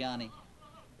Bigiani.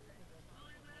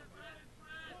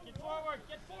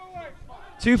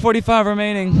 2:45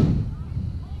 remaining.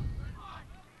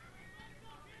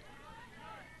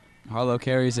 Harlow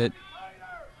carries it.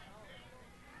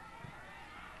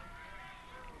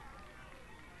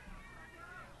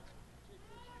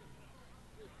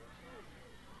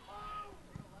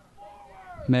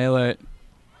 Mailer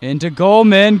into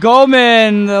Goldman.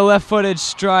 Goldman, the left-footed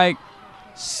strike,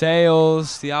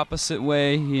 sails the opposite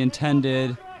way he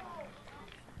intended.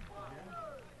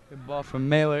 Good ball from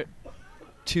Mailer.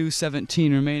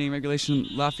 2:17 remaining regulation.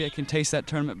 Lafayette can taste that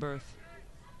tournament berth.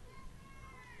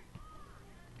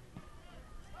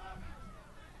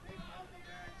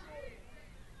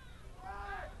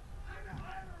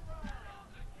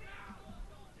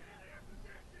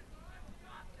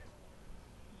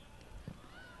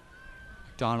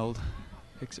 McDonald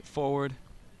kicks it forward.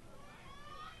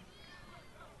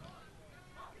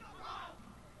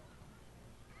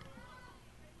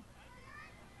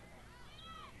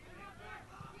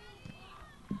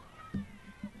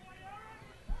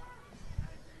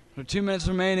 With 2 minutes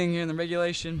remaining here in the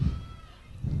regulation.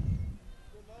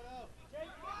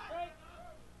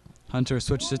 Hunter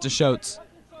switches it to Schultz.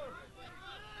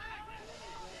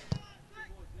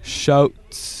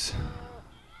 Schultz.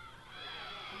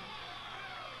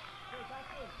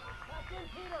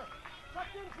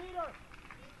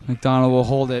 McDonald will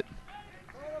hold it.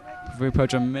 We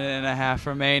approach 1.5 minutes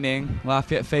remaining.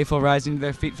 Lafayette faithful rising to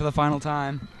their feet for the final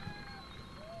time.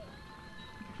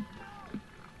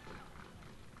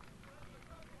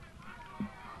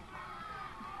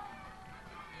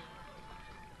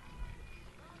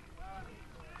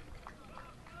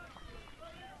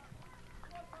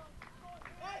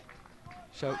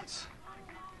 Choked.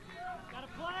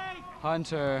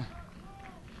 Hunter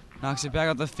knocks it back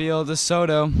out the field to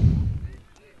Soto.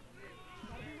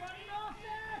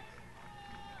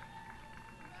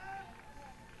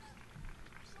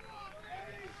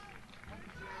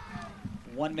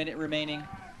 One minute remaining.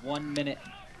 1 minute.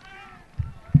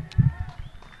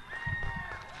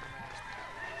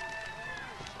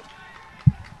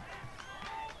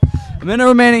 A minute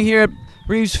remaining here at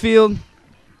Reeves Field.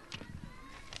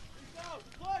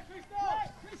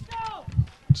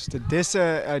 Just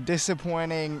a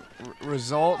disappointing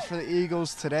result for the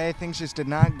Eagles today. Things just did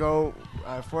not go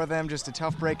for them. Just a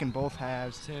tough break in both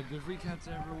halves. So the recap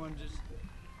to everyone just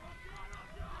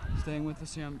staying with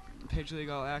us here on Patriot League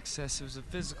All Access. It was a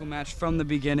physical match from the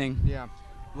beginning. Yeah.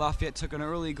 Lafayette took an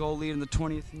early goal lead in the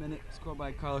 20th minute, scored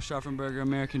by Carlos Schaffenberger,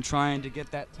 American, trying to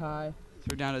get that tie. So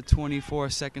we're down to 24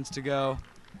 seconds to go.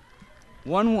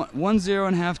 1-0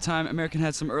 in halftime. American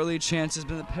had some early chances,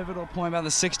 but the pivotal point about the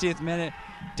 60th minute,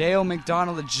 Dale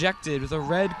McDonald ejected with a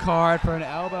red card for an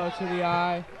elbow to the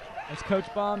eye as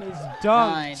Coach Baum is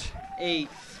dunked. 9, 8,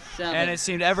 7. And it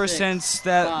seemed ever 6, since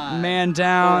that 5, man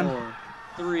down,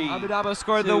 4, 3. Abu Dhabi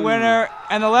scored the 2, winner,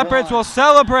 and the Leopards 1, will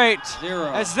celebrate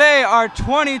 0. as they are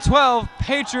 2012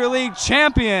 Patriot League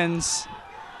champions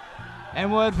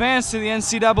and will advance to the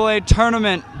NCAA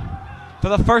tournament for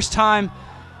the first time,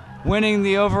 winning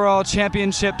the overall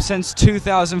championship since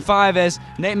 2005 as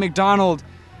Nate McDonald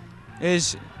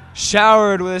is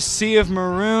showered with a sea of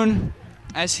maroon,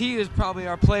 as he is probably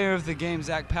our player of the game,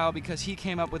 Zach Powell, because he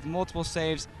came up with multiple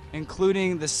saves,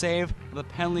 including the save of the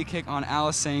penalty kick on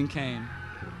Alisane Kane.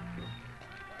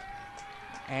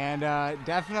 And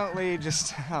definitely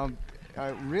just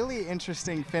a really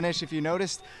interesting finish. If you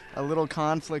noticed a little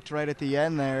conflict right at the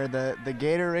end there, the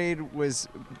Gatorade was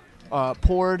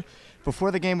poured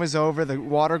before the game was over. The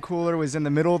water cooler was in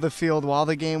the middle of the field while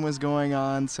the game was going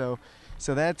on. So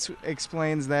that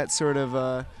explains that sort of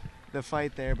the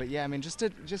fight there. But yeah, I mean, just a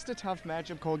tough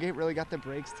matchup. Colgate really got the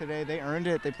breaks today. They earned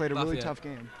it. They played a really tough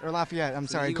game. Or Lafayette, I'm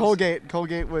sorry.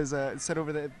 Colgate was set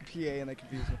over the PA and they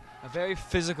confused me. A very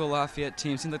physical Lafayette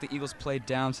team. Seemed like the Eagles played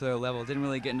down to their level. Didn't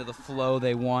really get into the flow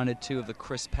they wanted to of the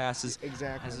crisp passes.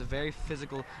 Exactly. As a very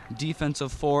physical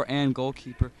defensive four and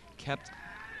goalkeeper kept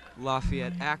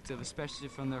Lafayette active, especially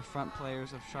from their front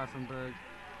players of Scharfenberg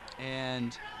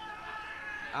and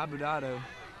Abu Dhabi.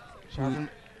 I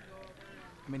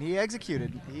mean, he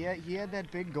executed. He had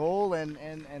that big goal,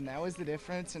 and that was the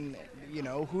difference. And, you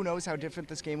know, who knows how different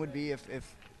this game would be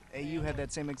if AU had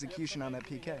that same execution on that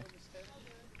PK.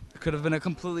 It could have been a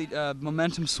complete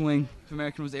momentum swing if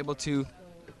American was able to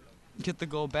get the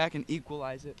goal back and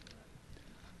equalize it.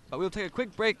 But we'll take a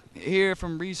quick break here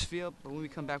from Reeves Field. But when we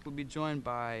come back, we'll be joined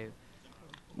by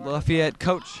Lafayette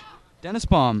coach Dennis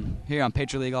Baum here on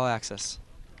Patriot League All Access.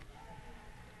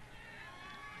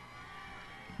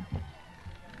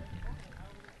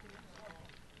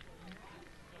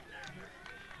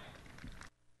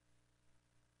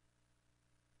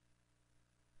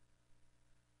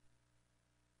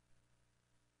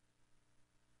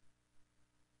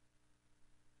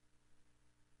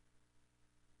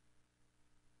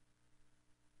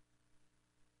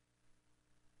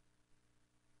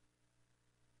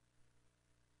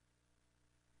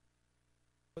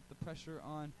 Put the pressure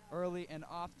on early and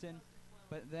often,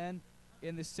 but then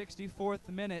in the 64th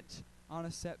minute on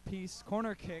a set piece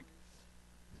corner kick,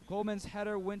 Goldman's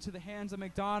header went to the hands of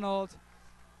McDonald,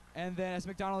 and then as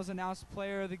McDonald is announced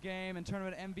player of the game and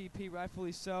tournament MVP,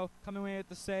 rightfully so, coming away with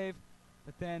the save,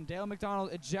 but then Dale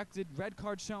McDonald ejected, red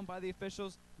card shown by the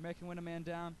officials, American win a man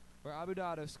down, where Abu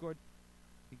Dhabi scored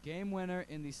the game winner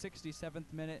in the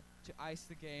 67th minute to ice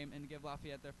the game and give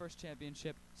Lafayette their first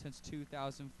championship since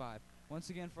 2005. Once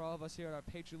again, for all of us here at our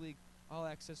Patriot League All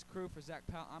Access crew, for Zach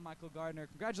Powell, I'm Michael Gardner.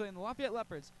 Congratulating the Lafayette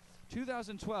Leopards,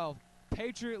 2012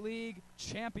 Patriot League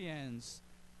champions.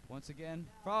 Once again,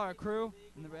 for all our crew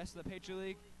and the rest of the Patriot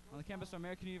League on the campus of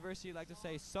American University, I'd like to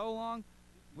say so long.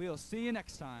 We'll see you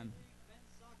next time.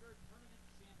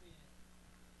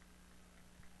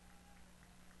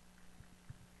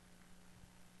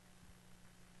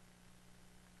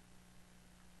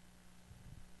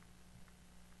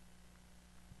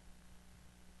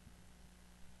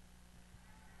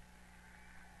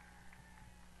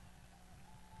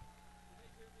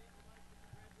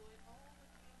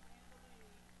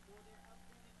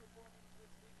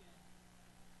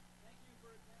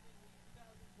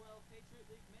 Patriot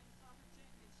League Men's Soccer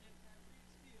Championship.